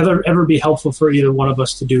it would ever be helpful for either one of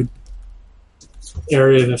us to do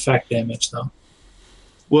area of effect damage, though.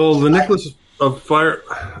 Well, the necklace of fire.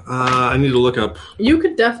 I need to look up. You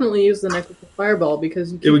could definitely use the necklace of fireball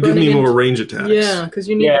because you keep It would give running me more into- range attacks. Yeah, because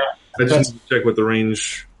you need. Yeah, I just need to check what the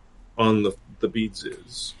range on the beads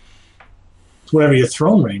is. it's whatever your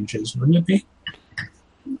thrown range is, wouldn't it be?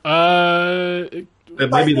 That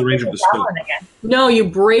might be the range of the spell. Again. No, you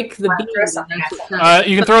break the Or beam. something That's like what that. counts.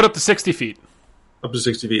 You can throw it up to 60 feet. Up to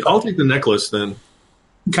 60 feet. I'll take the necklace then.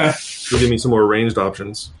 Okay. It'll give me some more ranged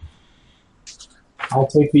options. I'll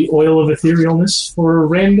take the oil of etherealness for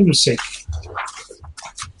random's sake.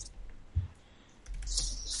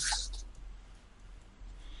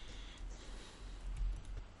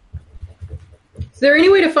 Is there any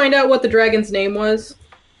way to find out what the dragon's name was?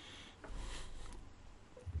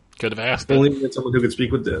 Could have asked Only it. get someone who could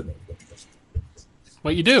speak with dead.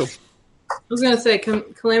 What you do? I was gonna say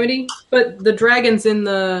Calamity, but the dragon's in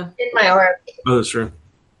the. In my orb. Oh, that's true.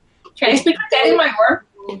 Can I speak with that in my orb?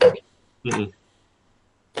 Mm-mm.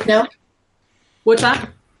 No? What's that?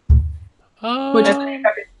 I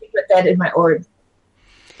can speak with that in my orb.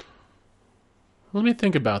 Let me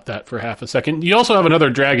think about that for half a second. You also have another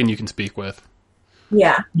dragon you can speak with.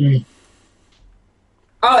 Yeah. Mm.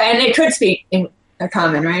 Oh, and it could speak in a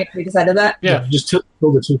common, right? We decided that? Yeah. Just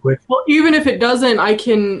killed it too quick. Well, even if it doesn't, I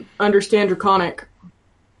can understand Draconic.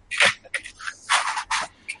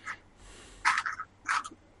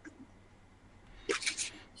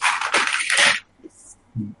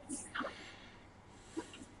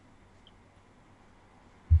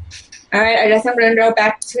 All right, I guess I'm going to go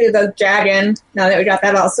back to the dragon now that we got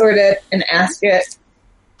that all sorted and ask it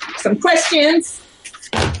some questions.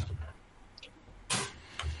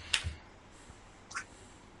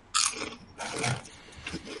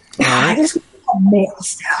 I just want mail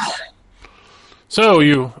still. So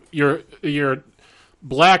your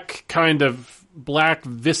black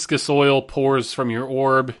viscous oil pours from your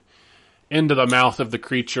orb into the mouth of the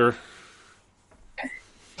creature.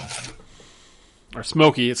 Or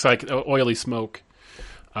smoky, it's like oily smoke.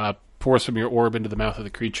 Pours from your orb into the mouth of the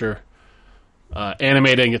creature,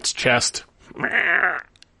 animating its chest.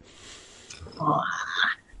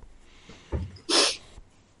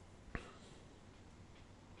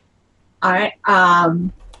 All right, I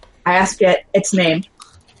ask it its name.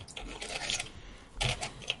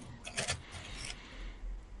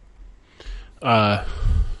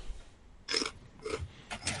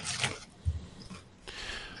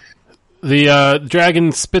 The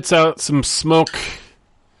dragon spits out some smoke.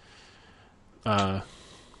 And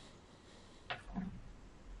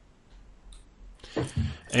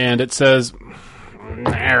it says,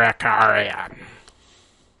 Naracarian.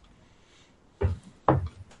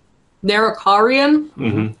 Naracarian?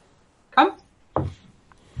 Mm-hmm. Come.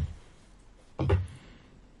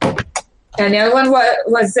 And the other one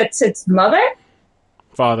was its mother?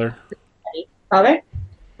 Father. Father?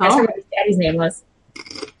 I Oh. forgot what his daddy's name was.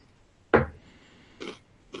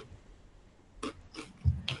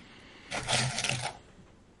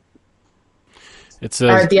 It Or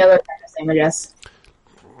says, the other character's name, I guess.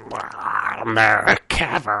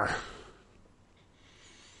 Naracaver.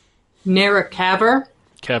 Naracaver?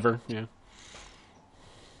 Kever, yeah.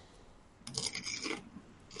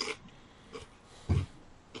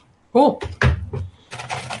 Cool.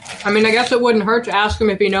 I mean, I guess it wouldn't hurt to ask him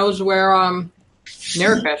if he knows where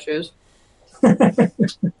Narakesh is.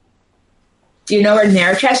 Do you know where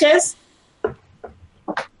Narakesh is?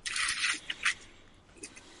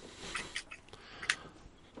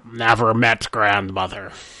 Never met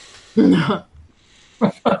grandmother.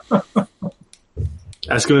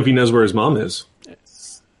 Ask him if he knows where his mom is.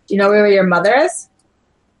 Do you know where your mother is?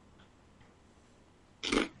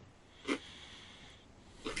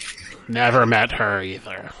 Never met her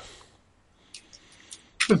either.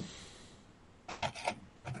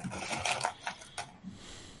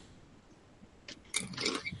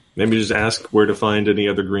 Maybe just ask where to find any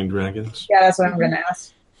other green dragons. Yeah, that's what I'm going to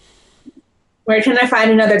ask. Where can I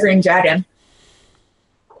find another green dragon?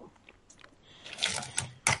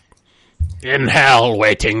 In hell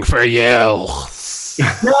waiting for you. No,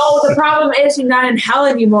 the problem is you're not in hell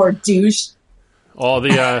anymore, douche. All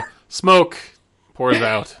the smoke pours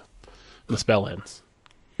out. The spell ends.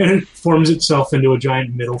 And it forms itself into a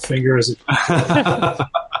giant middle finger as it.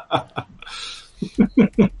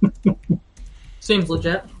 Seems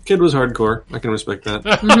legit. Kid was hardcore. I can respect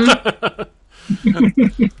that.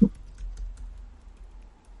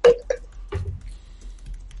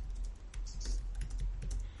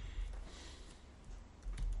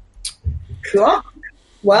 Cool.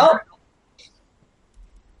 Well,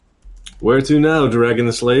 Where to now,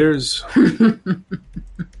 Dragon Slayers?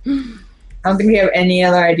 I don't think we have any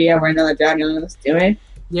other idea where another dragon is doing.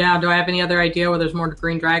 Yeah, do I have any other idea where there's more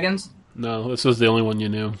green dragons? No, this was the only one you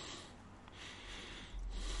knew. I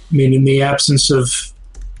mean, in the absence of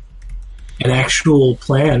an actual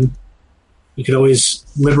plan, you could always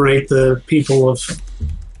liberate the people of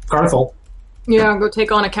Carthel. Yeah, go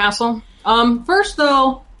take on a castle. First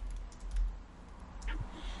though,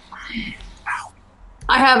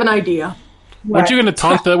 I have an idea. Weren't you going to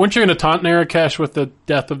taunt Narakash with the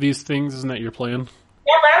death of these things? Isn't that your plan?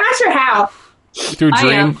 Yeah, but I'm not sure how. Through I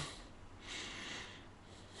dream? am.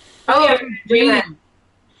 Oh, yeah, Dream.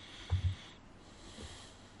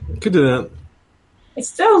 Could do that. It's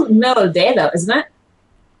still middle of the day, though, isn't it?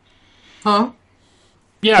 Huh?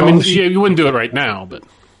 Yeah, I mean, you wouldn't do it right now, but...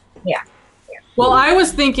 Yeah. Well, I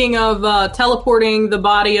was thinking of teleporting the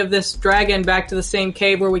body of this dragon back to the same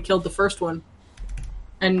cave where we killed the first one.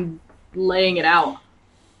 And laying it out.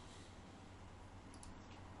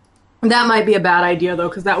 That might be a bad idea, though,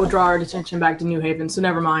 because that would draw our attention back to New Haven, so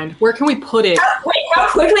never mind. Where can we put it? Wait, how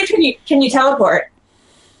quickly can you teleport?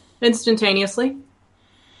 Instantaneously.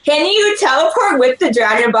 Can you teleport with the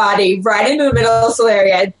dragon body right into the middle of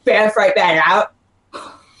Solaria and bam, right back out?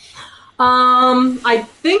 I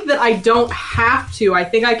think that I don't have to. I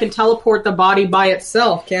think I can teleport the body by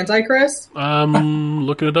itself, can't I, Chris?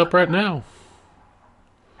 Looking it up right now.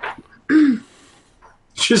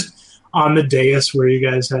 Just on the dais where you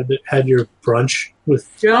guys had your brunch with.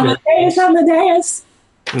 Yeah. On the dais.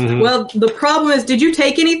 Mm-hmm. Well, the problem is, did you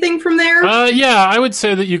take anything from there? Yeah, I would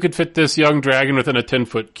say that you could fit this young dragon within a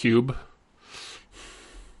 10-foot cube.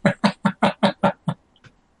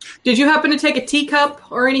 Did you happen to take a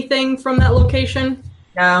teacup or anything from that location?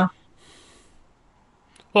 No.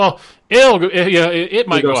 Well, it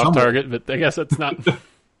might go off somewhere. target, but I guess that's not...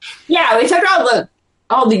 Yeah, we took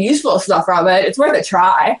all the useful stuff from it. It's worth a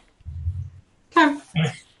try. Okay.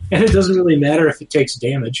 And it doesn't really matter if it takes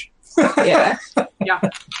damage. Yeah. Yeah.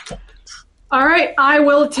 All right, I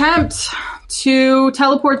will attempt to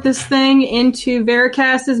teleport this thing into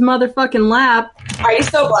Veracast's motherfucking lap. Are you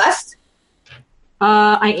still blessed?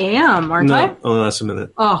 I am, aren't I? No, only lasts a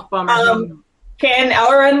minute. Oh, bummer. Can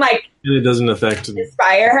Elrond, And it doesn't affect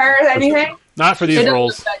inspire her or anything? Not for It these doesn't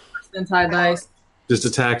rolls. affect percentile dice. just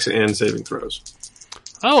attacks and saving throws.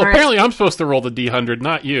 Oh, All right. apparently I'm supposed to roll the D100,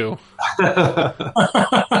 not you. I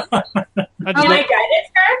Oh just my look- guidance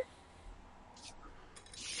card?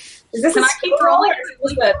 Is this Can a I keep skill roll rolling? or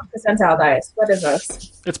is this a percentile dice? What is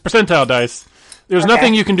this? it's percentile dice. There's Okay.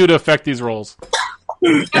 nothing you can do to affect these rolls.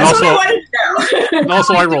 That's also- what I wanted to know. And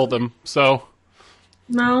also, I rolled them, so...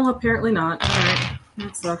 No, apparently not. All right.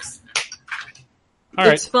 That sucks. All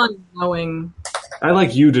right. It's fun knowing. I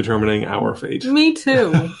like you determining our fate. Me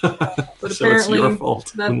too. But so apparently it's your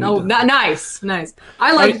fault. That, when we oh, die. nice.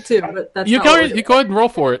 I like it too, but that's You not go, what you go ahead and roll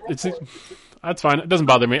for it. That's fine. It doesn't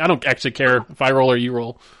bother me. I don't actually care if I roll or you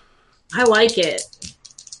roll. I like it.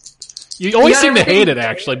 You always got seem to hate everything- it,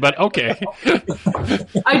 actually, but okay.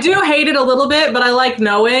 I do hate it a little bit, but I like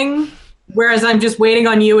knowing. Whereas I'm just waiting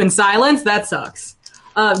on you in silence. That sucks.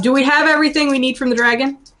 Do we have everything we need from the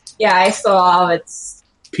dragon? Yeah, I saw all of its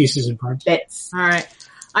Pieces and parts. bits. All right.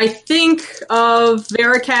 I think of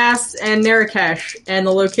Veracast and Narakash and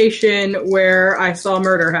the location where I saw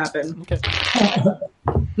murder happen. Okay.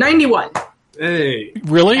 91. Hey.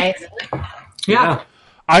 Really? Nice. Yeah.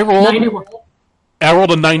 I 91.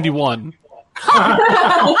 rolled a 91.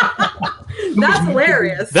 That's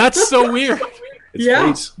hilarious. That's so weird. It's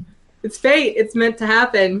Yeah. fate. It's fate. It's meant to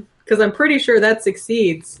happen. Because I'm pretty sure that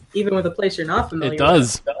succeeds, even with a place you're not familiar It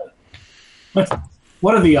does.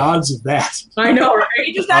 What are the odds of that? with. I know, right?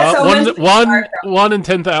 You just got so much One in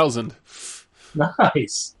 10,000.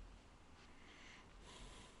 Nice.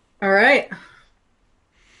 All right.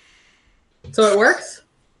 So it works?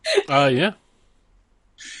 Yeah.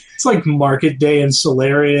 It's like market day in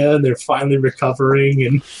Solaria, and they're finally recovering.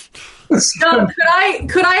 And No,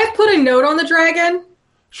 could I have put a note on the dragon?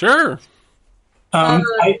 Sure. To I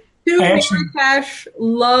actually- Uh, Veracast,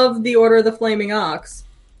 love the Order of the Flaming Ox.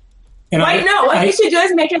 and Wait, no, what you should do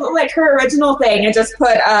is make it look like her original thing and just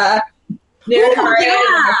put Narakaria yeah.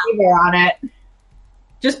 and Fever on it.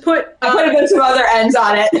 Just put I put a bunch of other ends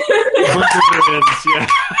on it.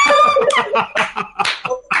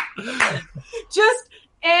 just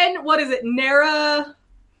and what is it? Nara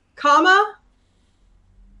comma?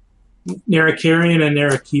 Narakarian and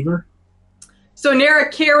Narakiver. So Nara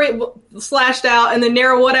carry slashed out, and then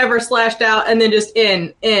Nara whatever slashed out, and then just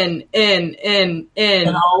in. Do we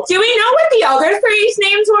know what the other three's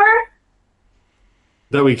names were?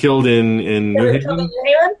 That we killed in New That we Haven? killed in New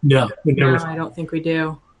Haven? No, we No, never. I don't think we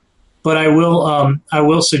do. But I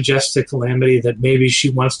will suggest to Calamity that maybe she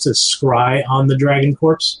wants to scry on the dragon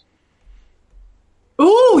corpse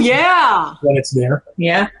Ooh, yeah. when it's there,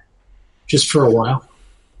 Yeah. just for a while.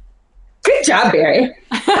 Good job, Barry.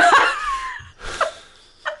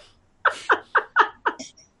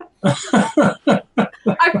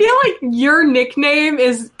 I feel like your nickname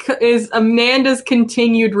is Amanda's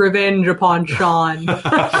continued revenge upon Sean.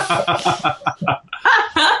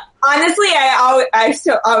 Honestly, I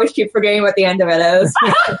still always keep forgetting what the end of it is.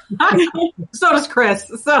 So does Chris.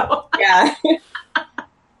 So Yeah. He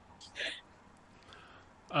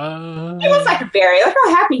looks like a Barry. Look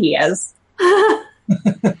how happy he is.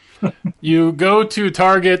 You go to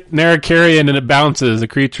target Narrakarian and it bounces. The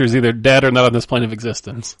creature is either dead or not on this plane of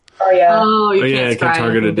existence. Oh, yeah. oh, you Oh, yeah, can't I can scry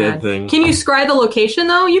target a anything dead dead. thing. Can you scry the location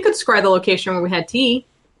though? You could scry the location where we had tea.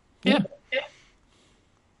 Yeah.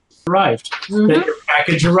 Arrived. Mm-hmm. That your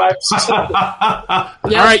package arrived. Yeah.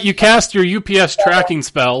 All right, you cast your UPS tracking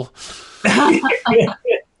spell,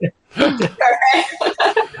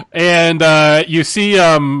 and you see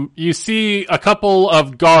a couple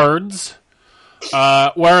of guards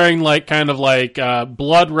wearing like kind of like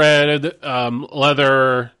blood red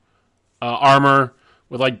leather armor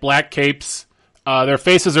with like black capes. Their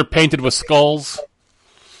faces are painted with skulls.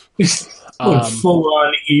 Full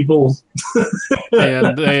on evil.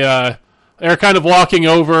 And they're kind of walking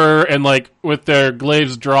over and like with their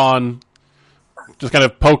glaives drawn, just kind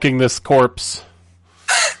of poking this corpse.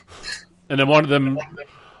 And then one of them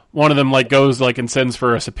like goes like and sends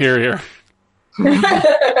for a superior.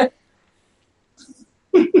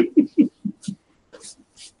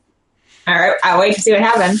 All right, I'll wait to see what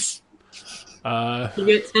happens. You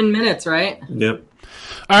get 10 minutes, right? Yep.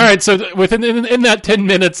 All right, so within in that 10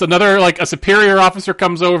 minutes, another like a superior officer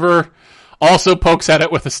comes over, also pokes at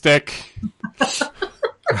it with a stick.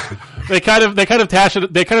 They kind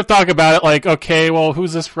of talk about it like, okay, well,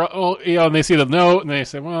 who's this from? Oh, and they see the note and they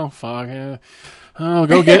say, well, fuck, I'll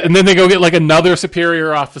go get, and then they go get like another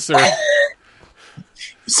superior officer.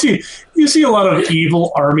 You see a lot of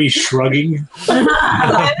evil army shrugging.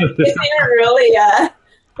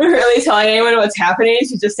 They were really telling anyone what's happening.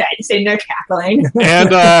 She's just sitting there cackling. And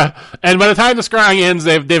by the time the scrying ends,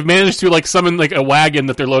 they've managed to like summon like a wagon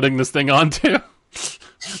that they're loading this thing onto.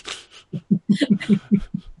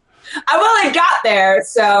 I've only got there,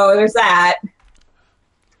 so there's that.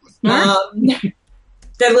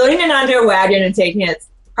 They're loading it onto a wagon and taking it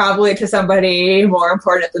probably to somebody more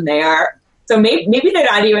important than they are. So maybe they're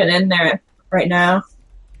not even in there right now.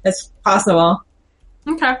 That's possible.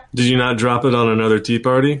 Okay. Did you not drop it on another tea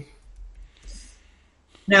party?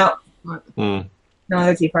 No, Hmm. no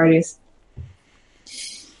other tea parties.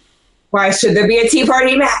 Why should there be a tea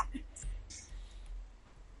party, Matt?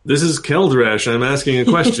 This is Keldrash. I'm asking a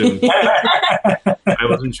question. I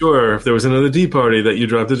wasn't sure if there was another tea party that you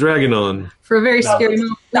dropped a dragon on. For a very scary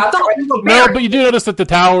moment. That's where the No, bear- but you do notice that the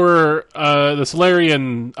tower, the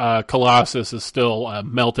Solarian Colossus, is still a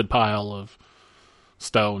melted pile of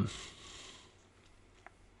stone.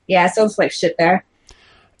 Yeah, it still looks like shit there.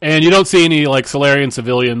 And you don't see any like Solarian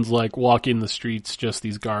civilians like walking the streets, just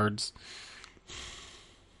these guards.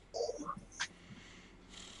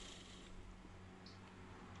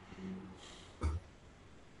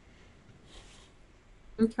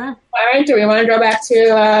 Okay. All right, do we want to go back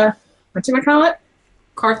to, what do we call it?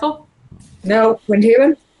 Carthel? No,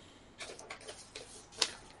 Windhaven?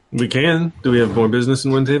 We can. Do we have more business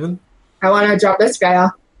in Windhaven? I want to drop this guy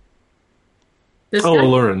off. This Oh, guy?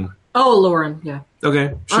 Lauren. Oh, Lauren, yeah.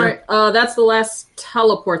 Okay, sure. All right, that's the last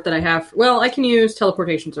teleport that I have. Well, I can use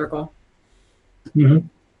teleportation circle. Mm-hmm.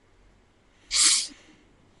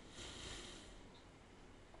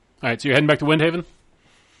 All right, so you're heading back to Windhaven?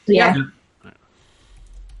 Yeah. All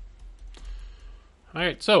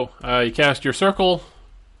right, so you cast your circle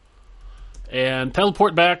and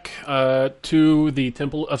teleport back to the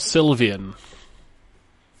Temple of Sylvian.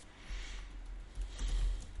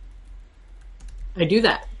 I do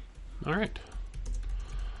that. All right.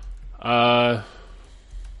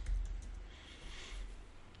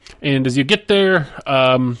 And as you get there,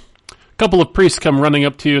 a couple of priests come running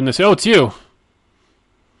up to you and they say, "Oh, it's you.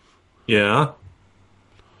 Yeah.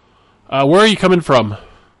 Where are you coming from?"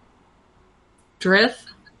 Drith?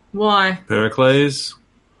 Why? Pericles.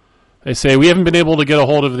 They say, "We haven't been able to get a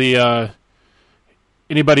hold of the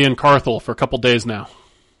anybody in Carthel for a couple days now,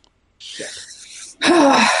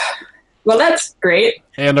 Well, that's great.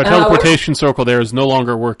 and our teleportation circle there is no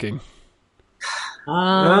longer working."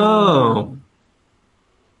 Oh.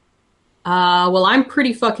 Well, I'm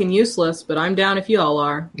pretty fucking useless, but I'm down if y'all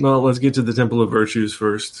are. Well, let's get to the Temple of Virtues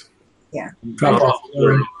first. Yeah. Drop off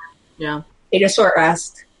Lauren. Yeah. Take a short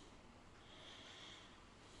rest.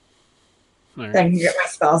 All right. So I can get my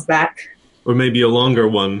spells back. Or maybe a longer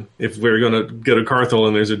one if we're going to go to Carthel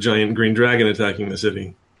and there's a giant green dragon attacking the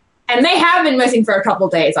city. And they have been missing for a couple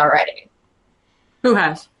days already. Who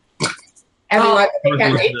has? Everyone they can't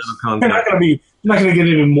Carthel's reach. out of They're not contact. going to get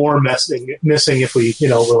even more missing if we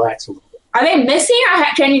relax a little bit. Are they missing, or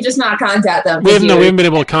can you just not contact them? We haven't been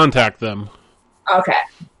able to contact them. Okay.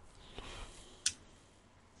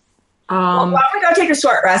 Well, why don't we go take a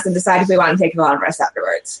short rest and decide if we want to take a long rest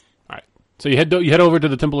afterwards? All right. So you head over to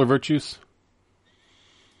the Temple of Virtues.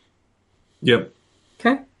 Yep.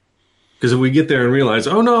 Okay. Because if we get there and realize,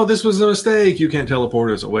 oh no, this was a mistake, you can't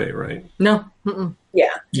teleport us away, right? No. Mm-mm.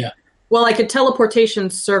 Yeah. Well, I could teleportation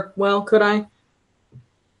well, could I?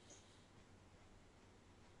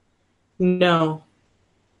 No.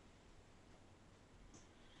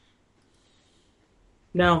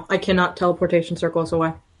 No, I cannot teleportation circle us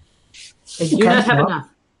away. I do not have enough.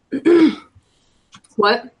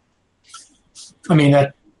 What? I mean,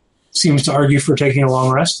 that seems to argue for taking a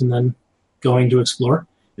long rest and then going to explore.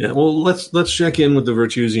 Yeah. Well, let's check in with the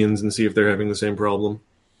Virtusians and see if they're having the same problem.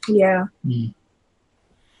 Yeah.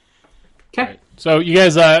 Okay. So you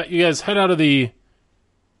guys head out of the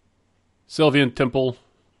Sylvian Temple,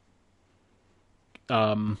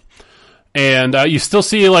 and you still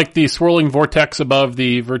see like the swirling vortex above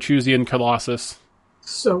the Virtusian Colossus.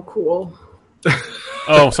 So cool.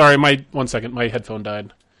 Oh, sorry, my headphone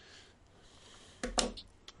died.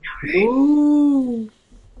 Ooh.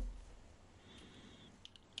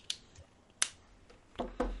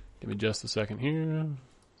 Give me just a second here.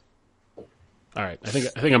 All right, I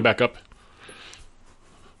think I'm back up.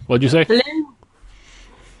 What'd you say? Hello.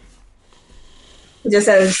 It just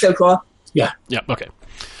says it's so cool. Yeah. Okay.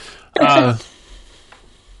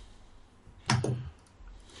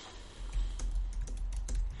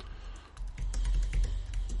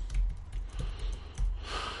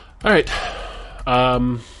 All right.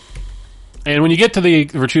 And when you get to the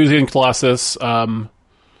Virtusian Colossus,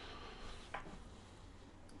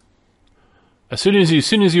 as soon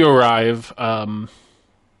as you arrive, a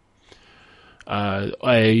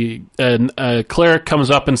cleric comes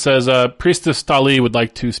up and says, "Priestess Tali would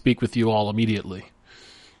like to speak with you all immediately."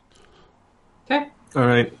 Okay. All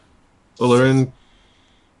right. Olerin,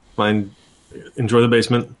 fine. Enjoy the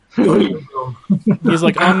basement. He's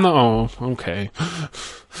like, "Oh no, okay,"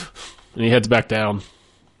 and he heads back down.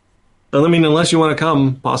 I mean, unless you want to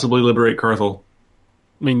come, possibly liberate Carthel.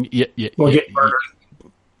 I mean, yeah. Or get murdered.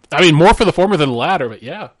 I mean, more for the former than the latter, but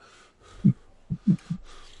yeah.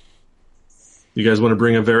 You guys want to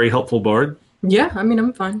bring a very helpful bard? Yeah, I mean,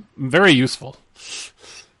 I'm fine. Very useful.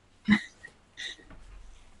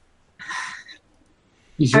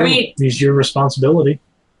 It's your responsibility.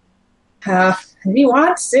 If you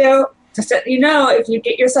want to, just let you know, if you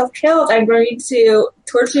get yourself killed, I'm going to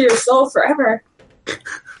torture your soul forever.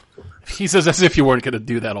 He says as if you weren't going to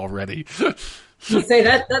do that already. You say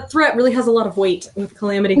that threat really has a lot of weight with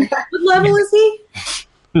Calamity. What level is he?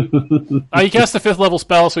 He cast a 5th level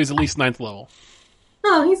spell, so he's at least 9th level.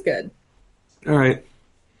 Oh, he's good. All right.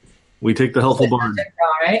 We take the helpful bard.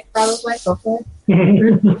 All right, probably. Hopefully.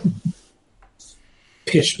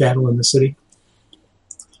 Pitch battle in the city.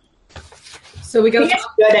 So we go. He gets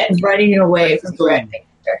good at running away from threatening.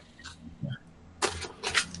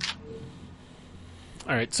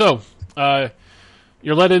 All right, so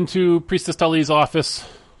you're led into Priestess Tali's office,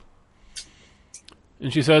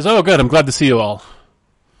 and she says, "Oh, good. I'm glad to see you all."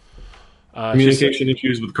 Communication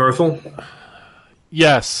issues with Carthel?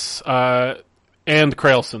 Yes, and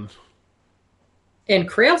Krailson. And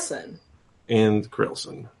Krailson. And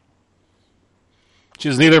Krelson. She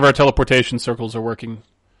says neither of our teleportation circles are working.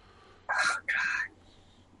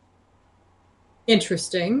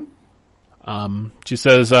 Interesting. She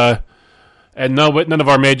says, and none of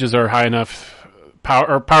our mages are high enough,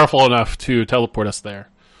 or powerful enough to teleport us there.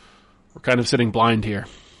 We're kind of sitting blind here.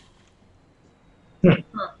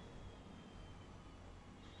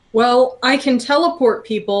 Well, I can teleport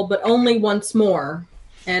people, but only once more.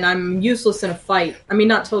 And I'm useless in a fight. I mean,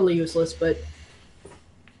 not totally useless, but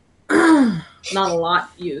not a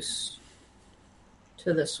lot use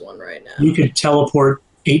to this one right now. You could teleport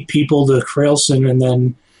 8 people to Krailson and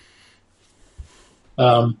then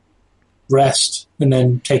rest, and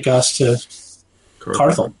then take us to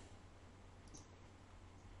Carthel.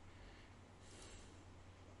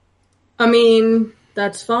 I mean,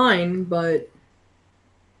 that's fine, but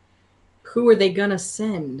who are they gonna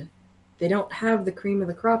send? They don't have the cream of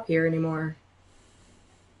the crop here anymore.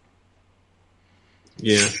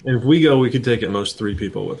 Yeah. And if we go, we could take at most 3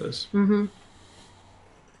 people with us. Mm-hmm.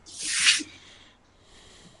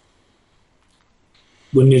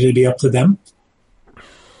 Wouldn't it be up to them?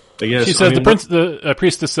 I guess. She says the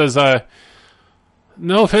priestess says,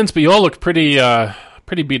 "No offense, but you all look pretty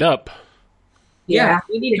beat up." Yeah,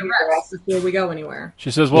 we need to rest before we go anywhere.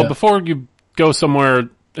 She says, "Well, Yeah. before you go somewhere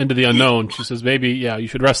into the unknown," she says, "maybe you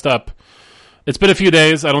should rest up. It's been a few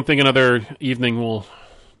days. I don't think another evening will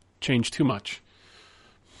change too much."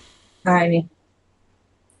 Alrighty.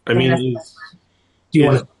 I mean, he's Do you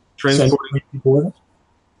want to send transporting. people with us?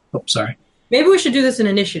 Oh, sorry. Maybe we should do this in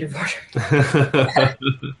initiative order.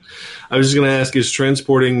 I was just going to ask: is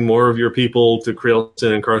transporting more of your people to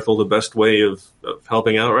Creelton and Carthel the best way of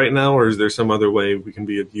helping out right now, or is there some other way we can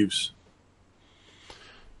be of use?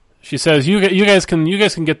 She says, "You guys can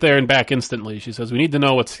get there and back instantly." She says, "We need to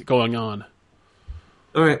know what's going on."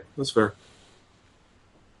 All right, that's fair.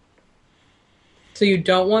 So you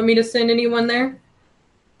don't want me to send anyone there?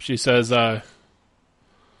 She says, There's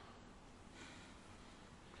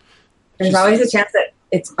always a chance that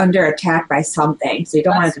it's under attack by something, so you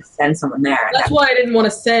don't want to just send someone there. That's why I didn't want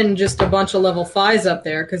to send just a bunch of level 5s up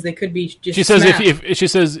there, because they could be just she says, smashed.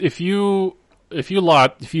 if you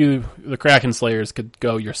the Kraken Slayers could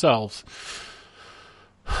go yourselves,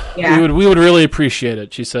 Yeah. we would really appreciate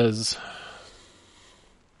it. She says,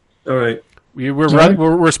 All right.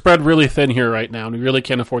 we're spread really thin here right now, and we really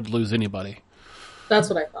can't afford to lose anybody. That's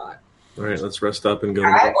what I thought. All right, let's rest up and go.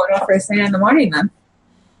 All right, we'll go first thing in the morning then.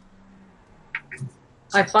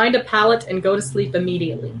 I find a pallet and go to sleep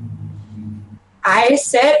immediately. I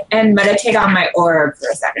sit and meditate on my orb for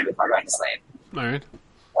a second before going to sleep. All right.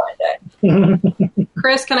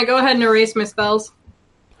 Chris, can I go ahead and erase my spells?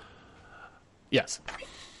 Yes.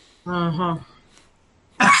 Uh-huh.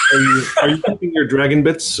 Are you keeping your dragon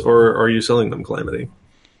bits, or are you selling them, Calamity?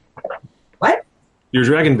 What? Your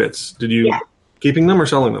dragon bits. Did you keeping them or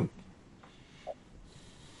selling them?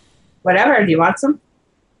 Whatever. Do you want some?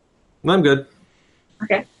 No, I'm good.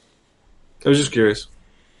 Okay. I was just curious.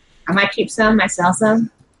 I might keep some. I sell some.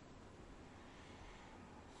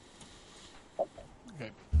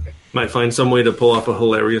 Might find some way to pull off a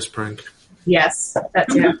hilarious prank. Yes, that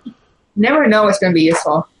too. Never know what's going to be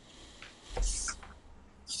useful.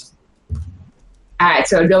 All right,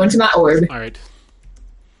 so go into my orb. All right.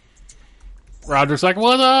 Roger's like,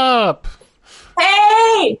 "What up?"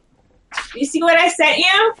 Hey! You see what I sent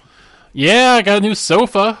you? Yeah, I got a new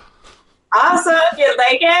sofa. Awesome. You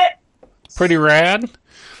like it? Pretty rad.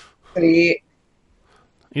 Sweet.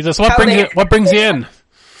 He says, "What brings you in?"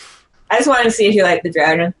 I just wanted to see if you like the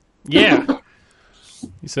dragon. Yeah.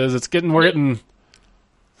 He says, we're getting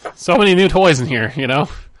so many new toys in here, you know?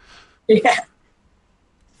 Yeah.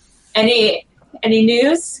 Any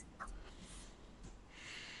news?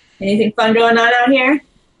 Anything fun going on out here?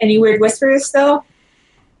 Any weird whispers still?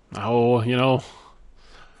 Oh, you know,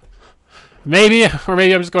 maybe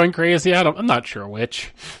I'm just going crazy. I'm not sure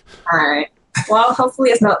which. All right. Well,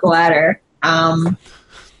 hopefully it's not the latter.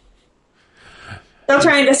 Still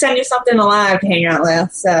trying to send you something alive to hang out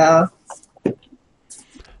with, so...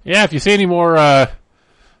 Yeah, if you see any more,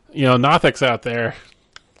 Nothics out there,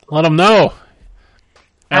 let them know.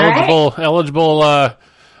 Eligible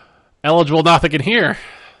Nothic in here.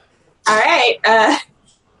 All right.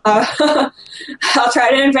 I'll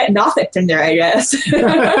try to invent Nothic in there, I guess.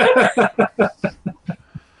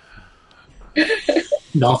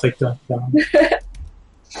 Nothic.com.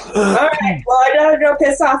 All right. Well, I gotta go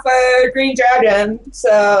piss off a green dragon,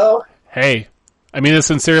 so... Hey, I mean it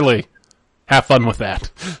sincerely. Have fun with that.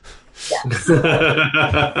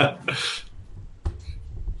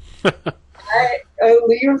 I'll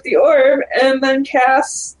leave the orb and then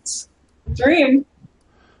cast Dream.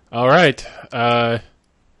 All right. You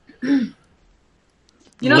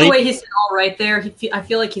know the way he said all right there? I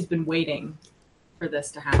feel like he's been waiting for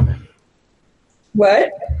this to happen.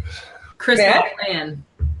 What? Chris Yeah. McMahon.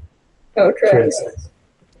 Oh, Chris.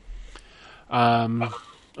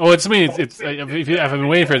 It's me. If I've been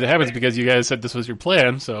waiting for it to happen, it's because you guys said this was your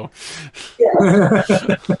plan. So,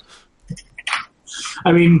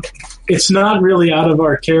 I mean, it's not really out of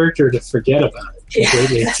our character to forget about it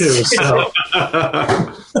completely, too. So,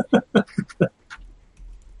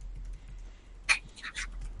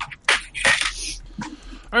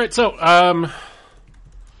 all right. So,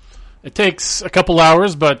 it takes a couple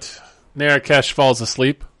hours, but Narakesh falls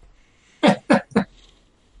asleep.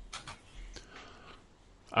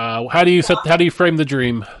 How do you frame the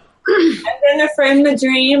dream? I'm going to frame the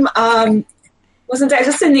dream. Wasn't I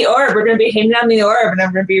just in the orb? We're going to be hanging on the orb, and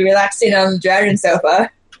I'm going to be relaxing on the dragon sofa.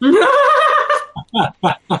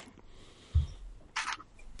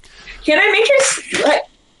 Can I make her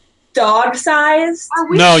dog size?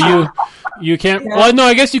 No, you can't. Well, no,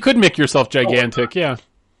 I guess you could make yourself gigantic. Yeah.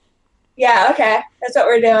 Yeah. Okay, that's what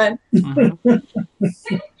we're doing. Mm-hmm.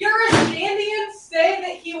 Eurashandians say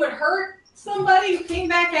that he would hurt somebody who came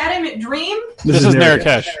back at him at Dream. This is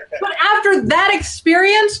Narakesh. But after that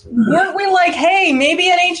experience, weren't we like, hey, maybe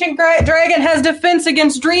an ancient dragon has defense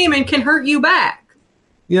against Dream and can hurt you back?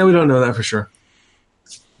 Yeah, we don't know that for sure.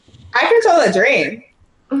 I control the dream.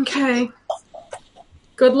 Okay.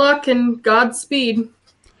 Good luck and Godspeed.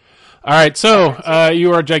 All right, so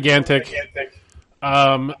you are gigantic.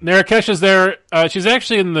 Narakesh is there. She's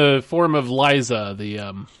actually in the form of Liza,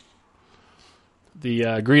 the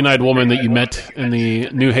green-eyed woman that you met in the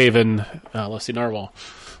New Haven, let's see, Narwhal.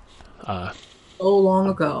 So long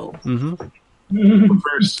ago.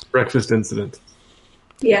 First breakfast incident.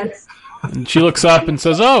 Yes. And she looks up and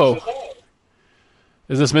says, "Oh,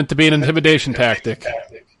 is this meant to be an intimidation tactic?"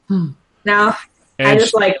 No, And I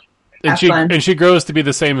just like have fun. she grows to be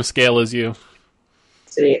the same scale as you.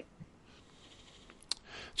 Sweet.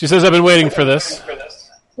 She says, "I've been waiting for this."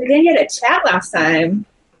 We didn't get a chat last time.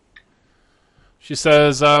 She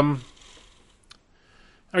says, "Are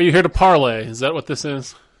you here to parlay? Is that what this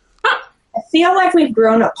is?" I feel like we've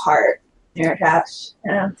grown apart, Narakesh.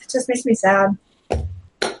 Yeah, it just makes me sad.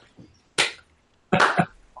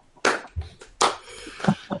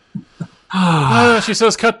 She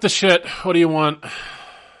says, "Cut the shit. What do you want?"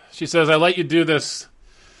 She says, "I let you do this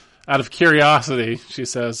out of curiosity." She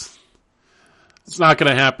says, "It's not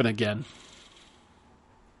going to happen again."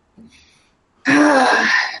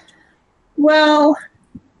 Well,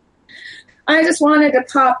 I just wanted to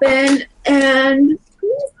pop in and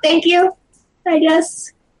thank you, I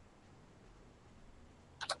guess.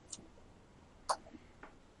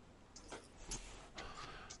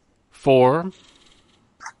 For?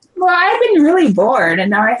 Well, I've been really bored,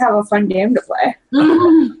 and now I have a fun game to play.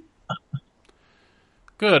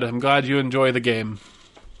 Good. I'm glad you enjoy the game.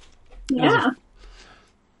 Yeah,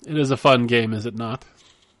 It is a fun game, is it not?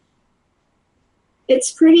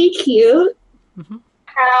 it's pretty cute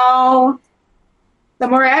how the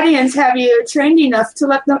Moradians have you trained enough to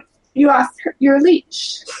let you off your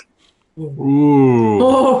leash.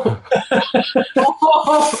 Ooh.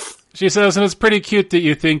 She says, and it's pretty cute that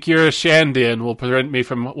you think your Shandian will prevent me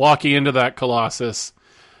from walking into that Colossus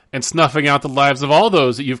and snuffing out the lives of all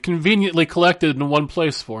those that you've conveniently collected in one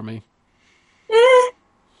place for me.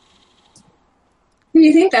 If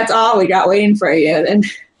you think that's all we got waiting for you, then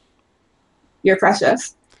you're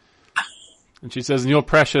precious. And she says, and you're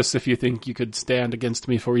precious if you think you could stand against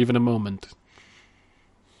me for even a moment.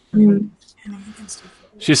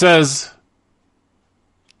 She says,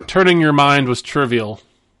 turning your mind was trivial.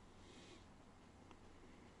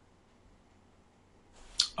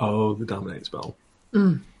 Oh, the dominate spell.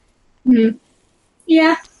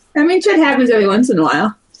 Yeah, I mean, shit happens every once in a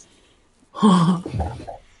while.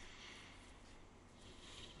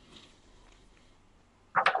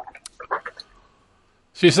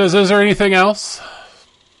 She says, is there anything else?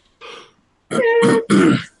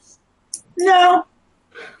 No.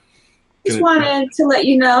 Just wanted to let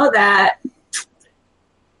you know that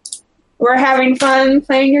we're having fun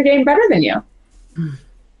playing your game better than you.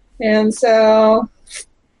 And so,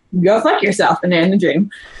 go fuck yourself and end the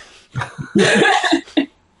dream.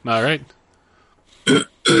 All right. The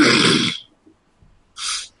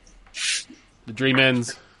dream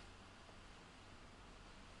ends.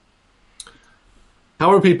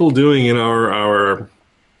 How are people doing in our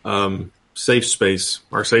safe space,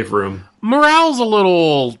 our safe room? Morale's a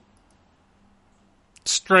little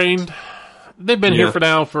strained. They've been here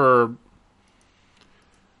for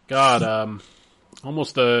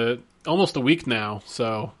almost a week now.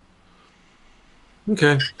 So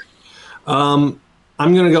Okay. I'm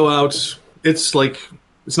gonna go out. It's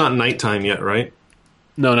not nighttime yet, right?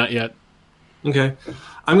 no, not yet. Okay.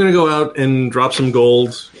 I'm gonna go out and drop some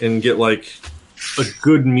gold and get a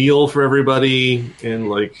good meal for everybody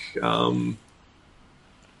and I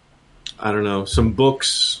don't know, some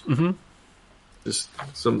books. Mm-hmm. Just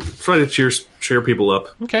try to cheer people up.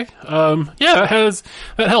 Okay. Yeah,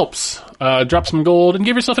 that helps. Drop some gold and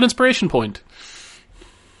give yourself an inspiration point.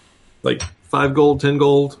 5 gold, 10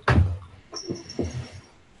 gold,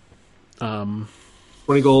 20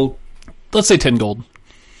 gold. Let's say 10 gold.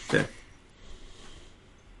 Okay.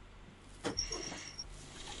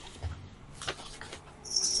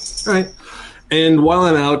 All right. And while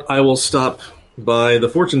I'm out, I will stop by the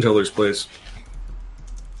fortune teller's place.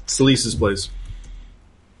 Celise's place.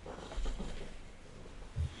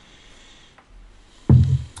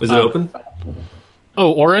 Is it open?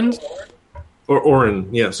 Oh, Oren? Or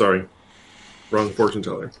Oren? Yeah, sorry, wrong fortune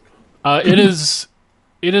teller. It is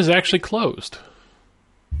actually closed.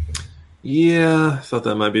 Yeah, I thought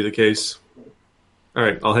that might be the case. All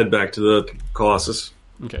right, I'll head back to the Colossus.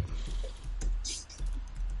 Okay.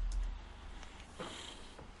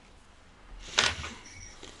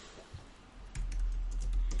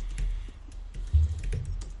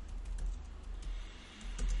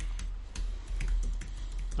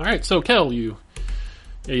 All right, so Kel, you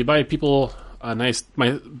buy people a nice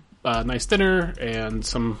dinner and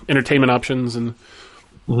some entertainment options, and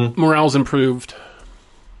morale's improved.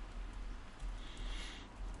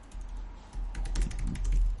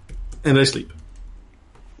 And I sleep.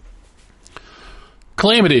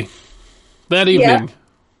 Calamity. That evening.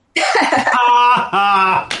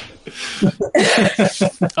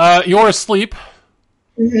 You're asleep.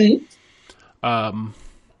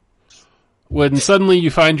 When suddenly you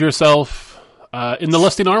find yourself in the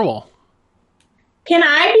Lusty Narwhal. Can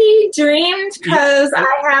I be dreamed? Because I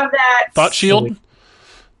have that Thought shield?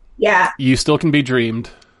 Yeah. You still can be dreamed.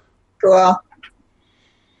 Cool.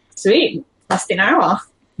 Sweet. Lusty Narwhal.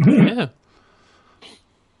 Yeah.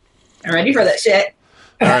 I'm ready for that shit.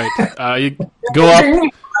 All right. You go up.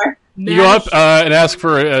 You go up and ask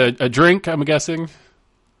for a drink, I'm guessing.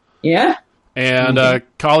 Yeah. And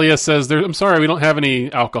Kalia says, I'm sorry, we don't have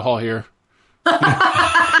any alcohol here.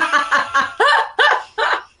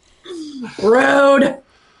 Rude.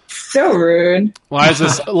 So rude.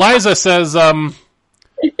 Liza says,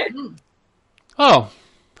 oh,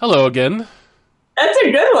 hello again. That's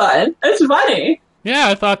a good one. That's funny. Yeah,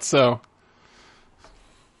 I thought so.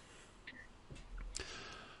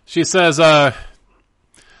 She says,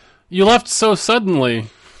 you left so suddenly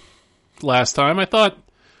last time. I thought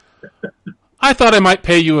I might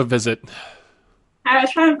pay you a visit. I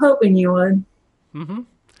was kind of hoping you would. Mm-hmm.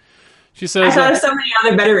 She says, I thought of so many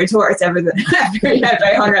other better retorts after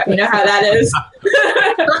I hung up. You know how that is.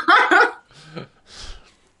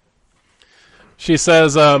 She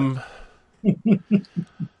says,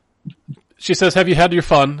 have you had your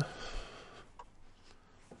fun?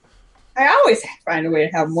 I always find a way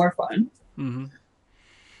to have more fun. Mm-hmm.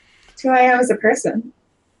 That's who I am as a person.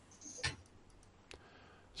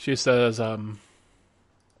 She says,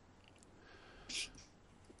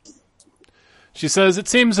 it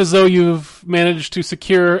seems as though you've managed to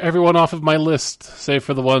secure everyone off of my list, save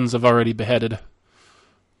for the ones I've already beheaded.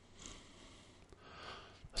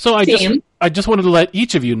 So I just wanted to let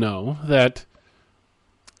each of you know that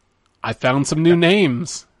I found some new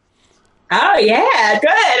names. Oh, yeah,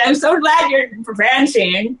 good. I'm so glad you're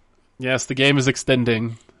branching. Yes, the game is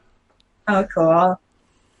extending. Oh, cool.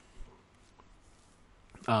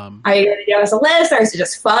 Are you going to give us a list, or is it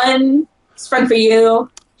just fun? It's fun for you.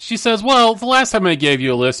 She says, well, the last time I gave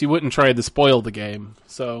you a list, you wouldn't try to spoil the game,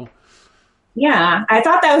 so... Yeah, I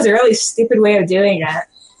thought that was a really stupid way of doing it.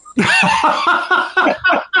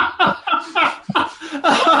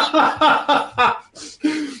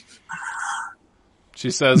 She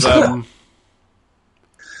says,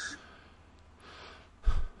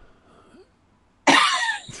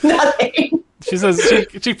 Nothing. She says,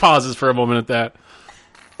 she pauses for a moment at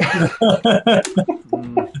that.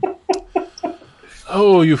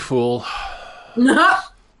 Oh, you fool.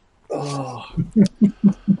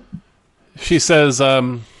 She says,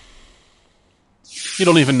 you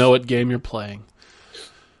don't even know what game you're playing.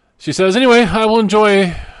 She says, anyway, I will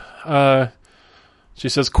enjoy, she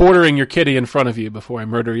says, quartering your kitty in front of you before I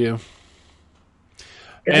murder you.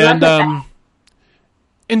 And,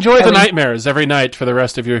 enjoy the nightmares every night for the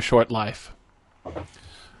rest of your short life.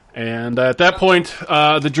 And at that point,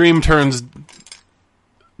 the dream turns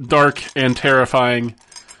dark and terrifying.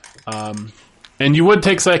 And you would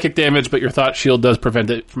take psychic damage, but your thought shield does prevent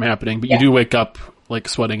it from happening. But you do wake up, like,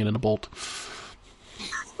 sweating and in a bolt.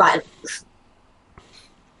 Fun.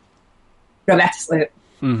 Go back to sleep.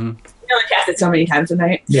 Mm-hmm. You know, I cast it so many times a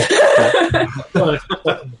night. Yeah. Well, if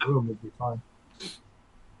it's in the room, would be fine.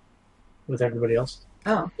 With everybody else.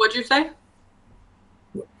 Oh. What'd you say?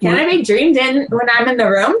 Can I be dreamed in when I'm in the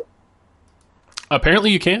room? Apparently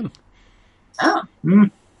you can. Oh.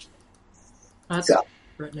 That's Go.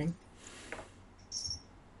 threatening.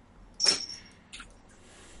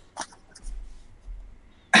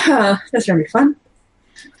 That's gonna be fun.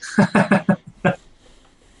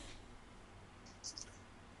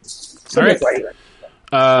 All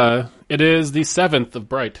right. It is the 7th of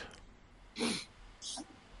Bright.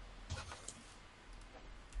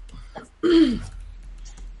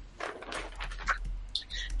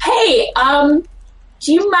 Hey,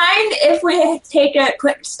 do you mind if we take a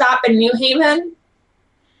quick stop in New Haven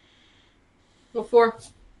Before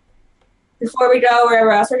before we go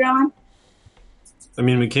wherever else we're going? I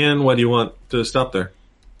mean, we can. Why do you want to stop there?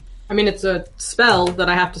 I mean, it's a spell that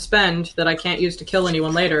I have to spend that I can't use to kill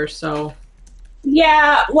anyone later, so...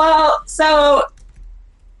 Yeah, well, so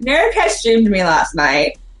Neric has streamed me last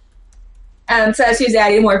night and says she's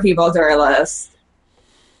adding more people to her list.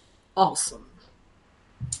 Awesome.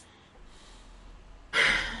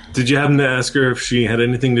 Did you happen to ask her if she had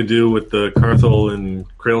anything to do with the Carthel and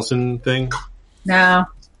Krailson thing? No.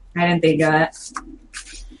 I didn't think of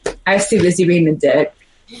it. I was too busy being a dick.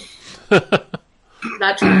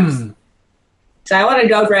 That tracks. So I want to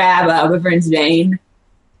go grab Wyvern's Vein.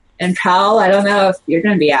 And Pel, I don't know if you're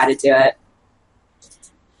going to be added to it.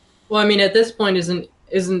 Well, I mean, at this point, isn't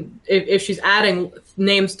if she's adding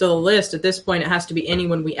names to the list, at this point, it has to be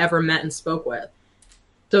anyone we ever met and spoke with.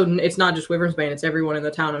 So it's not just Wyvern's Bane, it's everyone in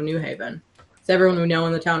the town of New Haven. It's everyone we know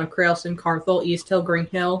in the town of Krailson, Carthel, East Hill, Green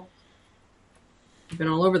Hill. We've been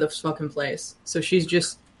all over this fucking place. So she's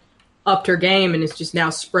just upped her game and is just now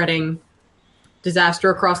spreading disaster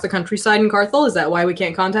across the countryside in Carthel. Is that why we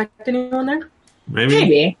can't contact anyone there?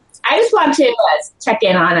 Maybe. I just want to check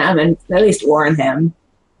in on him and at least warn him.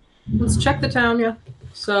 Let's check the town, yeah.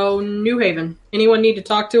 So, New Haven. Anyone need to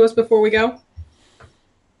talk to us before we go?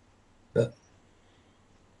 Do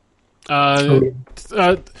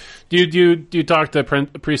you talk to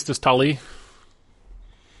Priestess Tully?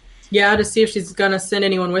 Yeah, to see if she's gonna send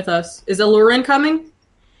anyone with us. Is Alurin coming?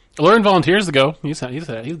 Alurin volunteers to go. He's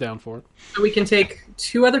down for it. So we can take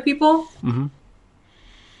 2 other people? Mm-hmm.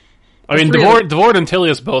 I mean, Devord and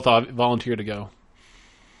Tilius both volunteer to go.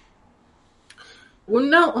 Well,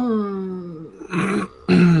 no.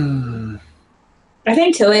 I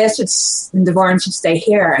think Tilius and Devorn should stay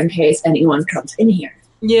here in case anyone comes in here.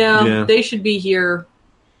 Yeah, they should be here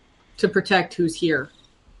to protect who's here.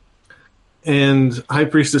 And High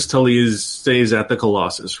Priestess Tully stays at the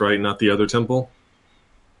Colossus, right? Not the other temple?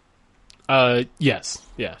 Yes.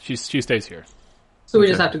 Yeah, she stays here. So we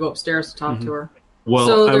just have to go upstairs to talk to her. Well,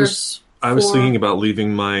 so I was thinking about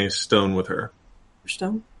leaving my stone with her.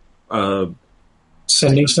 Stone?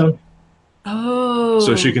 Sending stone? Oh.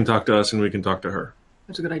 So she can talk to us and we can talk to her.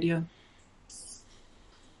 That's a good idea.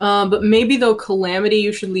 But maybe, though, Calamity,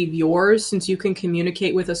 you should leave yours since you can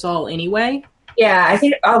communicate with us all anyway. Yeah, I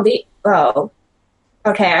think I'll leave. Oh.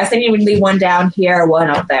 Okay, I was thinking we'd leave one down here, one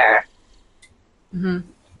up there. Mm-hmm.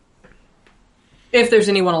 If there's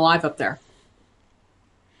anyone alive up there.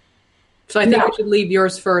 So I think we should leave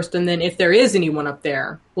yours first, and then if there is anyone up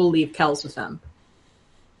there, we'll leave Kel's with them.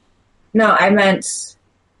 No, I meant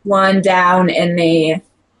one down in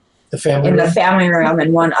the family room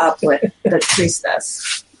and one up with the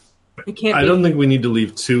priestess. I don't think we need to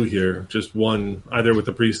leave 2 here. Just one, either with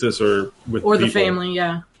the priestess or with the people. family.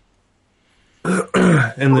 Yeah.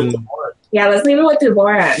 And then let's leave it with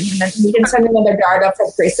Devorah, and then we can send another guard up for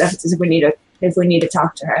the priestess if we need to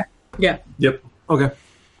talk to her. Yeah. Yep. Okay.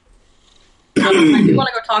 I do want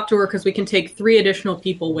to go talk to her because we can take 3 additional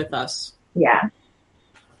people with us. Yeah.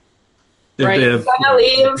 Right. I'm gonna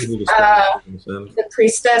leave the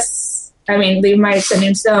priestess. Leave my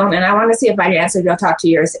sending stone, and I want to see if I can actually go talk to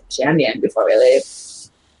your Shandian before we leave.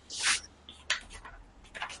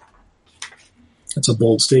 That's a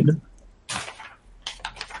bold statement.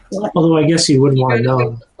 What? Although I guess he wouldn't want to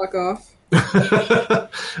know. Fuck off.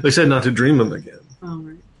 They said not to dream them again. Oh,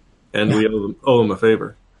 right. And we owe them a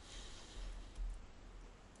favor.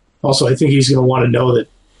 Also, I think he's going to want to know that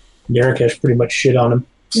Narakash pretty much shit on him.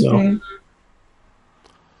 So,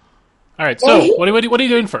 All right. So, what are you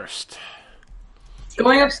doing first?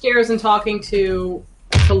 Going upstairs and talking to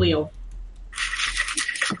Khalil.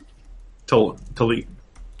 Tully.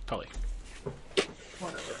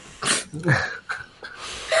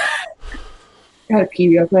 Gotta pee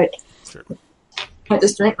real quick. Sure. I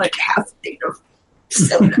just drank like half a thing of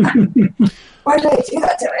soda. Why did I do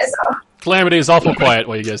that to myself? Calamity is awful quiet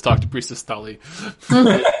while you guys talk to Priestess Tully.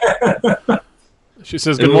 She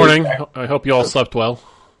says, "Good morning. I hope you all slept well."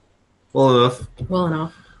 Well enough. Well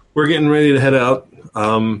enough. We're getting ready to head out.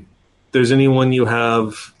 There's anyone you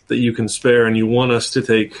have that you can spare and you want us to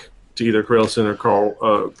take to either Krailson or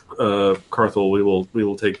Carthel, we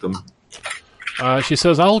will take them. She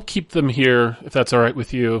says, "I'll keep them here if that's all right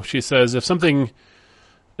with you." She says, "If something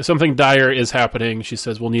dire is happening," she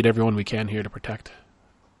says, "we'll need everyone we can here to protect."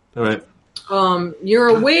 All right. You're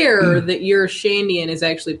aware that your Shandian is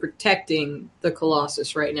actually protecting the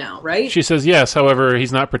Colossus right now, right? She says, "Yes. However,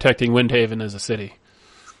 he's not protecting Windhaven as a city."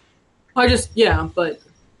 But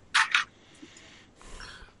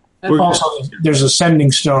also, there's a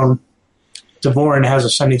sending stone. Devorin has a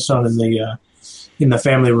sending stone in the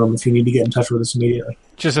family room if you need to get in touch with us immediately.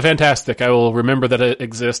 Just a fantastic. I will remember that it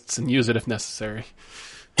exists and use it if necessary.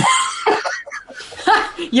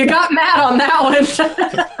 You got mad on that one. I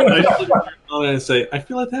just on and say, I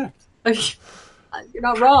feel attacked. You're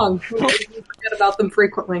not wrong. We forget about them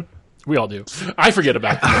frequently. We all do. I forget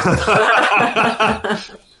about them.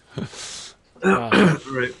 All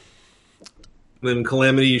right. Then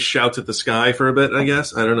Calamity shouts at the sky for a bit, I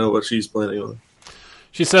guess. I don't know what she's planning on.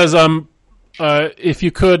 She says, if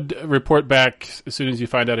you could report back as soon as you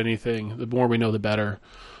find out anything, the more we know, the better.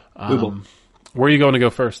 Where are you going to go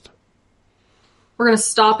first? We're going to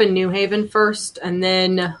stop in New Haven first, and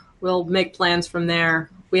then we'll make plans from there.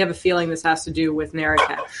 We have a feeling this has to do with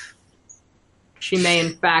Narakesh. She may,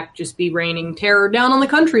 in fact, just be raining terror down on the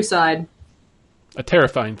countryside. A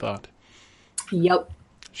terrifying thought. Yep.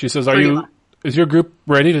 She says, Pretty much. Is your group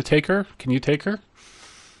ready to take her? Can you take her?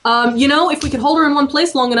 If we could hold her in one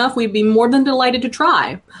place long enough, we'd be more than delighted to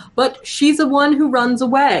try. But she's the one who runs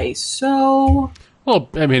away, so... Well,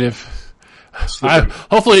 I mean,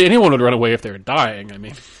 hopefully anyone would run away if they're dying, I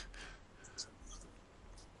mean.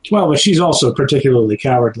 Well, but she's also particularly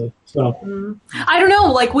cowardly, so... I don't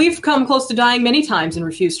know, we've come close to dying many times and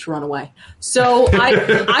refused to run away. So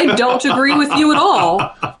I don't agree with you at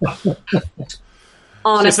all.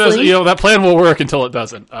 Honestly. She says, that plan will work until it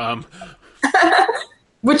doesn't.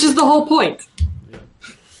 Which is the whole point. Yeah.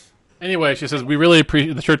 Anyway, she says,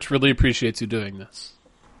 the church really appreciates you doing this.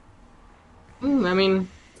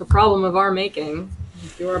 It's a problem of our making. We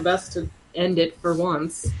do our best to end it for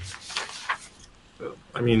once.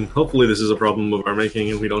 Hopefully this is a problem of our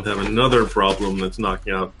making, and we don't have another problem that's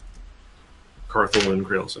knocking out Carthel and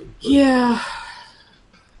Krailson. Yeah.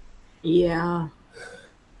 Yeah.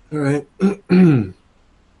 All right.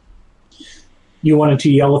 You wanted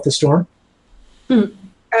to yell at the storm?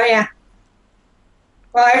 Oh, yeah.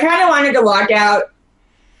 Well, I kind of wanted to walk out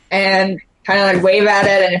and kind of wave at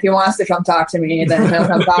it, and if he wants to come talk to me, then he'll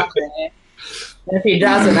come talk to me. And if he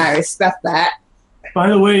doesn't, I respect that. By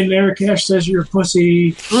the way, Narakesh says you're a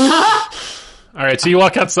pussy. All right, so you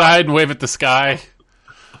walk outside and wave at the sky.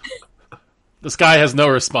 The sky has no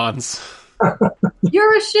response.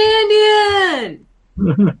 You're a Shandian!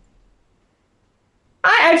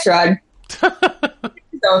 I tried.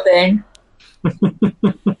 His own thing.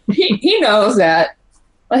 He knows that.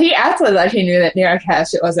 Well, he acted like he knew that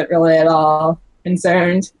Narakesh wasn't really at all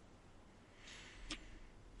concerned.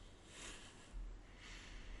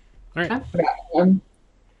 All right.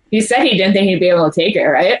 He said he didn't think he'd be able to take it,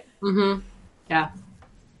 right? Mm-hmm. Yeah.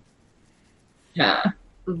 Yeah.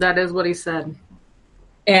 That is what he said.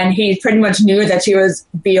 And he pretty much knew that she was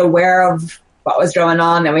be aware of what was going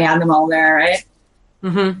on, and we had them all there, right?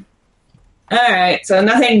 Mm-hmm. All right, so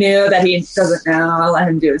nothing new that he doesn't know. I'll let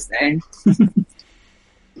him do his thing.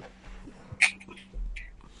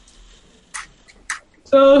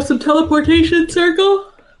 So, some teleportation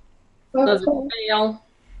circle? Does it fail?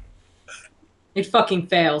 It fucking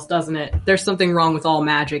fails, doesn't it? There's something wrong with all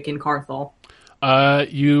magic in Carthel.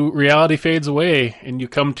 Reality fades away, and you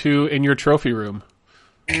come to in your trophy room.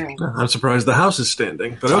 I'm surprised the house is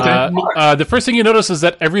standing, but okay. The first thing you notice is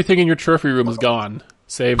that everything in your trophy room is gone,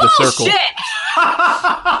 save the circle. Shit!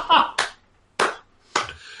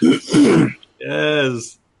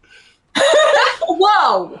 Yes.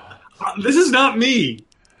 Whoa! This is not me.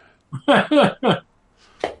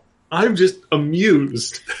 I'm just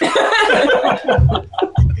amused.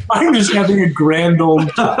 I'm just having a grand old...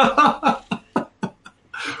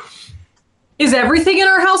 Is everything in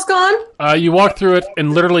our house gone? You walk through it,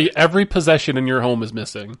 and literally every possession in your home is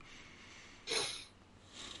missing.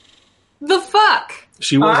 The fuck?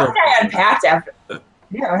 She was. I think I unpacked after.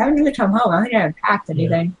 Yeah, I haven't really come home. I don't think I unpacked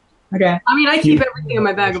anything. Okay. I keep everything in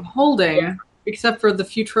my bag of holding, except for the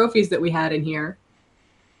few trophies that we had in here.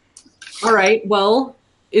 All right, well,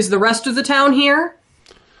 is the rest of the town here?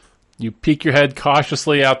 You peek your head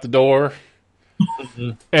cautiously out the door.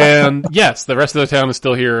 And yes, the rest of the town is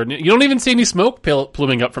still here. And you don't even see any smoke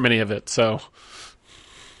pluming up from any of it, so.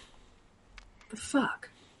 The fuck?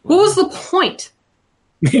 What was the point?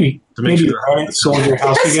 Maybe you sold your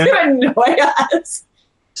house Just again. to annoy us.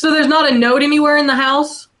 So there's not a note anywhere in the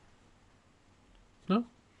house? No.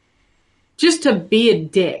 Just to be a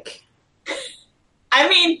dick.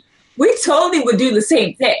 We totally would do the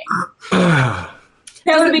same thing. That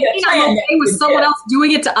would be a plan. Okay with someone else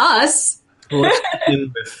doing it to us. Well, let's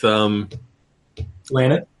begin with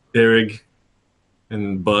Lanet? Derek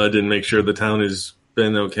and Bud and make sure the town has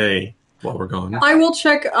been okay while we're gone. I'll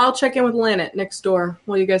check in with Lanet next door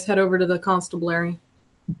while you guys head over to the constabulary.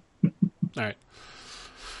 All right.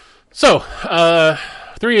 So,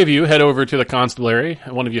 three of you head over to the constabulary,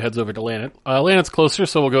 and one of you heads over to Lanet. Lanet's closer,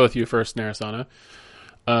 so we'll go with you first, Narasana.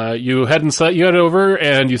 You head over,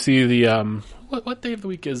 and you see the what day of the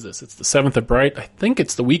week is this? It's the 7th of Bright. I think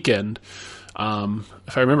it's the weekend, if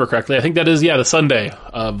I remember correctly. I think that is the Sunday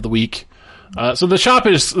of the week. So the shop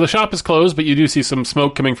is closed, but you do see some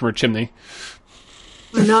smoke coming from her chimney.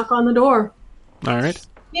 I knock on the door. All right.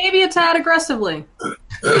 Maybe a tad aggressively.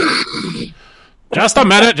 Just a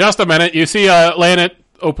minute. You see Lanet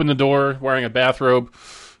open the door wearing a bathrobe.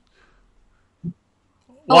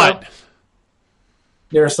 What?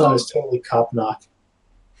 Narasana is totally cop knock.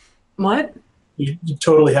 What? You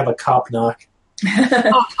totally have a cop knock.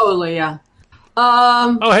 Oh, totally, yeah.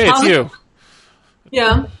 Oh, hey, it's you.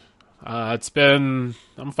 Yeah. It's been.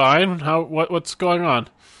 I'm fine. What's going on?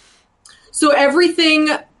 So everything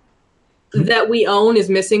that we own is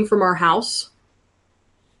missing from our house.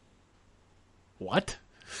 What?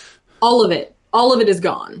 All of it. All of it is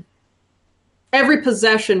gone. Every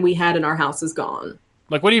possession we had in our house is gone.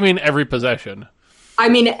 Like, what do you mean every possession? I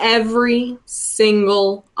mean every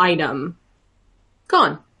single item.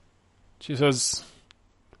 Gone. She says,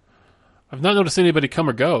 I've not noticed anybody come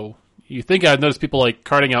or go. You think I'd notice people, like,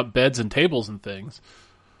 carting out beds and tables and things.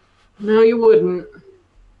 No, you wouldn't.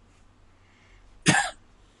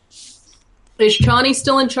 Is Chani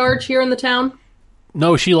still in charge here in the town?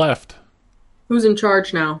 No, she left. Who's in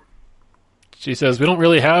charge now? She says, we don't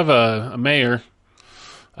really have a mayor.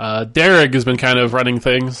 Derek has been kind of running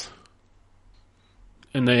things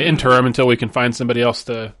in the interim until we can find somebody else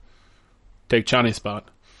to take Chani's spot.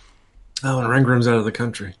 Oh, and Rangrim's out of the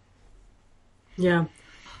country. Yeah.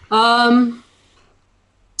 Do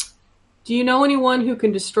you know anyone who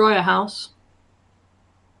can destroy a house?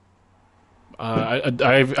 I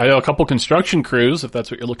know a couple construction crews, if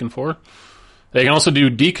that's what you're looking for. They can also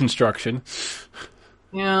do deconstruction.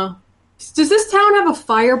 Yeah. Does this town have a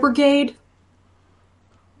fire brigade?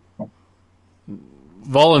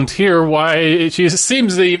 Volunteer? Why? She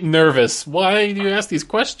seems nervous. Why do you ask these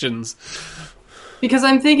questions? Because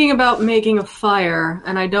I'm thinking about making a fire,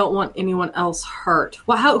 and I don't want anyone else hurt.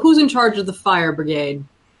 Well, who's in charge of the fire brigade?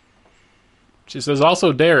 She says,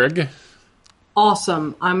 also Derek.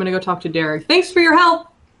 Awesome. I'm going to go talk to Derek. Thanks for your help.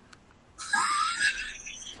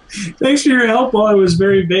 Thanks for your help while it was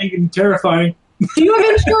very vague and terrifying. Do you have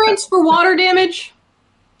insurance for water damage?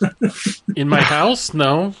 In my house?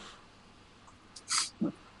 No.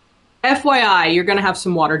 FYI, you're going to have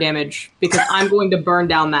some water damage because I'm going to burn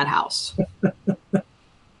down that house.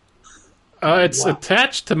 It's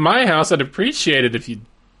attached to my house. I'd appreciate it if you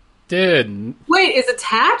did. Wait, it's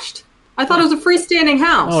attached? I thought it was a freestanding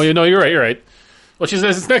house. Oh, you're right. Well, she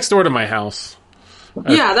says it's next door to my house.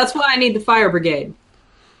 Yeah, that's why I need the fire brigade.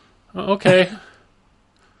 Okay.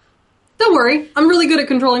 Don't worry, I'm really good at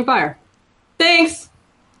controlling fire. Thanks.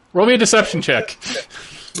 Roll me a deception check.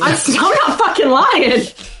 I'm not fucking lying.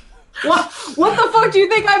 What the fuck do you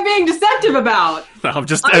think I'm being deceptive about? No, I'm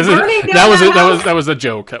just I'm burning down that was a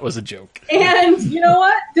joke. That was a joke. And you know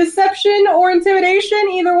what? Deception or intimidation,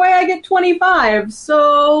 either way I get 25.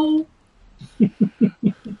 So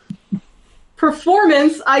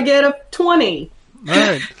performance, I get a 20. All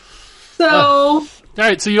right. So all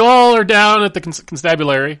right, so you all are down at the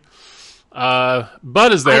constabulary.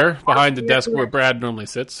 Bud is there behind the desk where Brad normally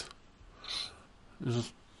sits.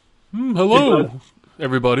 Hello,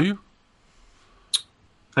 everybody.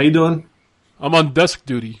 How you doing? I'm on desk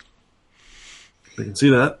duty. I can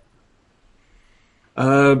see that.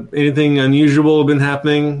 Anything unusual been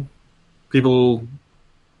happening? People,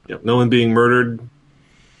 no one being murdered?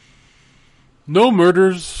 No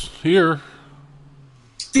murders here.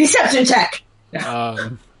 Deception check.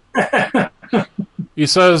 He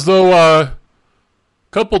says, though, a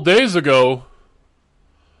couple days ago,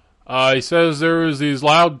 he says there was these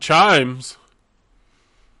loud chimes.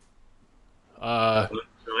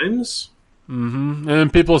 Chimes? Mm-hmm.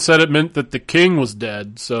 And people said it meant that the king was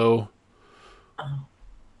dead, so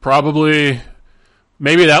probably,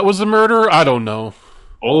 maybe that was the murder? I don't know.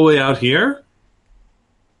 All the way out here?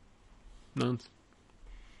 No.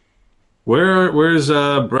 Where's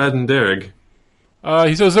Brad and Derek?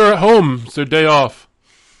 He says they're at home. It's their day off.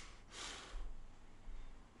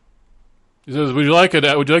 He says, would you like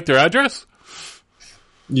their address?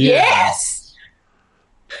 Yes.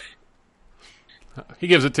 He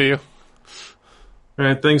gives it to you. All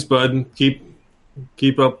right, thanks, bud.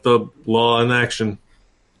 Keep up the law in action.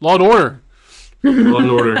 Law and order. Law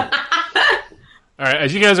and order. All right,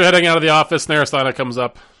 as you guys are heading out of the office, Narasana comes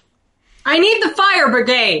up. I need the fire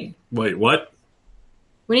brigade. Wait, what?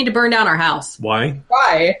 We need to burn down our house. Why?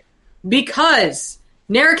 Why? Because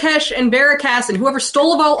Narakesh and Barakas and whoever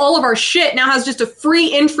stole all of our shit now has just a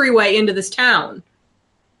free entryway into this town.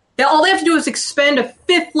 All they have to do is expend a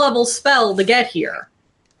 5th level spell to get here.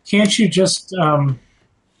 Can't you just...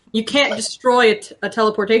 You can't destroy a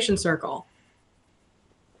teleportation circle.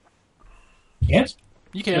 Can't?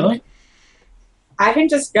 You can. Really? I can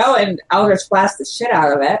just go and Eldritch Blast the shit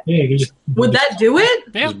out of it. Yeah, you can just... Would that do it?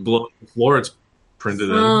 Yeah. Just blow up the floor it's printed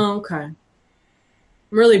in. Oh, okay. I'm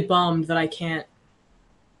really bummed that I can't.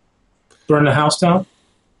 Burn the house down?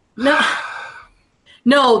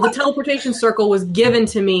 No, the teleportation circle was given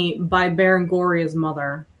to me by Baron Goria's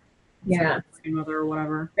mother. Yeah. Grandmother or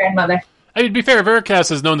whatever. Grandmother. I mean, to be fair, Veracast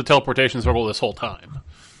has known the teleportation circle this whole time.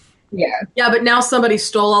 Yeah. Yeah, but now somebody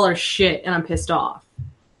stole all our shit, and I'm pissed off.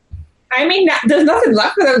 I mean, there's nothing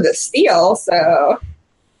left for them to steal, so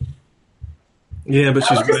Yeah, but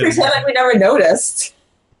she's I'll just right. pretend like we never noticed.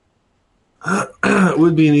 It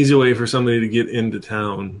would be an easy way for somebody to get into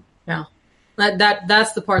town. Yeah,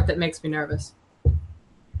 that's the part that makes me nervous.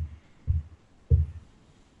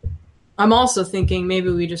 I'm also thinking maybe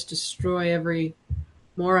we just destroy every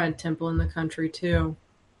Morad temple in the country too.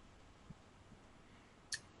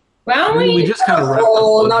 Well, I mean, we just kinda wrapped up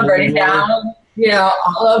whole the number whole war. down,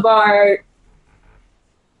 all of our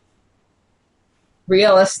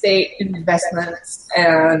real estate investments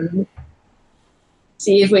and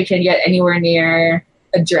see if we can get anywhere near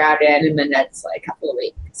a dragon in the next couple of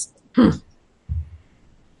weeks.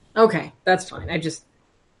 Okay, that's fine. I'm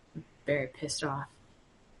very pissed off.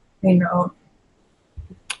 You know,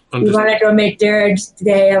 I'm you just, want to go make Derek's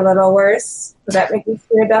day a little worse? Would that make you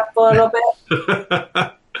scared up a little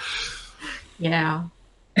bit? Yeah.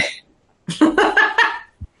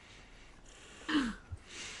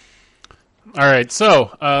 All right,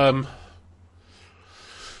 so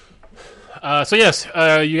yes,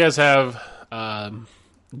 you guys have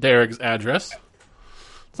Derek's address.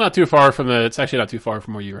 It's not too far from it's actually not too far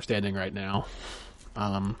from where you are standing right now.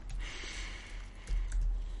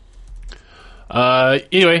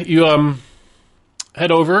 Anyway, you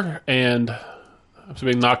head over and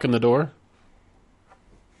somebody knock on the door.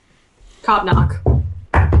 Cop knock.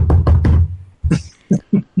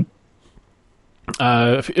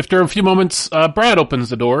 After a few moments, Brad opens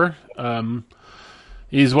the door.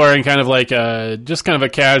 He's wearing kind of just kind of a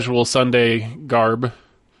casual Sunday garb.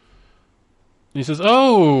 He says,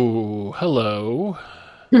 "Oh, hello.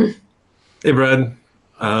 Hey, Brad.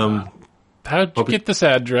 How'd you get this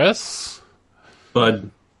address?"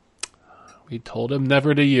 Bud. We told him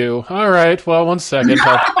never to you. All right, well, 1 second. It's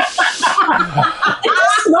a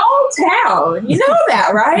small town. You know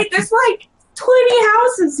that, right? There's 20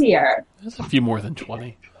 houses here. There's a few more than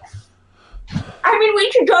 20. I mean,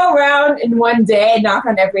 we could go around in one day and knock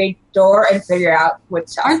on every door and figure out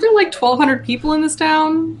which house. Aren't there 1,200 people in this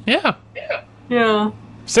town? Yeah. Yeah.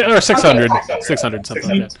 Or 600. Okay. 600, something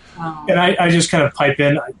like that. Oh. And I just kind of pipe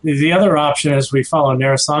in. The other option is we follow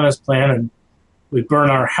Narasana's plan and we burn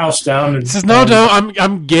our house down. And He says, no,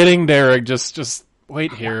 I'm getting Derek. Just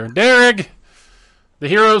wait here. Derek! The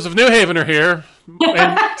heroes of New Haven are here.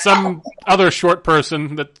 And some other short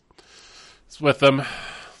person that's with them.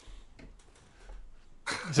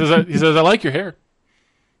 He says, I like your hair.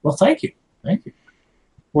 Well, thank you.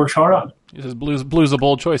 Worked hard on it. He says, blue's a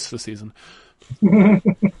bold choice this season.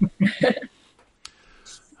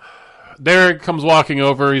 Derek comes walking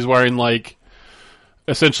over. He's wearing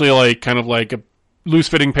essentially kind of a loose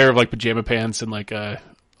fitting pair of pajama pants and a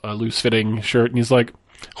loose fitting shirt. And he's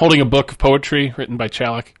holding a book of poetry written by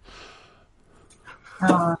Chalik.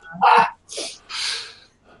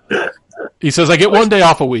 He says, I get one day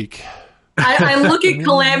off a week. I look at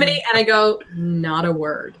Calamity and I go, not a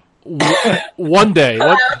word. One day.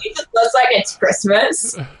 It just looks like it's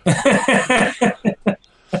Christmas.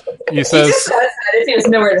 He He says, just says that if he was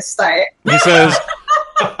nowhere to start.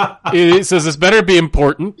 he says this better be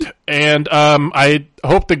important, and I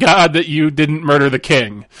hope to God that you didn't murder the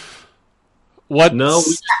king. What? No, we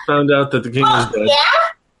just found out that the king is dead. Yeah?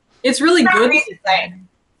 It's really Not good. recently.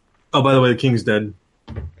 Oh, by the way, the king's dead.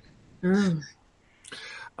 Mm.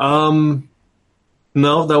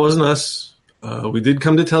 No, that wasn't us. We did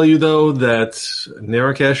come to tell you, though, that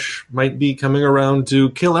Narakesh might be coming around to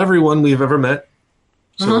kill everyone we've ever met.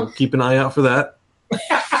 So keep an eye out for that.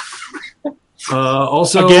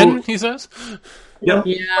 Also, Again, he says. Yep.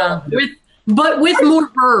 Yeah. But with more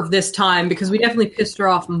verve this time because we definitely pissed her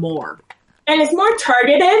off more. And it's more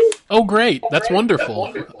targeted. Oh, great! That's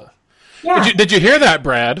wonderful. Yeah. Did you hear that,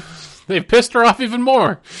 Brad? They've pissed her off even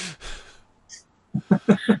more.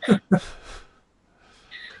 If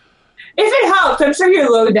it helps, I'm sure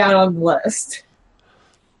you're low down on the list.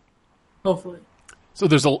 Hopefully.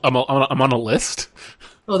 So I'm on a list.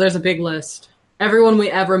 Oh, there's a big list. Everyone we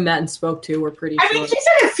ever met and spoke to were pretty I sure. mean, she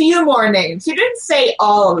said a few more names. You didn't say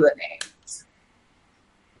all of the names.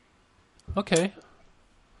 Okay.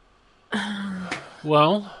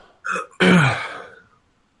 Well,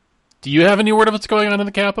 do you have any word of what's going on in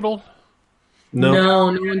the capital? No. No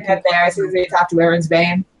one Head there as soon as we talk to Aaron's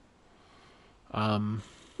Bane.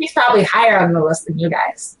 He's probably higher on the list than you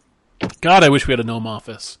guys. God, I wish we had a gnome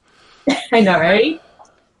office. I know, right?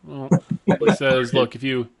 Well, he says, look, if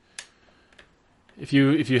you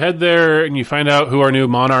head there and you find out who our new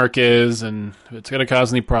monarch is and if it's going to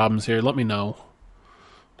cause any problems here, let me know.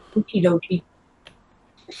 Okie dokie.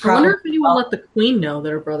 I wonder if anyone let the queen know that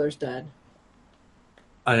her brother's dead.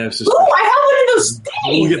 I have Ooh, suspicion. I have one of those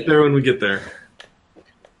We'll things. get there when we get there.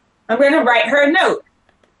 I'm going to write her a note.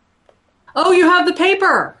 Oh, you have the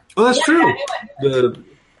paper. Oh, that's Yeah, true. I knew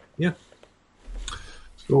it.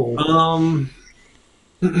 So,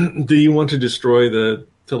 Do you want to destroy the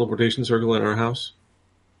teleportation circle in our house?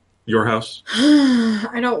 Your house?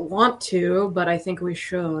 I don't want to, but I think we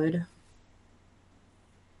should.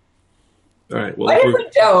 All right. Well, What if if we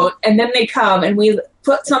don't, and then they come and we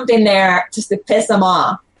put something there just to piss them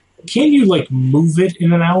off? can't you like move it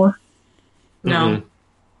in an hour? No.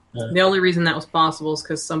 Mhm. The only reason that was possible is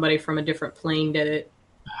because somebody from a different plane did it.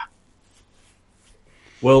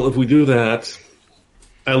 Well, if we do that,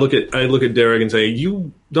 I look at Derek and say,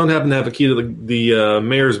 "You don't happen to have a key to the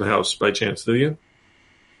mayor's house by chance, do you?"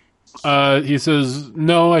 He says,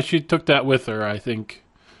 no, she took that with her, I think.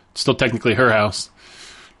 It's still technically her house.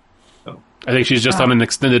 Oh. I think she's just on an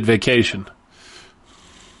extended vacation.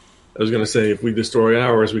 I was going to say, if we destroy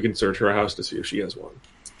ours, we can search her house to see if she has one.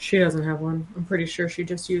 She doesn't have one. I'm pretty sure she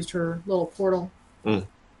just used her little portal. Mm.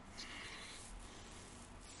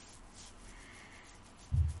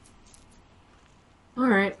 All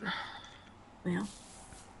right. Well.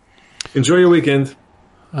 Enjoy your weekend.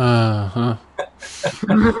 Uh-huh.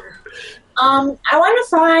 I want to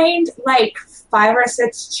find like 5 or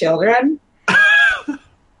 6 children.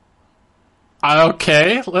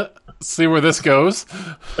 Okay, let's see where this goes.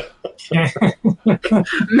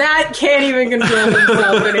 Matt can't even control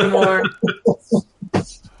himself anymore.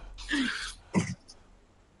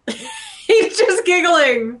 He's just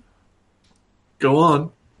giggling. Go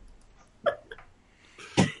on.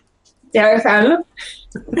 There, I found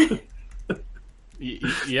them.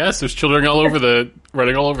 Yes, there's children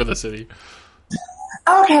running all over the city.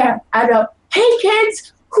 Okay, I go, hey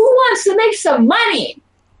kids, who wants to make some money?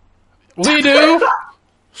 We do.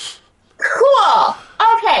 Cool.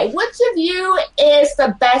 Okay, which of you is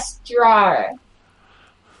the best drawer?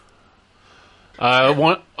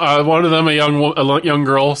 One of them, a young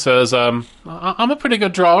girl, says, "I'm a pretty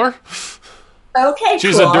good drawer." Okay,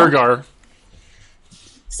 She's cool. a Durgar.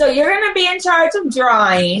 So you're going to be in charge of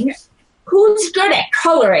drawing. Who's good at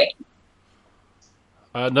coloring?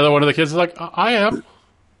 Another one of the kids is like, "I am."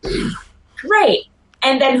 Great.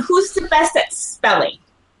 And then who's the best at spelling?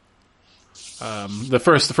 The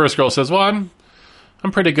first girl says, "Well, I'm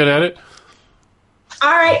pretty good at it." All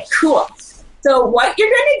right, cool. So what you're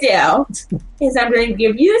going to do is I'm going to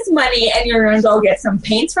give you this money and you're going to go get some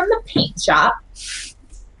paints from the paint shop.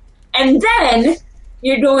 And then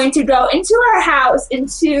you're going to go into our house,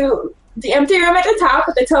 into the empty room at the top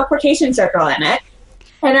with the teleportation circle in it.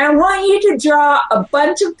 And I want you to draw a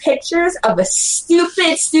bunch of pictures of a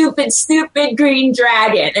stupid, stupid, stupid green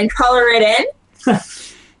dragon and color it in.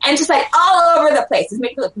 And just like all over the place. Just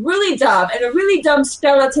make it look really dumb, and a really dumb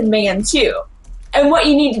skeleton man too. And what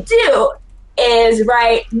you need to do is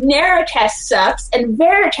write Narracast sucks and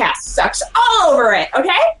Veracast sucks all over it,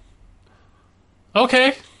 okay?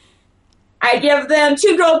 Okay. I give them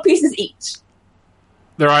 2 gold pieces each.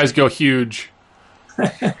 Their eyes go huge.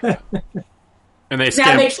 And they Now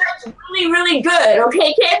skim. make sure it's really, really good,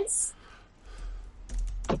 okay, kids?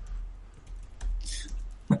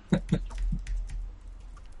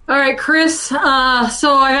 All right, Chris. So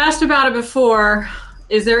I've asked about it before.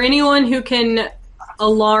 Is there anyone who can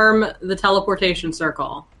alarm the teleportation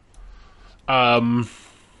circle? Here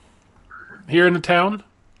in the town?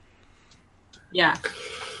 Yeah.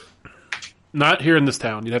 Not here in this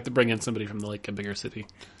town. You'd have to bring in somebody from a bigger city.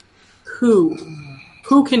 Who?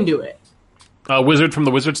 Who can do it? A wizard from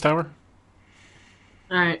the Wizard's Tower?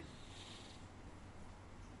 All right.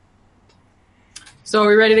 So are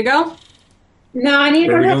we ready to go? No, I need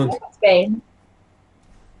to Where go are to we going? Spain.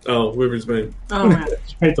 Oh, Wyvern's Bane. Oh, man.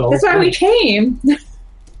 Right, the whole That's why we thing. came.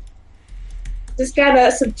 Just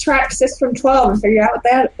gotta subtract 6 from 12 and figure out what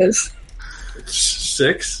that is.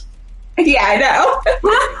 6? Yeah, I know.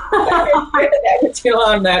 That was too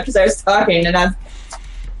long now because I was talking and I'm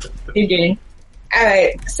thinking. All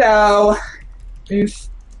right, so is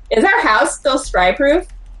our house still spry-proof?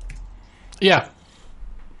 Yeah.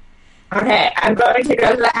 Okay, I'm going to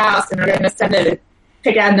go to the house and we're going to send it,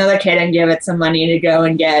 pick out another kid and give it some money to go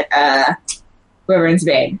and get Wyvern's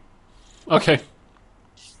Bane Okay.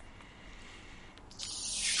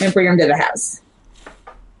 and bring him to the house.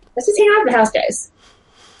 Let's just hang out at the house, guys.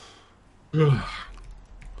 All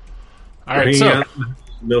right, Hanging so out,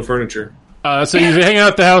 no furniture. so you hang out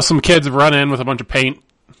at the house, some kids run in with a bunch of paint.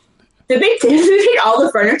 Did they take all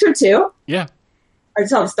the furniture too? Yeah. Or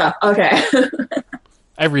just all the stuff? Okay.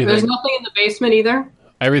 Everything. There's nothing in the basement either?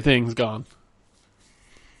 Everything's gone.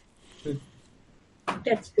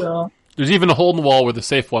 That's cool. There's even a hole in the wall where the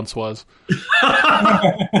safe once was. It's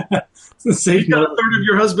the safe You got a note. third of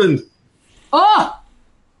your husband. Oh!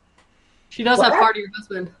 She does have What? part of your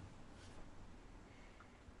husband.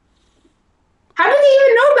 How did they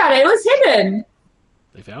even know about it? It was hidden.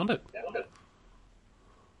 They found it.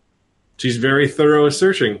 She's very thorough at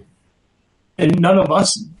searching. And none of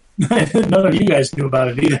you guys knew about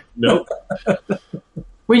it either. Nope.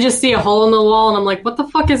 We just see a hole in the wall, and I'm like, what the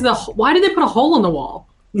fuck is the... Why did they put a hole in the wall?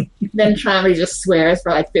 Then Charlie just swears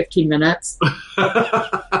for like 15 minutes.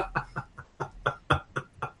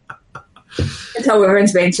 Until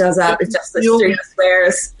Wyvern's Bane shows up. It's just the string of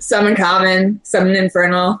swears. Some in common, some in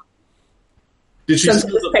infernal. Did she Some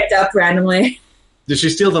steal just the, picked up randomly. did she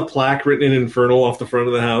steal the plaque written in Infernal off the front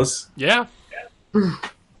of the house? Yeah.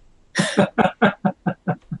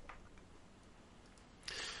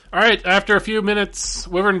 All right. After a few minutes,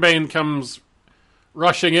 Wyvernbane comes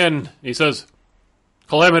rushing in. He says,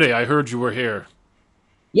 "Calamity, I heard you were here."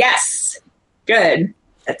 Yes. Good.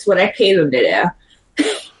 That's what I paid them to do.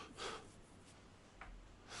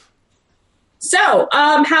 So,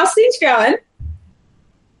 how's things going?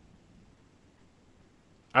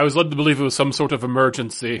 I was led to believe it was some sort of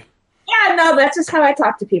emergency. Yeah, no, that's just how I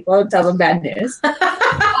talk to people and tell them bad news.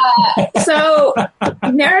 So,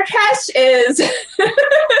 Narakesh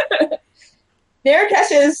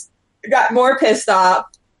is got more pissed off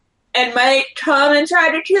and might come and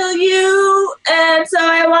try to kill you. And so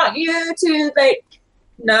I want you to, like,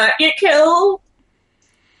 not get killed.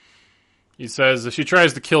 He says, if she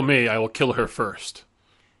tries to kill me, I will kill her first.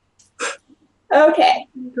 Okay,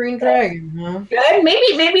 Green dragon, huh? good.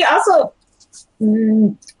 Maybe also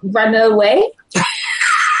run away.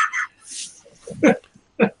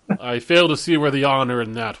 I fail to see where the honor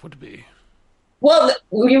in that would be. Well,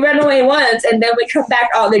 we run away once, and then we come back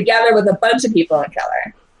all together with a bunch of people and kill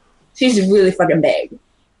her. She's really fucking big.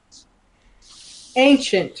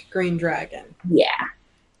 Ancient green dragon. Yeah.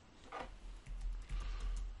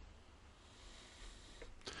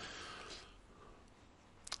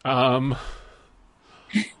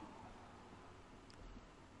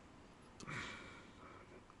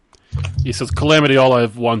 He says, Calamity, all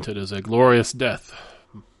I've wanted is a glorious death.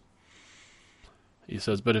 He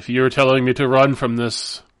says, but if you're telling me to run from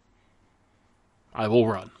this, I will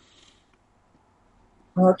run.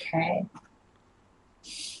 Okay.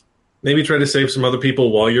 Maybe try to save some other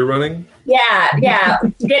people while you're running. Yeah.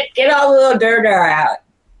 Get all the little Durgar out.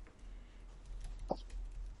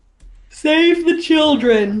 Save the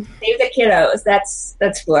children. Save the kiddos.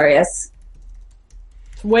 That's glorious.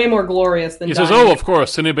 It's way more glorious than He says, dying. oh, of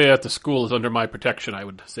course, anybody at the school is under my protection. I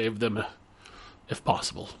would save them if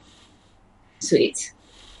possible. Sweet.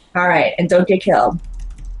 All right, and don't get killed.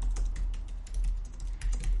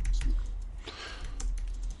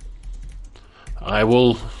 I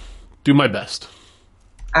will do my best.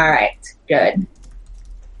 All right, good.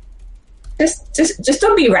 Just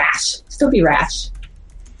don't be rash. Just don't be rash.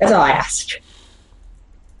 That's all I ask.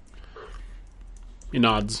 He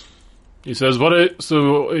nods. He says,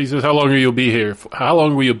 he says, how long will you be here for? How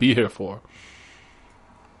long will you be here for?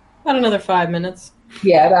 About another 5 minutes.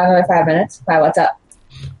 Yeah, about another 5 minutes. Why, what's up?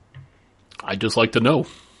 I'd just like to know.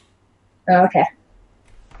 Oh, okay.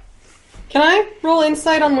 Can I roll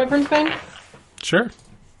insight on Wyvern's Bane? Sure.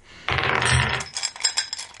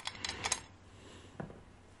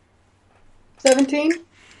 $17?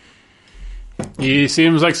 He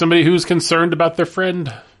seems like somebody who's concerned about their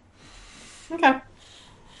friend. Okay.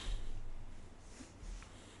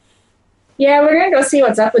 Yeah, we're gonna go see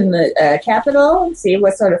what's up in the capital and see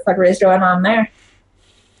what sort of fuckery is going on there.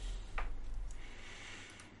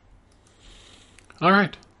 All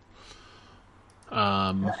right.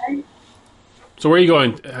 So where are you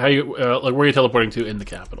going? Where are you teleporting to in the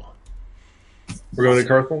capital? We're going to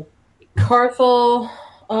Carthel? Carthel,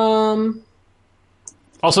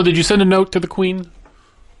 Also, did you send a note to the queen?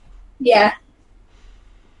 Yeah.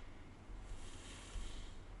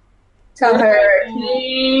 Tell her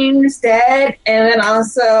King's dead, and then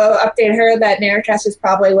also update her that Narakesh is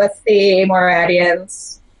probably with the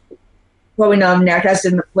Moradians. Well, we know Narakesh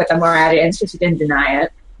is with the Moradians, because she didn't deny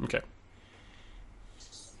it. Okay.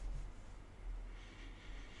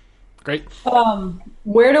 Great.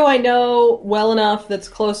 where do I know well enough that's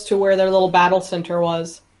close to where their little battle center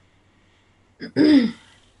was?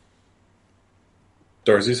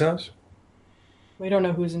 Darcy's house? We don't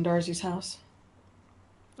know who's in Darcy's house.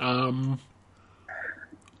 Go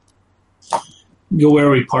where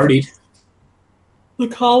we partied. The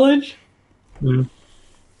college?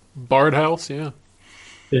 Bard House, yeah.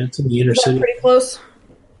 Yeah, it's in the inner Is that city. pretty close?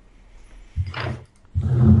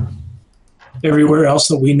 Everywhere else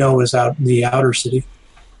that we know is out in the outer city.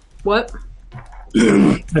 What?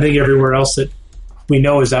 I think everywhere else that we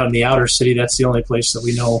know is out in the outer city. That's the only place that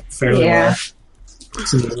we know fairly well.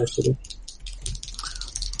 It's in the inner city.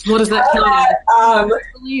 What does that count as?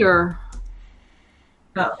 Or?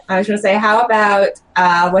 No, I was going to say, how about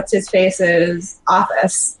what's his face's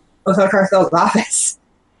office? Hotel Carthel's office.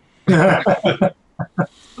 I've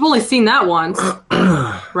only seen that once,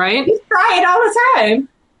 right? He's trying all the time.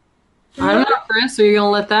 I don't know, Chris. Are you going to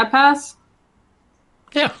let that pass?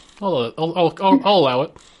 Yeah, I'll allow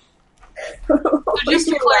it. So just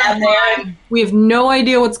to clarify, we have no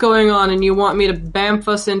idea what's going on, and you want me to bamf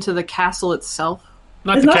us into the castle itself?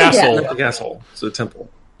 Not the castle. Not the castle. It's the temple.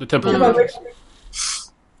 The temple.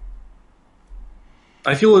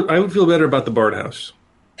 I would feel better about the Bard House.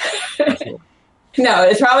 No,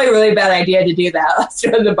 it's probably a really bad idea to do that. Let's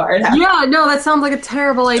go to the Bard House. Yeah, no, that sounds like a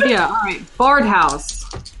terrible idea. All right, Bard House.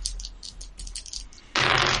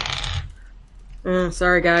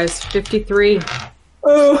 Sorry, guys. 53.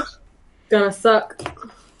 Oh. Gonna suck.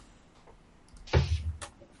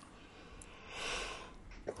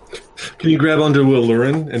 Can you grab onto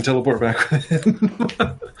Allurin and teleport back with him?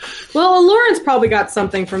 Well, Allurin's probably got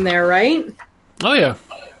something from there, right? Oh, yeah.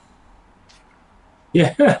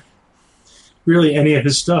 Yeah. Really, any of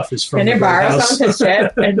his stuff is from Can the you Bard borrow House. some of his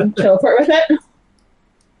ship and teleport with it?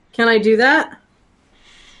 Can I do that?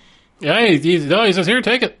 Yeah, he says, here,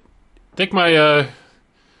 take it. Take my,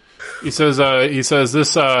 he says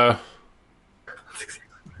this,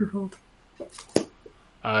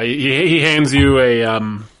 he hands you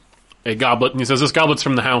a goblet, and he says, this goblet's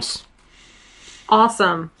from the house.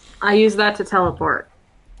 Awesome. I use that to teleport.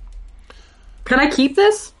 Can I keep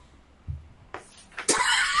this?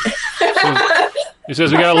 He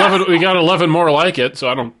says, we got 11 more like it, so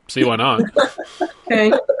I don't see why not.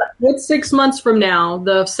 Okay. What's 6 months from now?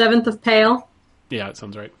 The 7th of Pale? Yeah, that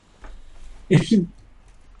sounds right.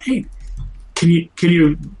 Hey,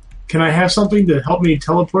 can I have something to help me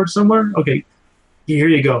teleport somewhere? Okay, here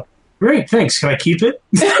you go. Great, thanks. Can I keep it?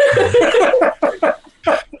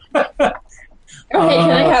 Okay,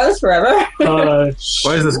 can I have this forever? Why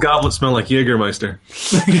does this goblet smell like Jägermeister?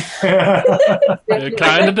 It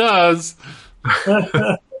kind of does.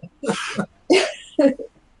 It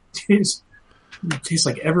tastes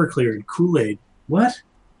like Everclear and Kool-Aid. What?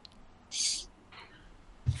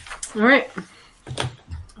 All right.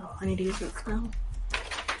 Oh, I need to use that spell.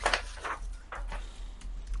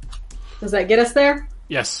 Does that get us there?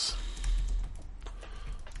 Yes.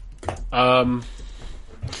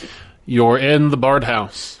 You're in the Bard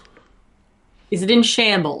House. Is it in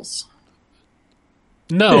shambles?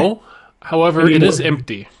 No. However, it is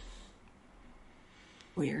empty.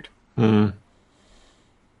 Weird. Mm.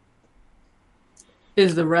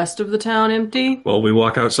 Is the rest of the town empty? Well, we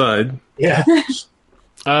walk outside. Yeah.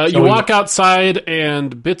 You walk outside,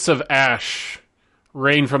 and bits of ash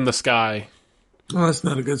rain from the sky. Oh, that's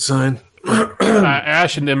not a good sign.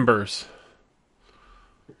 Ash and embers.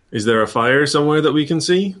 Is there a fire somewhere that we can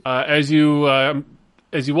see? As you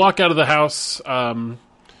walk out of the house,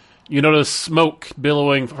 you notice smoke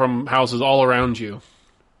billowing from houses all around you.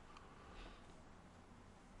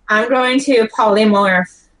 I'm going to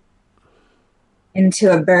polymorph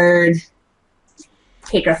into a bird,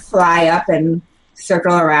 take a fly up and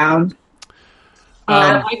circle around.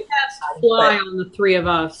 I cast fly on the three of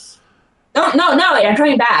us. No, wait, I'm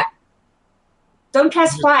coming back. Don't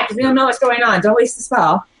cast fly because we don't know what's going on. Don't waste the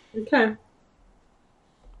spell. Okay.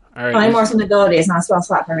 All right. Polymorph's an ability. It's not a spell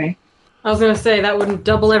slot for me. I was going to say that wouldn't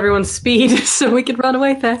double everyone's speed, so we could run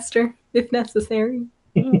away faster if necessary.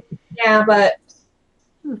 Yeah, but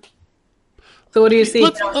So what do you see?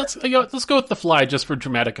 Let's go with the fly just for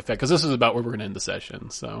dramatic effect, because this is about where we're going to end the session.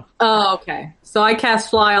 So. Oh, okay. So I cast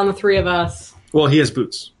fly on the three of us. Well, he has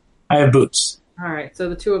boots. I have boots. All right, so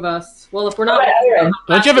the two of us. Well, if we're not...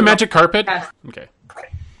 Don't you have a magic carpet? Yes. Okay.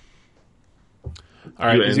 All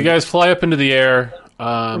right, as you guys fly up into the air,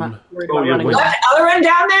 I'm not worried Oh, about yeah, running wait. away. Left Elrond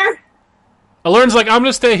down there? Alern's like, I'm going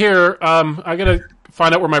to stay here. I got to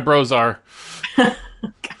find out where my bros are.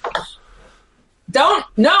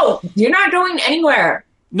 No, you're not going anywhere.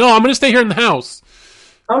 No, I'm going to stay here in the house.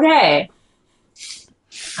 Okay.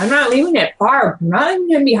 I'm not leaving it far. I'm not leaving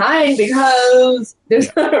him behind because there's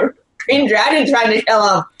a green dragon trying to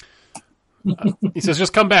kill him. He says,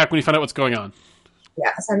 just come back when you find out what's going on.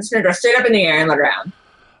 Yeah, so I'm just going to go straight up in the air and look around.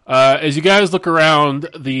 As you guys look around,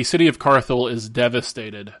 the city of Carthel is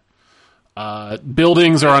devastated.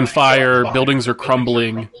 Buildings are on fire. Buildings are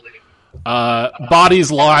crumbling.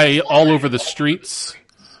 Bodies lie all over the streets.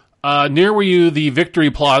 Near where the victory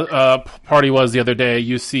party was the other day,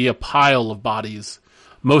 you see a pile of bodies.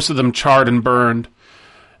 most of them charred and burned.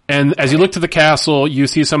 And as you look to the castle, you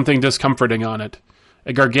see something discomforting on it.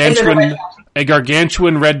 A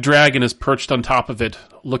gargantuan red dragon is perched on top of it,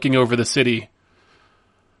 looking over the city.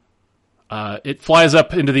 It flies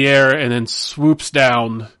up into the air and then swoops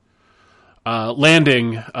down,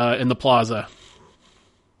 landing in the plaza.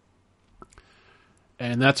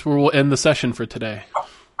 And that's where we'll end the session for today.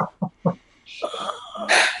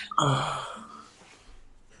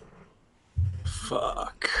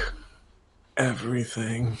 Fuck.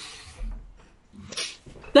 Everything.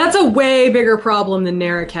 That's a way bigger problem than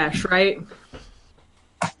Narakesh, right?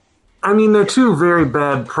 I mean, they're two very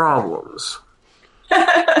bad problems.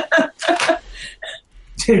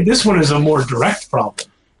 This one is a more direct problem.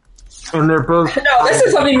 And they're both... No, this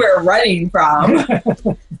is something we're running from.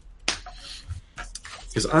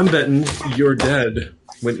 Because I'm betting your dad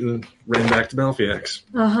went and ran back to Balfiax.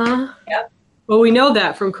 Uh-huh. Yep. Well, we know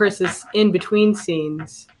that from Chris's in-between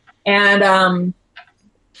scenes. And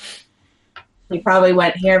he probably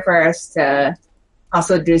went here first to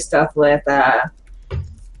also do stuff with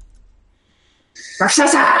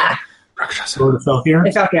Rakshasa. Go to Felkir.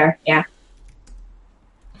 It's up here, yeah.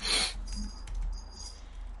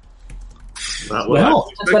 Not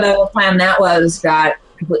Well, That's whatever plan that was got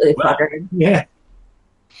completely Well. fuckered. yeah.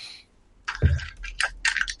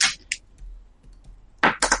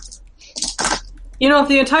 You know, if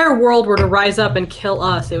the entire world were to rise up and kill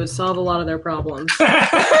us, it would solve a lot of their problems.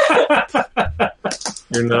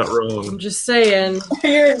 You're not wrong. I'm just saying.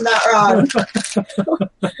 You're not wrong.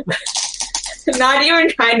 Not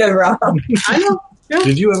even kind of wrong. I know.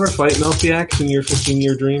 Did you ever fight Balfiax in your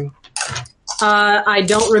 15-year dream? I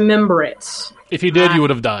don't remember it. If you did, you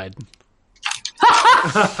would have died.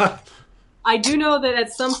 I do know that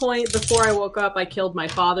at some point before I woke up, I killed my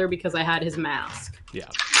father because I had his mask. Yeah.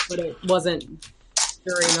 But it wasn't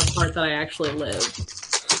during the part that I actually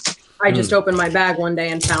lived. I just opened my bag one day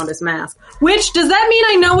and found his mask. Which, does that mean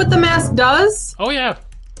I know what the mask does? Oh, yeah.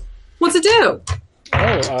 What's it do?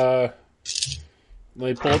 Let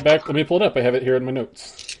me pull it back. Let me pull it up. I have it here in my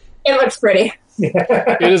notes. It looks pretty.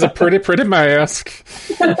 It is a pretty mask.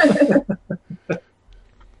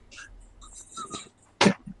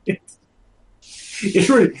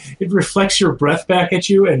 It reflects your breath back at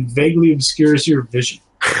you and vaguely obscures your vision.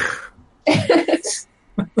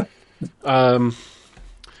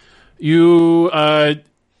 You,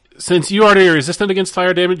 since you already are resistant against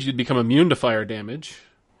fire damage, you'd become immune to fire damage.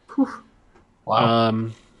 Wow.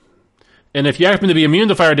 And if you happen to be immune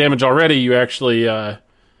to fire damage already, you actually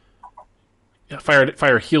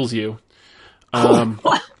fire heals you.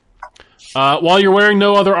 While you're wearing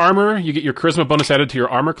no other armor, you get your charisma bonus added to your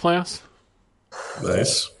armor class.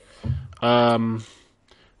 Nice.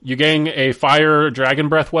 You gain a fire dragon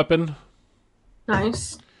breath weapon.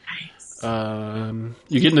 Nice.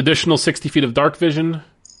 You get an additional 60 feet of dark vision.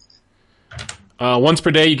 Once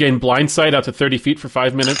per day, you gain blind sight out to 30 feet for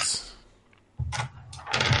 5 minutes.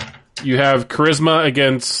 You have charisma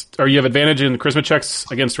you have advantage in charisma checks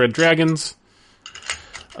against red dragons.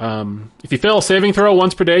 If you fail a saving throw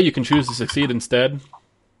once per day, you can choose to succeed instead.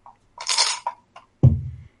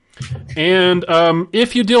 And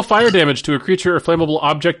if you deal fire damage to a creature or flammable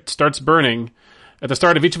object starts burning, at the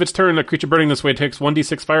start of each of its turn, a creature burning this way takes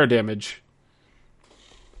 1d6 fire damage.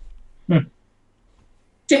 Too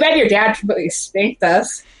bad your dad completely spanked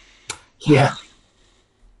us. Yeah.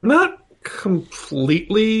 Not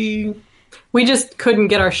completely. We just couldn't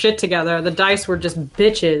get our shit together. The dice were just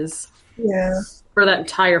bitches Yeah. for that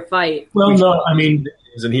entire fight. Well, no, I mean,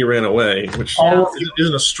 And he ran away, which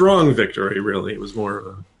isn't a strong victory, really. It was more of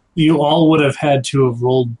a... you all would have had to have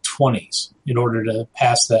rolled 20s in order to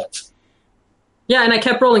pass that. Yeah, and I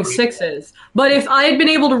kept rolling 6s. But if I had been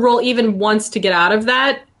able to roll even once to get out of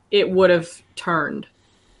that, it would have turned.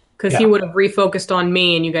 Because he Yeah. would have refocused on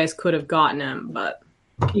me and you guys could have gotten him. But,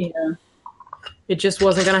 yeah. It just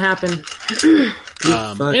wasn't going to happen.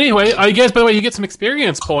 Anyway, you guys, by the way, you get some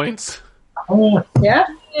experience points. Oh, Yeah?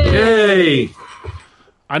 Yay!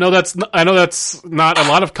 I know that's not a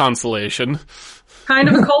lot of consolation. Kind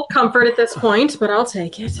of a cold comfort at this point, but I'll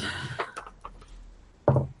take it.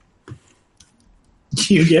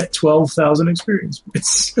 you get 12,000 experience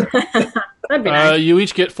points. That'd be nice. You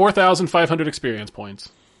each get 4,500 experience points.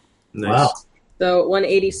 Nice. Wow. So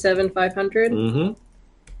 187, 500. Mm-hmm.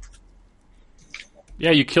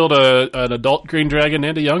 Yeah, you killed an adult green dragon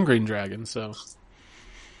and a young green dragon, so...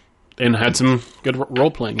 And had some good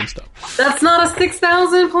role-playing and stuff. That's not a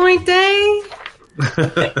 6,000 point day.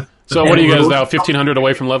 So what are you guys now, 1,500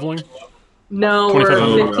 away from leveling? No,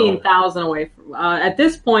 25,000. we're 15,000 away from. At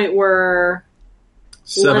this point, we're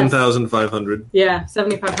 7,500. Yeah,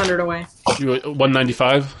 7,500 away.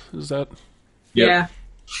 195, is that? Yeah.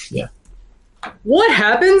 Yeah. What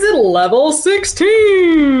happens at level 16?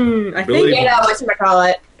 I Really? think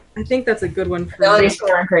Whatchamacallit? I think that's a good one for Ability me.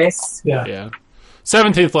 score increase. Yeah. Yeah.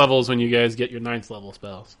 17th level is when you guys get your 9th level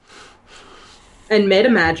spells. And meta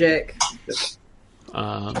magic. 4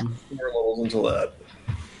 levels until that.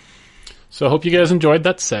 So I hope you guys enjoyed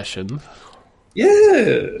that session.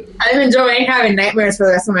 Yeah. I'm enjoying having nightmares for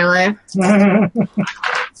the rest of my life.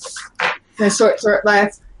 My short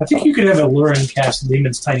life. I think you could have a Lurin cast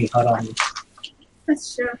Lehman's Tiny Hut on you.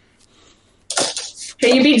 That's true.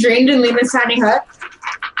 Can you be dreamed in Lehman's tiny hut?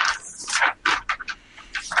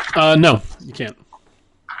 No, you can't.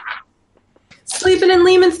 Sleeping in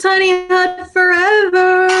Lehman's tiny hut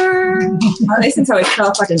forever. At least until we kill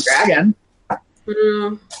a fucking dragon.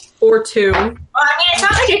 Or 2. Well, I mean, it's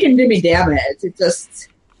not like it can do me damage. It just...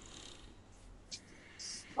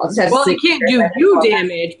 I'll just have to Well, sleep it can't do you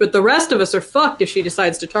damage, but the rest of us are fucked if she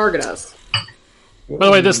decides to target us. By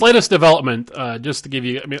the way, this latest development, just to give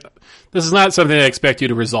you, I mean, this is not something I expect you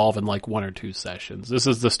to resolve in like 1 or 2 sessions. This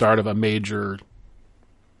is the start of a major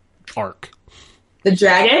arc. The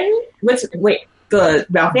dragon? Wait, the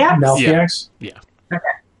Malfiax? Malfiax? Yeah. Okay.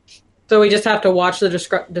 So we just have to watch the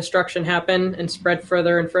destruction happen and spread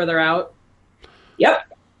further and further out. Yep.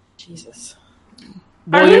 Jesus.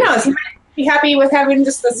 Well, Or who knows? He might be happy with having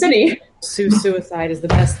just the city. Suicide is the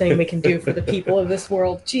best thing we can do for the people of this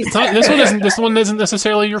world. Jesus. This one isn't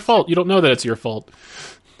necessarily your fault. You don't know that it's your fault.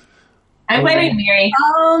 I'm blaming Miri.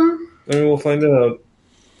 I mean, we'll find out.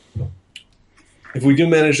 If we do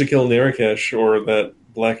manage to kill Narakesh or that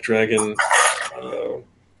black dragon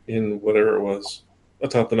in whatever it was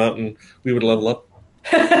atop the mountain, we would level up.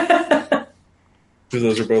 Because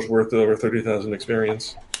those are both worth over 30,000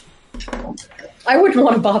 experience. I wouldn't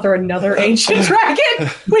want to bother another ancient dragon.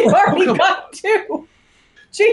 We've already got 2.